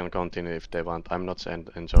else can continue if they want. I'm not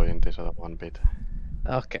enjoying this one bit.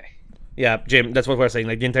 Okay. Yeah, Jim, that's what we're saying.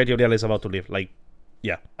 Like, the entirety of the island is about to leave. Like,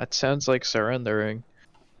 yeah. That sounds like surrendering.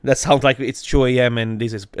 That sounds like it's 2 a.m. and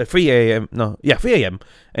this is 3 a.m. No, yeah, 3 a.m.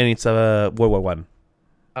 and it's World War I.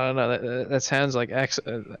 I don't know. That sounds like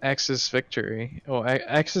Axis victory or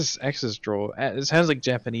Axis draw. It sounds like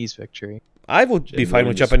Japanese victory. I would be fine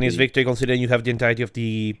with Japanese victory, considering you have the entirety of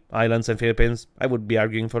the islands and Philippines. I would be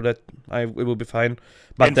arguing for that. It would be fine.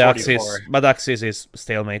 But the Axis is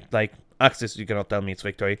stalemate. Like, Axis, you cannot tell me it's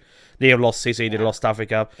victory. They have lost Sicily, they lost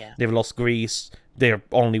Africa, they've lost Greece. They're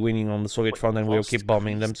only winning on the Soviet front, and we'll keep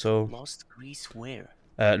bombing them. So lost Greece where?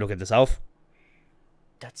 Look at the south.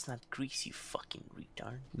 That's not Greece, you fucking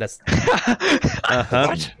retard. That's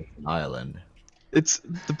What? Island. It's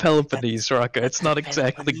the Peloponnese, Raka. It's not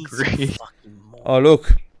exactly Greece. Oh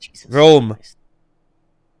look, Rome.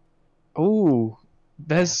 Ooh,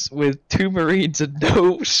 that's with 2 Marines and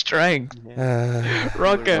no strength.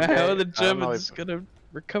 Raka, how are the Germans gonna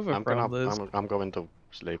recover from this? I'm going to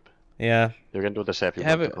sleep. Yeah. You can do the save. You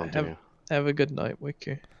want to continue. Have a good night,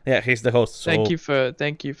 Wiki. Yeah, he's the host. So... Thank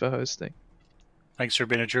you for hosting. Thanks for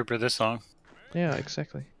being a trooper this long. Yeah,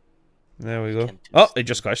 exactly. There we go. Oh, it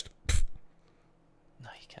just crashed. No,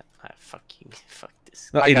 you can't. Fuck you. Fuck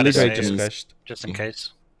this. No, it literally just crashed. Just in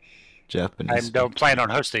case. Japanese. I don't plan on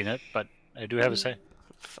hosting it, but I do have a say.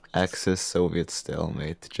 Axis, Soviet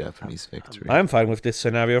stalemate, Japanese victory. I'm fine with this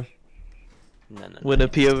scenario. Win a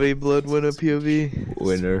POV, blood. Win a POV.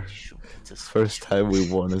 Winner. First time we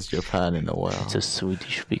won as Japan in a while. It's a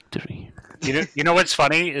Swedish victory. You know what's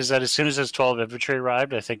funny is that as soon as those 12 infantry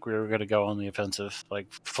arrived, I think we were going to go on the offensive, like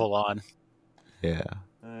full on. Yeah.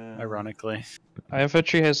 Ironically. Our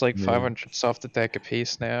infantry has like 500 soft attack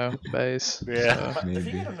apiece now, base. Yeah. But the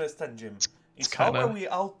thing I don't understand, Jim, is how are we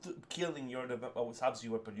out killing your subs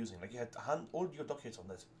you were producing? Like, you had all your documents on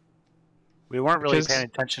this. We weren't really paying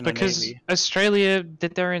attention to Because Australia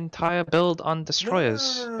did their entire build on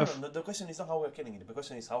destroyers. No. The question is not how we're killing it. The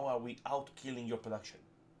question is how are we out killing your production?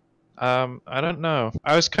 I don't know.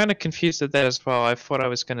 I was kind of confused at that as well. I thought I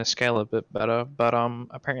was going to scale a bit better, but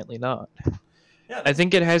apparently not. Yeah, I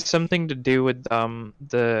think it has something to do with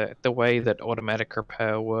the way that automatic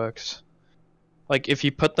repair works. Like, if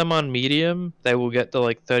you put them on medium, they will get to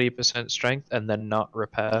like 30% strength and then not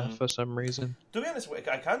repair for some reason. To be honest,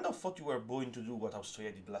 I kind of thought you were going to do what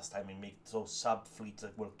Australia did last time and make those sub-fleets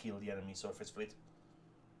that will kill the enemy surface fleet.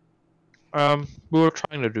 We were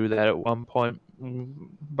trying to do that at one point,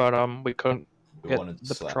 but we couldn't get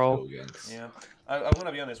the patrol. Yeah, I'm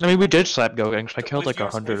gonna be honest. I mean, we did slap Gogangs. I killed like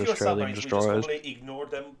 100 Australian destroyers. We just ignore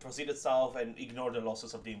them, proceeded south, and ignore the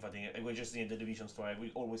losses of the infantry. We just need the divisions to.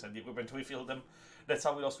 We always had the equipment to refill them. That's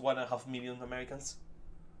how we lost 1.5 million Americans.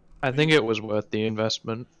 I think it was worth the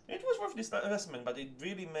investment. It was worth this investment, but it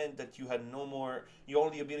really meant that you had no more. Your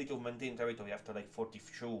only ability to maintain territory after like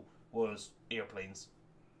 42 was airplanes.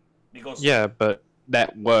 Because yeah, but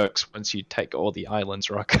that works once you take all the islands,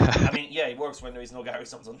 Rock. I mean, yeah, it works when there is no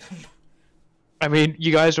garrisons on them. I mean,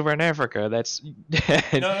 you guys over in Africa, that's...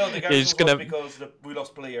 no, the garrisons was because we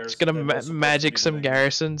lost players. It's gonna magic some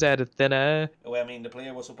garrisons out of thin air. Well, I mean, the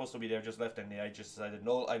player was supposed to be there, just left, and I just decided,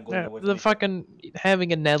 no, I'm going away. The fucking...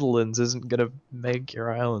 Having a Netherlands isn't gonna make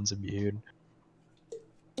your islands immune.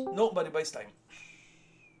 No, but it buys time.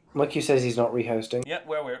 Monkey says he's not rehosting. Yeah,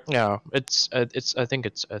 where? Yeah, I think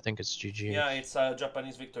it's GG. Yeah, it's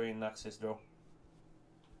Japanese victory in Axis, though.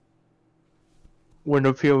 Win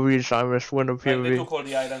a POV, Cyrus. Win a POV. They took all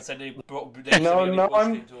the islands and they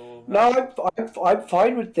I'm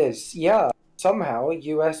fine with this. Yeah, somehow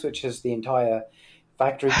US, which has the entire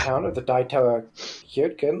factory count of the Daitoa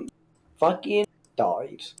Hyurkin, fucking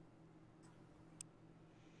died.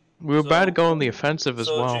 We were about to go on the offensive as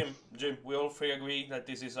well. Jim, we all three agree that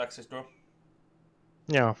this is Axis draw.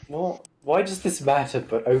 Yeah. Well, why does this matter?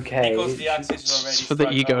 But okay. Because the Axis is already. It's for the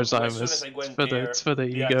ego, Zymus. It's for the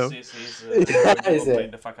ego. Is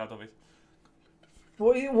it? The fuck out of it.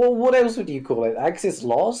 Well, what else would you call it? Axis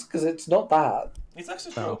lost? Because it's not that. It's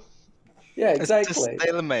Axis draw. Yeah, exactly. It's a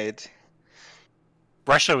stalemate.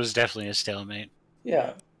 Russia was definitely a stalemate.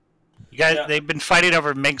 Yeah. You guys, they've been fighting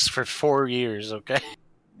over Minsk for 4 years, okay?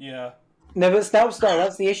 Yeah. No, but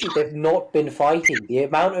that's the issue. They've not been fighting. The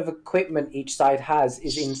amount of equipment each side has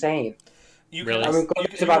is insane. Really? I mean,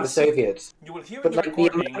 it's about the Soviets. You will hear in the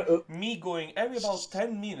recording me going every about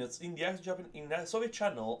 10 minutes in the Soviet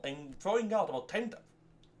channel and throwing out about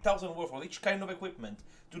 10,000 worth of each kind of equipment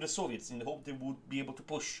to the Soviets in the hope they would be able to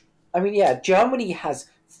push. I mean, yeah, Germany has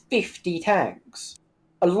 50 tanks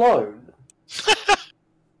alone.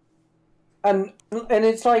 And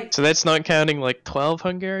it's like... So that's not counting like 12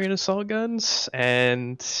 Hungarian assault guns,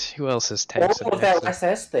 and who else has tanks? All of their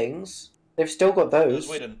SS things. They've still got those.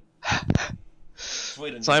 Sweden.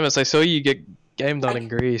 Sweden. Simus, I saw you get gamed on in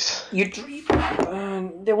Greece.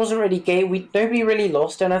 There wasn't really nobody really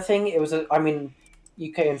lost anything. It was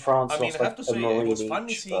UK and France lost I have to say, it was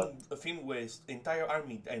funny each, seeing a film with entire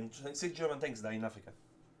army and 6 German tanks die in Africa.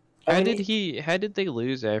 How did they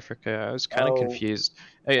lose Africa? I was kind of confused.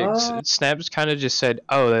 Snaps kind of just said,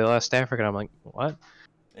 "Oh, they lost Africa." And I'm like, "What?"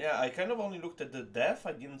 Yeah, I kind of only looked at the death.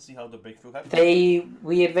 I didn't see how the breakthrough happened.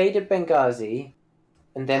 We invaded Benghazi,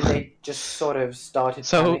 and then they just sort of started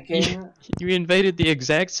panicking. You invaded the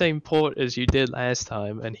exact same port as you did last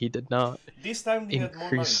time, and he did not. This time they had more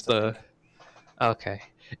increase the. Okay.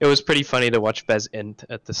 It was pretty funny to watch Bez end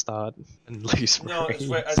at the start and lose. No, I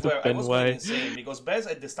swear, I was going insane because Bez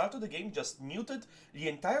at the start of the game just muted the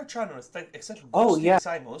entire channel except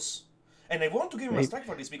Simus. And I want to give him a strike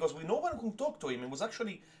for this because no one could talk to him. It was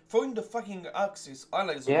actually throwing the fucking Axis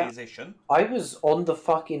Allies organization. I was on the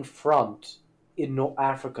fucking front in North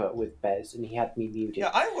Africa with Bez and he had me muted. Yeah,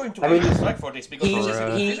 I'm going to give him a strike for this because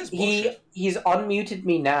this is bullshit. He's unmuted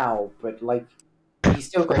me now, but like... He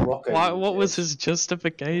still got rocket. What was his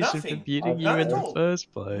justification for muting you in the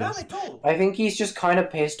first place? I think he's just kind of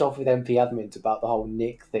pissed off with MP admins about the whole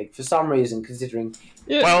Nick thing for some reason, considering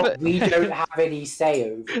we don't have any say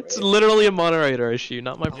over it. It's literally a moderator issue,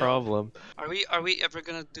 not my problem. Are we ever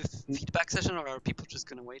gonna do feedback session, or are people just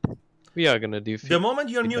gonna wait? We are gonna do the moment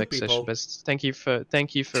you unmute people. Thank you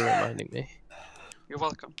for reminding me. You're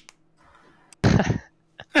welcome.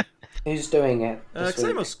 Who's doing it?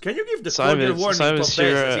 Simus, can you give the cordial warning to Bez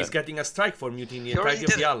as he's getting a strike for muting the entirety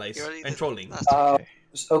of the allies and trolling?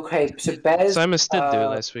 Okay, so Bez... Simus did do it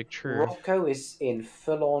last week, true. Rocco is in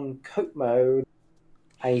full-on cope mode,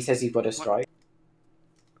 and he says he got a strike.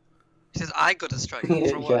 He says I got a strike?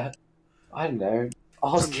 For what? Yeah. I don't know.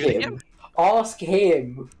 Ask him. Ask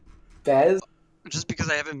him, Bez. Just because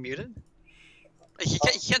I have him muted? He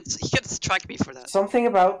can't strike me for that. Something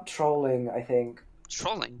about trolling, I think.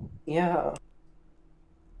 Trolling? Yeah.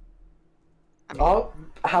 I mean,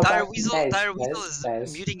 Dire Weasel is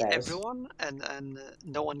muting everyone and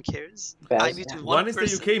no one cares. I muted one is the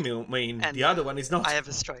UK main, the other one is not. I have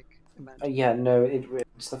a strike. Yeah, no,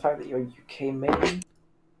 it's the fact that you're UK main.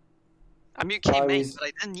 I'm UK main, but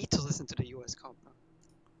I didn't need to listen to the US comp.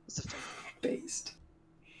 That's the thing. Based.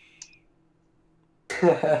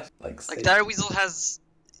 like Dire Weasel has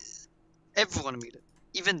everyone muted,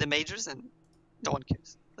 even the majors, and no one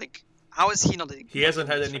cares. Like, how is he not? He hasn't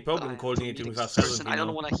had any problem coordinating with us. I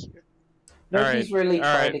don't want to hear. No, he's really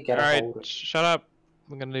trying to get a hold of it. Shut up.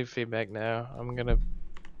 I'm gonna do feedback now. I'm gonna.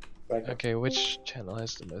 Okay, which channel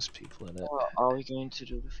has the most people in it? Are we going to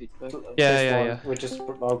do the feedback? Yeah. We're just.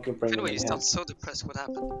 I'll bring anyway, you sound so depressed. What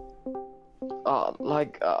happened?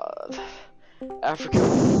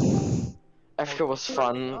 Africa was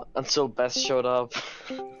fun until Bess showed up.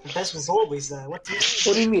 Bess was always there. What do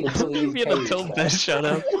you mean until Bess showed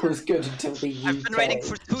up? It was good until the UK. I've been waiting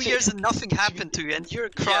for 2 years and nothing happened to you, and you're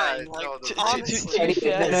crying. No. Shush.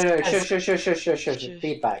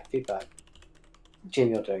 Feedback.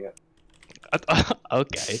 Jim, you're doing it.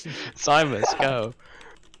 Okay. Simus, go.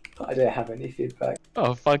 I don't have any feedback.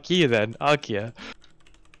 Oh, fuck you then. Arkia.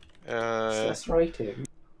 That's rating.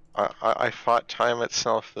 I fought time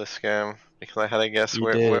itself this game because I had to guess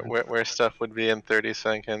where stuff would be in 30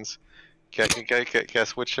 seconds.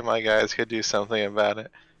 Guess which of my guys could do something about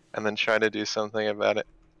it, and then try to do something about it.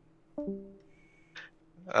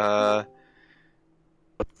 Yeah,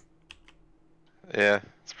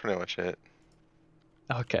 that's pretty much it.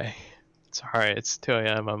 Okay. It's alright, it's 2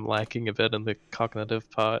 AM, I'm lacking a bit in the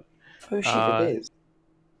cognitive part. Oh shit, it is.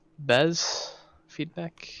 Bez?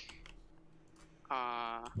 Feedback?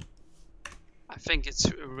 I think it's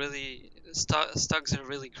really... Stugs are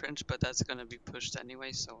really cringe, but that's gonna be pushed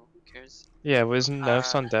anyway, so who cares? Yeah, wasn't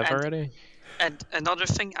nerfs on dev already? And another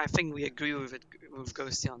thing, I think we agree with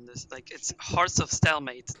Ghosty on this. Like, it's Hearts of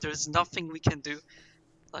Stalemate. There's nothing we can do.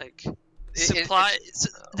 Like,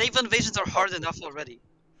 naval invasions are hard enough already.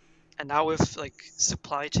 And now with, like,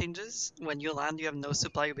 supply changes, when you land you have no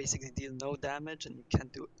supply, you basically deal no damage and you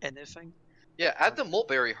can't do anything. Yeah, add the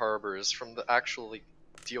Mulberry Harbors from the actual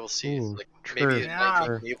DLCs. Ooh, like true. maybe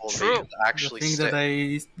naval invasion actually the thing stick that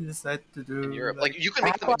I decided to do in Europe. Like, you can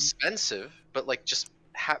make them expensive, but like just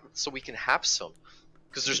so we can have some.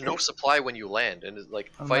 Because there's no supply when you land, and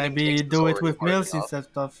like fighting maybe tanks do is it with hard mills enough. instead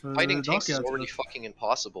of Fighting tanks is already fucking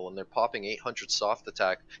impossible, and they're popping 800 soft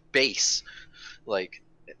attack base. Like,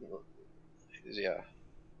 yeah.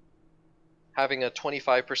 having a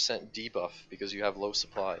 25% debuff because you have low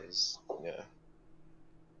supplies. Yeah.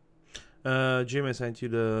 Jim, I sent you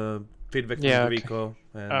the feedback from Yeah, Rico.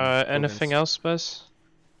 And anything else, Buzz?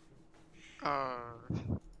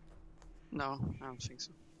 No, I don't think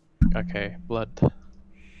so. Okay, blood.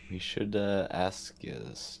 We should ask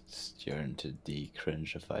Stjorn to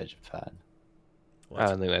decringify Japan. I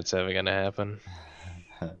don't think that's ever gonna happen.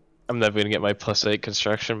 I'm never gonna get my +8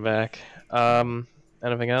 construction back.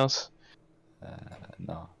 Anything else?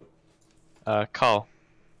 No. Carl.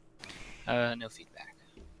 No feedback.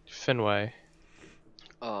 Finway.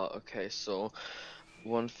 Okay, so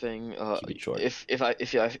one thing, Keep it short. if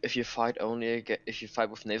you fight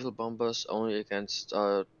with naval bombers only against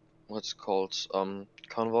what's called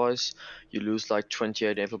convoys, you lose like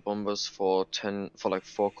 28 naval bombers for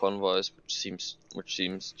 4 convoys, which seems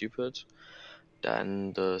stupid.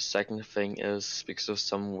 Then the second thing is, because of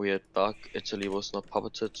some weird bug, Italy was not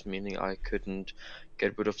puppeted, meaning I couldn't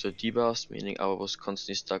get rid of the debuffs, meaning I was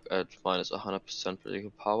constantly stuck at minus 100% political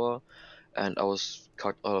power, and I was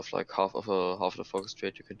cut out of like half the focus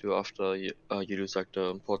trade you can do after you lose like the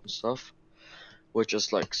important stuff, which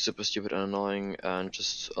is like super stupid and annoying, and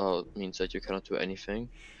just means that you cannot do anything.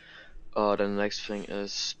 Then the next thing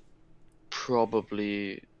is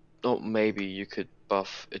maybe you could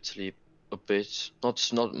buff Italy a bit, not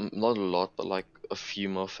a lot, but like a few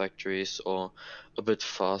more factories, or a bit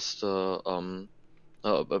faster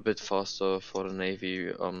for the navy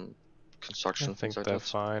construction. I think things like they're that.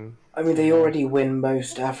 fine. I mean, they already win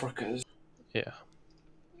most Africas. Yeah.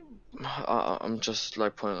 I'm just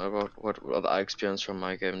like pointing out what I experienced from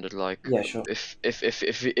my game, that like, yeah, sure.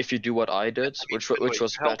 if you do what I did, which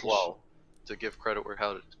was held well. To give credit where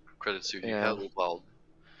credit's due, you held well.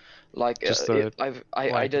 Like Just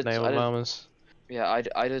I did naval bombers. Yeah,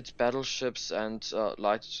 I did battleships and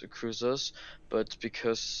light cruisers, but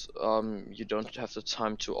because you don't have the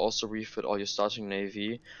time to also refit all your starting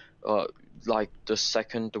navy, like the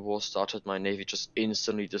second the war started, my navy just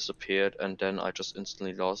instantly disappeared, and then I just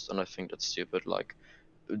instantly lost, and I think that's stupid. Like,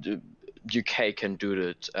 the UK can do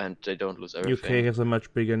it, and they don't lose everything. UK has a much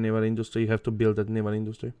bigger naval industry. You have to build that naval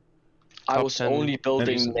industry. I was only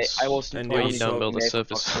building. I was only don't build a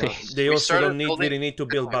surface fleet. They also don't really need to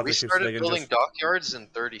build battleships. We started building dockyards in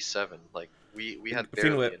 37. Like we had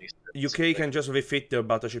barely any. UK can just refit their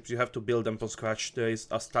battleships. You have to build them from scratch. There is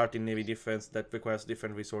a starting navy defense that requires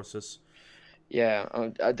different resources. Yeah,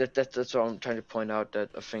 that's what I'm trying to point out.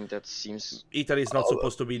 That I think that seems. Italy is not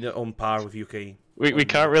supposed to be on par with UK. We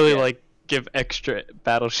can't really like give extra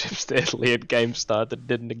battleships to Italy at game start that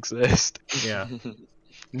didn't exist. Yeah.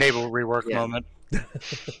 Naval rework moment.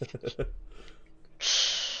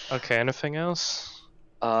 Okay, anything else?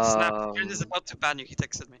 Snap, friend is about to ban you, he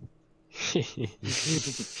texted me.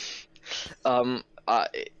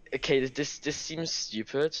 Okay, this seems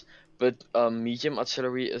stupid, but medium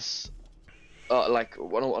artillery is like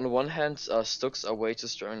on the one hand, Stooks are way too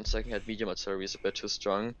strong, and on the second hand, medium artillery is a bit too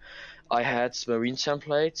strong. I had marine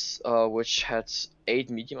templates, which had 8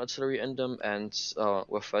 medium artillery in them, and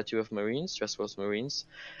were 30 with marines, rest was marines,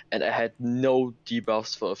 and I had no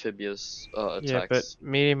debuffs for amphibious attacks. Yeah, but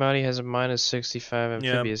medium artillery has a minus 65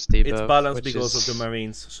 amphibious debuff. It's balanced because of the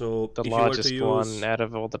marines, so the if largest you were to use... one out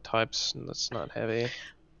of all the types. That's not heavy.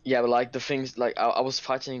 Yeah, but like the things, like I was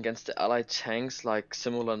fighting against the allied tanks, like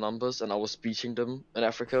similar numbers, and I was beating them in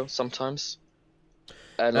Africa sometimes.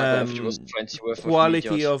 And like was 20 with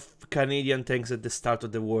quality of Canadian tanks at the start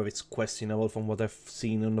of the war is questionable from what I've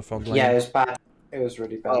seen on the front line. Yeah, it was bad. It was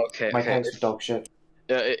really bad. Oh, okay, my tanks were dog shit.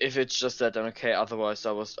 Yeah, if it's just that, then okay. Otherwise,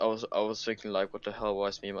 I was thinking like, what the hell? Why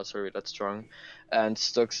is medium artillery that strong? And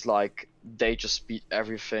Stooks, like, they just beat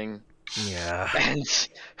everything. Yeah. And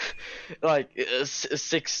like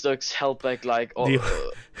 6 Stooks held back like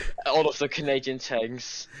all of the Canadian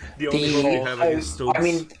tanks. I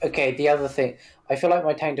mean, okay. The other thing, I feel like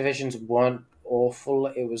my tank divisions weren't awful.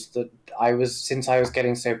 It was that since I was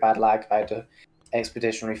getting so bad lag, I had an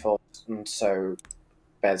expeditionary force, and so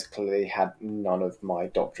basically had none of my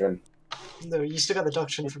doctrine. No, you still got the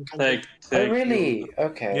doctrine from Canada. Oh, really?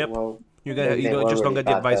 Okay. Yep. Well, you just don't get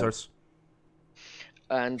the advisors.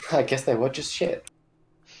 And I guess they were just shit.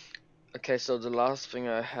 Okay, so the last thing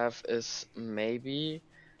I have is maybe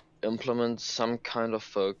implement some kind of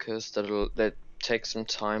focus that takes some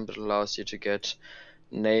time but allows you to get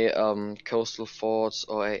coastal forts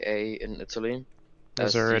or AA in Italy.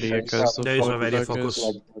 There's already a coastal focus.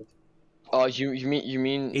 Oh, you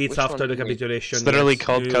mean? It's after the capitulation. It's literally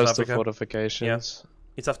called coastal fortifications. Yeah.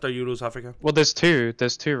 It's after you lose Africa. Well, there's two,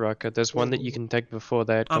 Rocket. There's one that you can take before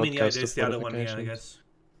that. I mean, yeah, there's the other one here, I guess.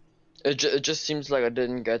 It just seems like I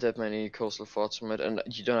didn't get that many coastal forts from it, and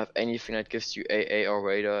you don't have anything that gives you AA or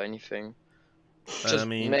radar or anything. I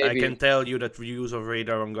mean, I can tell you that use of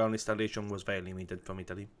radar on ground installation was very limited from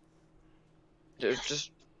Italy.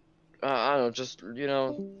 Just, I don't know, just, you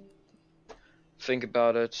know, think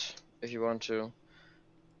about it if you want to.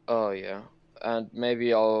 Oh yeah, and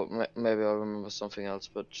maybe I'll remember something else,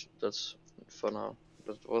 but that's for now.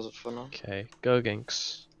 That was it for now. Okay, go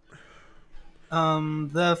Ginks. I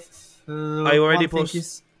already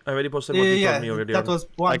posted what you told me already. That was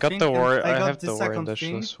one thing. I got have the the war second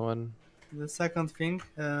thing. this one. The second thing,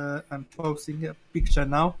 I'm posting a picture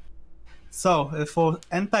now. So, for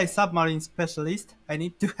anti-submarine specialist, I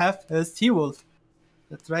need to have a Seawolf.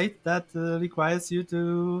 That's right. That requires you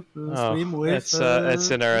to swim with. It's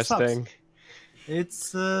interesting.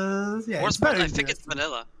 It's yeah. Worst part, I think it's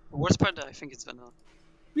vanilla. Worst part, I think it's vanilla.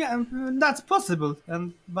 Yeah, that's possible,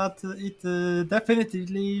 but it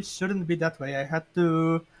definitely shouldn't be that way. I had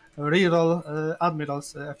to reroll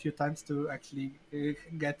admirals a few times to actually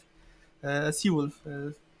get a Seawolf,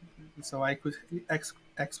 so I could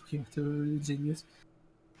execute to Genius.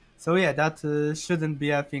 So yeah, that shouldn't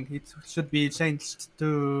be a thing. It should be changed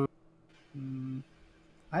to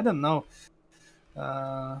I don't know,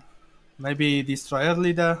 maybe Destroyer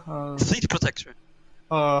Leader, Fleet Protector,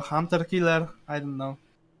 or Hunter Killer. I don't know.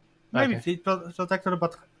 Maybe Okay. Fleet Protector,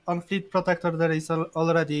 but on Fleet Protector there is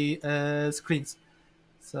already screens.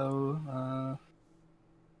 So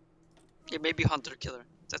yeah, maybe Hunter Killer.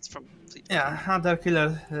 That's from Fleet. Yeah, Hunter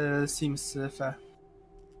Killer seems fair.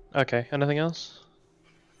 Okay, anything else?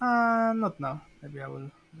 Not now. Maybe I will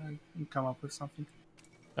come up with something.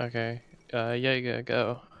 Okay, yeah,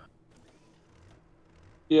 go.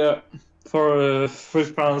 Yeah, for Free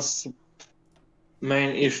France,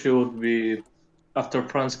 main issue would be after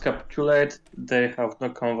France capitulate, they have no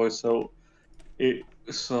convoy, so they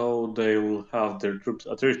will have their troops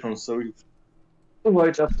attrition. So if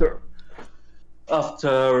right after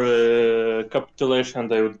capitulation,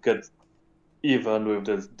 they would get even with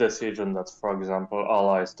the decision that, for example,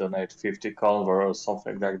 allies donate 50 convoy or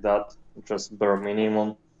something like that, just bare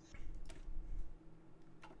minimum.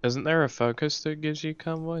 Isn't there a focus that gives you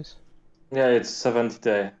convoys? Yeah, it's 70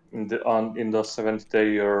 day. In the 70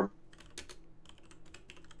 day, you're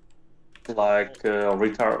like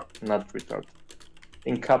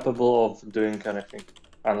incapable of doing anything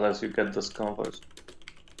unless you get those convoys.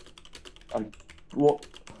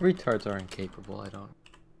 Retards are incapable. I don't.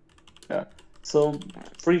 Yeah. So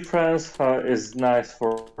Free France is nice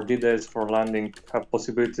for D-days, for landing, have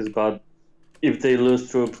possibilities, but if they lose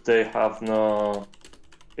troops, they have no.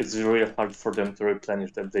 It's really hard for them to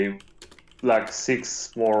replenish them. They like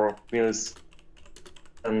 6 more mills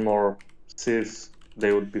and more sieves,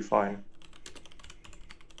 they would be fine.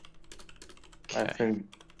 Okay. I think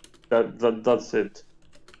that's it.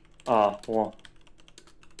 Well.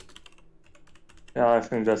 Yeah, I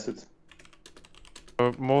think that's it.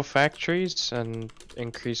 More factories and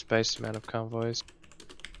increased base amount of convoys.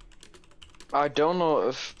 I don't know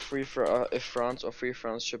if France or Free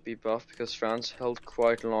France should be buffed, because France held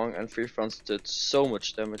quite long and Free France did so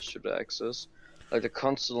much damage to the Axis. Like the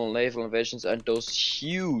constant naval invasions and those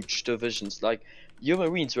huge divisions. Like your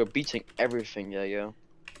Marines were beating everything. Yeah.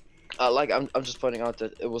 Like I'm just pointing out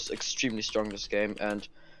that it was extremely strong this game, and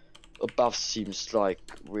a buff seems like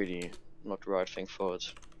really not the right thing for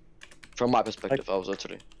it. From my perspective, I was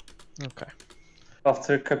Italy. Okay.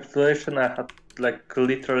 After capitulation, I had like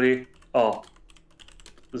literally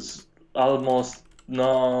almost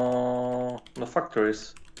no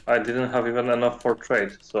factories. I didn't have even enough for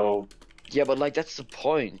trade, so. Yeah, but like that's the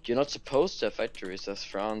point. You're not supposed to have factories as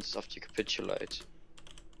France after you capitulate.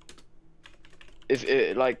 If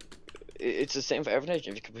it's the same for every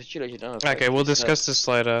nation. If you capitulate, you don't have. Okay, we'll discuss this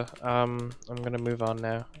later. I'm gonna move on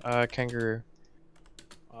now. Kangaroo.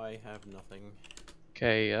 I have nothing.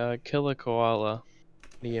 Okay, Killer Koala.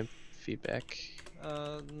 Any feedback?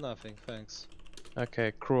 Nothing, thanks.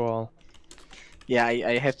 Okay, Cruel. Yeah,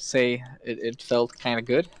 I have to say it felt kind of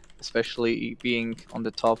good, especially being on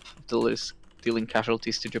the top of the list, dealing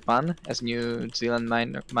casualties to Japan as New Zealand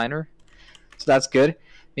minor. So that's good.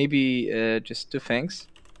 Maybe just 2 things.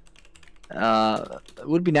 It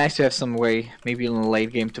would be nice to have some way, maybe in the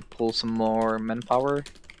late game, to pull some more manpower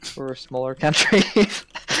for smaller countries.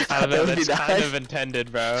 I don't know, that's kind of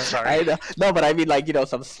intended, bro. Sorry. I know. No, but I mean, like,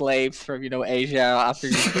 some slaves from, Asia after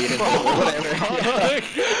you beat it or whatever.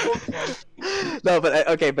 No, but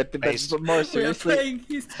okay, but more seriously. We are playing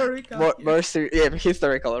historical.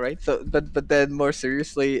 Historical, right? So, but then more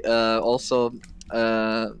seriously, also,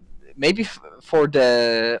 maybe for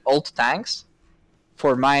the old tanks,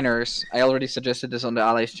 for miners, I already suggested this on the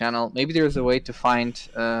Allies channel. Maybe there's a way to find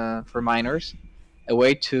for miners a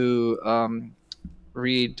way to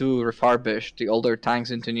refurbish the older tanks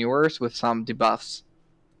into newers with some debuffs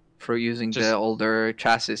for using the older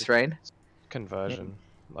chassis, right? Conversion,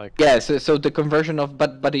 like yeah. So the conversion of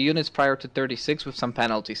but the units prior to 36 with some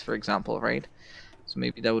penalties, for example, right? So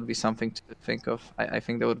maybe that would be something to think of. I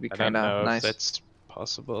think that would be kind of nice. If that's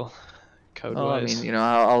possible. Code well, wise. I mean,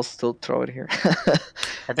 I'll still throw it here.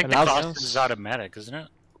 I think the cost is automatic, isn't it?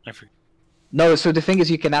 No, so the thing is,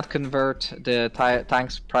 you cannot convert the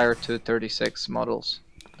tanks prior to 36 models.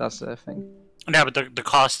 That's the thing. No, but the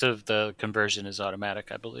cost of the conversion is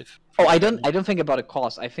automatic, I believe. Oh, I don't think about a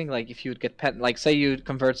cost. I think like if you would get like say you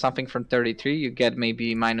convert something from 33, you get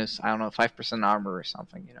maybe minus 5% armor or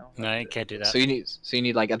something. No, you can't do that. So you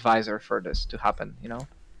need like advisor for this to happen.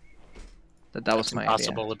 That was my idea.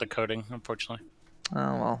 Impossible with the coding, unfortunately.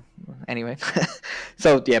 Oh well. Anyway,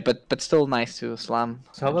 so yeah, but still nice to slam.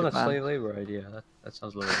 So how about a slave labor idea? That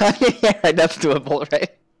sounds lovely. Yeah, that's doable,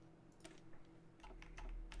 right?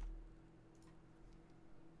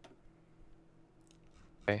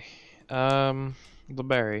 Okay.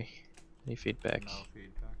 Blueberry, any feedback? No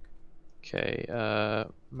feedback. Okay.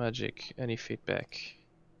 Magic, any feedback?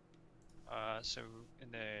 So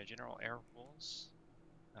in the general air rules,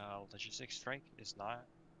 logistics strike is not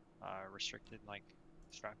restricted like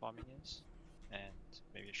strap bombing is, and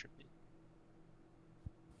maybe it should be.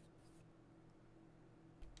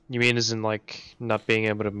 You mean as in like not being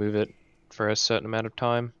able to move it for a certain amount of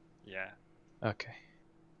time? Yeah. Okay.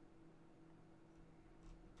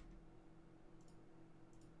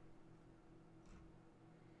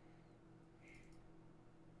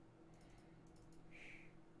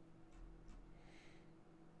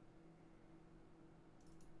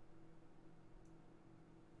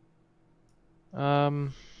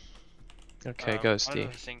 Okay, Ghosty.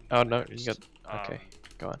 Oh no, you got. Okay,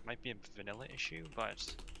 go on. Might be a vanilla issue,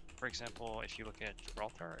 but for example, if you look at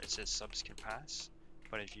Gibraltar, it says subs can pass,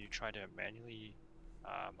 but if you try to manually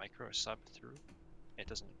micro sub through, it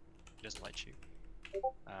doesn't let you. You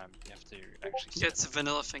have to actually. Yeah, it's a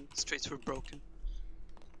vanilla thing. Straight through broken.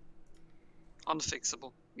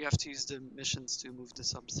 Unfixable. You have to use the missions to move the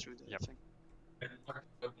subs through the thing.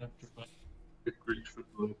 We should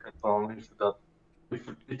look at only that if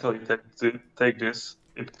Italy take this,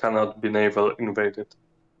 it cannot be naval invaded.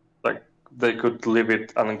 Like they could leave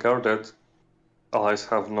it unguarded. Allies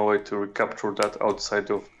have no way to recapture that outside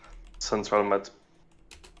of Central Med.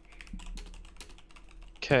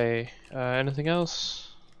 Okay. Anything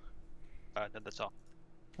else? No, that's all.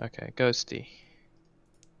 Okay, Ghosty.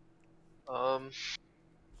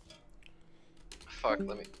 Fuck.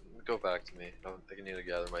 Let me go back to me. I need to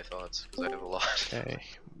gather my thoughts because I have a lot. Okay,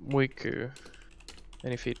 Wiku.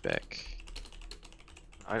 Any feedback?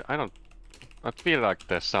 I feel like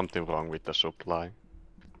there's something wrong with the supply.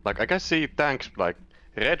 Like I can see tanks like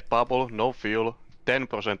red bubble, no fuel,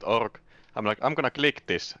 10% orc. I'm like, I'm gonna click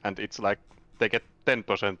this, and it's like they get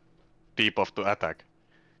 10% debuff to attack,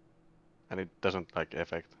 and it doesn't like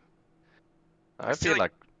affect. I feel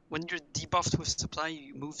like when you're debuffed with supply,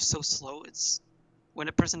 you move so slow. It's when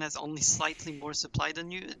a person has only slightly more supply than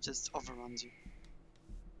you, it just overruns you.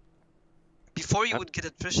 Before you would get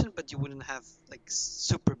attrition, but you wouldn't have like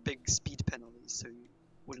super big speed penalties, so you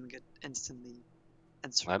wouldn't get instantly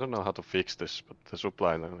answered. I don't know how to fix this, but the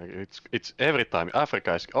supply, like, it's every time.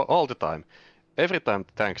 Africa is all the time. Every time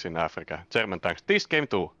tanks in Africa, German tanks. This game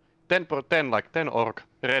too. 10 orc,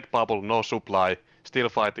 red bubble, no supply, still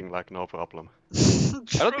fighting like no problem.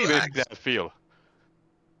 I don't even get feel.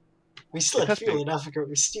 We still had fuel in Africa.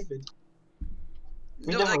 We're stupid.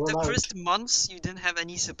 No, like the first months you didn't have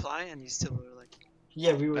any supply and you still were like.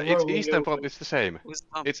 Yeah, we were. It's Eastern Front. It's the same.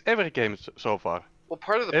 It's every game so far. Well,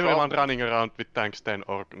 part of the everyone problem... running around with tanks 10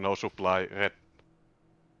 or no supply, red,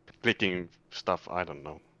 clicking stuff. I don't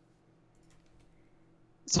know.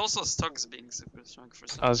 It's also Stugs being super strong for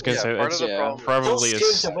some. I was gonna say part it's of the problem. probably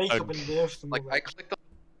is. Like I clicked on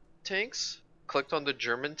tanks, clicked on the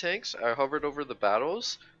German tanks. I hovered over the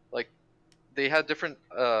battles. Like they had different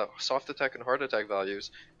soft attack and hard attack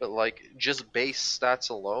values, but like just base stats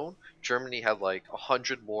alone, Germany had like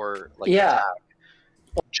 100 more attack.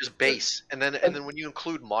 Just base, and then when you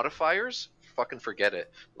include modifiers, fucking forget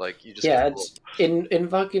it. Like you just it's in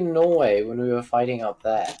fucking Norway when we were fighting up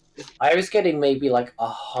there. I was getting maybe like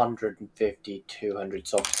 150, 200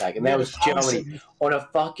 soft attack, and that was Germany on a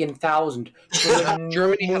fucking 1,000.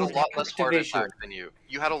 Germany had a lot less hard attack than you.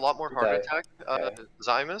 You had a lot more hard attack,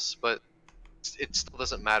 Zymus, but it still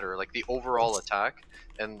doesn't matter. Like the overall attack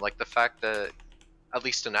and like the fact that at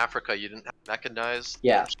least in Africa, you didn't have mechanized.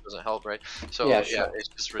 Yeah. Which doesn't help, right? So Yeah, yeah, sure. it's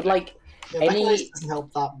just But ridiculous. like, Yeah, any mechanized doesn't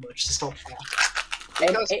help that much. It's not fair.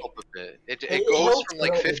 It does help a bit. It It goes helps from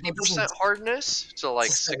like a little bit, 50% doesn't- hardness to like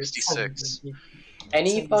It's a 66.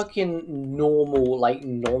 any fucking normal, like,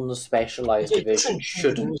 non-specialized It division doesn't-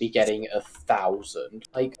 shouldn't be getting 1,000.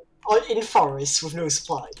 Like, in forests with no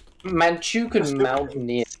supply. Manchukuo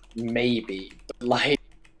Mountaineer, maybe, but like.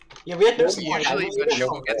 Yeah, we had no Well, supply. usually We had no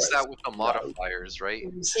Manchukuo gets forest. that with the modifiers, right?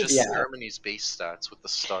 It's just Yeah. Germany's base stats with the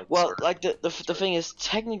studs. Well, or- like the thing is,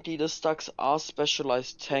 technically the stocks are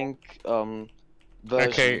specialized tank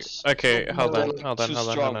versions. Okay, hold They're, on, like, hold on, two hold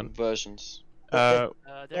on, strong hold on. versions.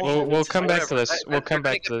 We'll come back to this. We'll come gonna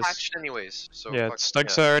back get to this. patched anyways, so Yeah, fuck-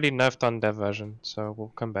 Stugs yeah. are already nerfed on dev version, so we'll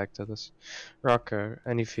come back to this. Rocker,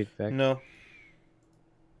 any feedback? No.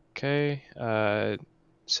 Okay,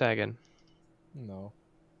 Sagan. No.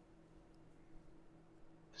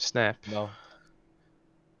 Snap. No.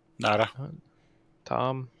 Nada.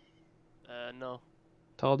 Tom. No.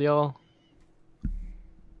 Told y'all.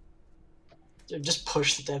 Just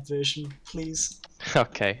push the dev version, please.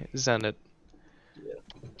 Okay, Zenit.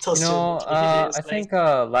 No, I think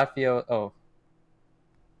Latvia. Oh,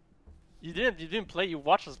 You didn't play. You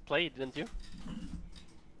watched us play, didn't you?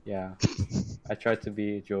 yeah. I tried to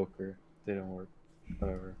be a Joker. Didn't work.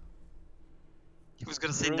 Whatever. He was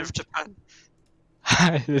gonna say Nerf Japan.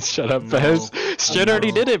 Shut up, No. Bez. Straight already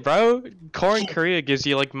No. did it, bro. Core in Korea gives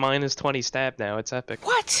you like minus 20 stab now. It's epic.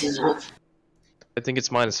 What? I think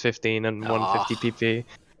it's minus 15 and 150 PP.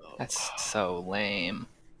 That's so lame.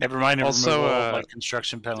 Never mind the Also, removal of, like,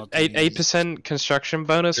 construction penalty. 8% construction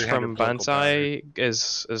bonus 300 from political Banzai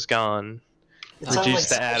is gone. It's not,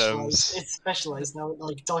 Reduced like, to atoms. specialized. It's specialized now,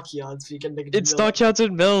 like dockyards, so you can make it. It's dockyards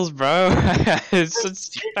and mills, bro.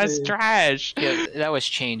 That's trash. Yeah, that was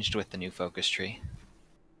changed with the new focus tree.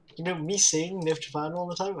 You know, me saying Nerf Japan all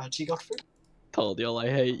the time actually got through. Told y'all I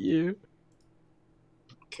hate you.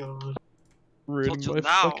 God. Ruined my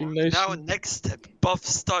now, fucking nation. now next step, buff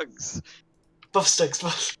Stugs. Buff sticks,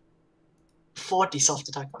 buff. 40 soft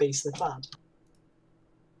attack base, they're bad.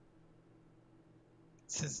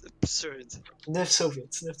 This is absurd. Nerf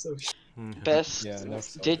Soviets, Nerf Soviets. Best. Yeah,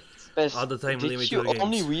 Nerf Did Best, All the time did limit you your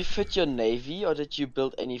only games. refit your navy or did you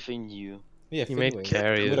build anything new? Yeah, He made Finway.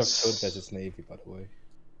 carriers. Would have killed Bez's navy, by the way.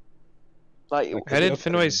 Like, How did Okay.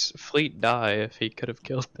 Finway's fleet die if he could have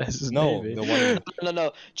killed Bez's No, navy? the one.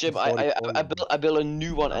 No, Jim. I built a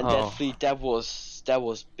new one, and Oh. that fleet that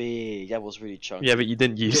was big. That was really chunky. Yeah, but you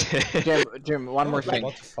didn't use it. Jim, one more thing.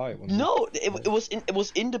 About to fight. when No, it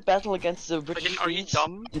was in the battle against the British Are you fleet.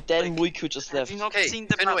 dumb? And then Muiku just left. Have you not Hey, seen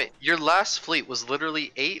the Finway, your last fleet was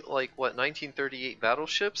literally 8, like, what, 1938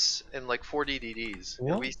 battleships and, like, 40 DDs. And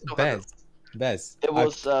What? we still have Bez. It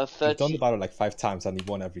was I've done 30. the battle like 5 times and he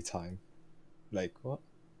won every time. Like, what?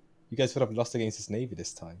 You guys would have lost against his navy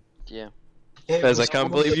this time. Yeah. Bez, I can't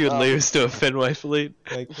believe you would lose to a Finway fleet.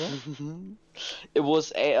 Like, what? It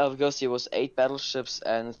was because it was 8 battleships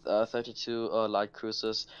and 32 light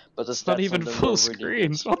cruisers, but the It's not stats even on them full were really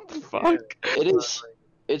screens. good. What the fuck? It is.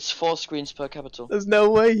 It's 4 screens per capital. There's no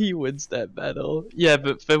way he wins that battle. Yeah,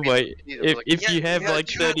 but Finway, if you have yeah,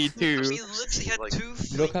 like you had- 32, He literally had 2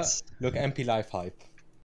 fleets. Look at MP Life hype.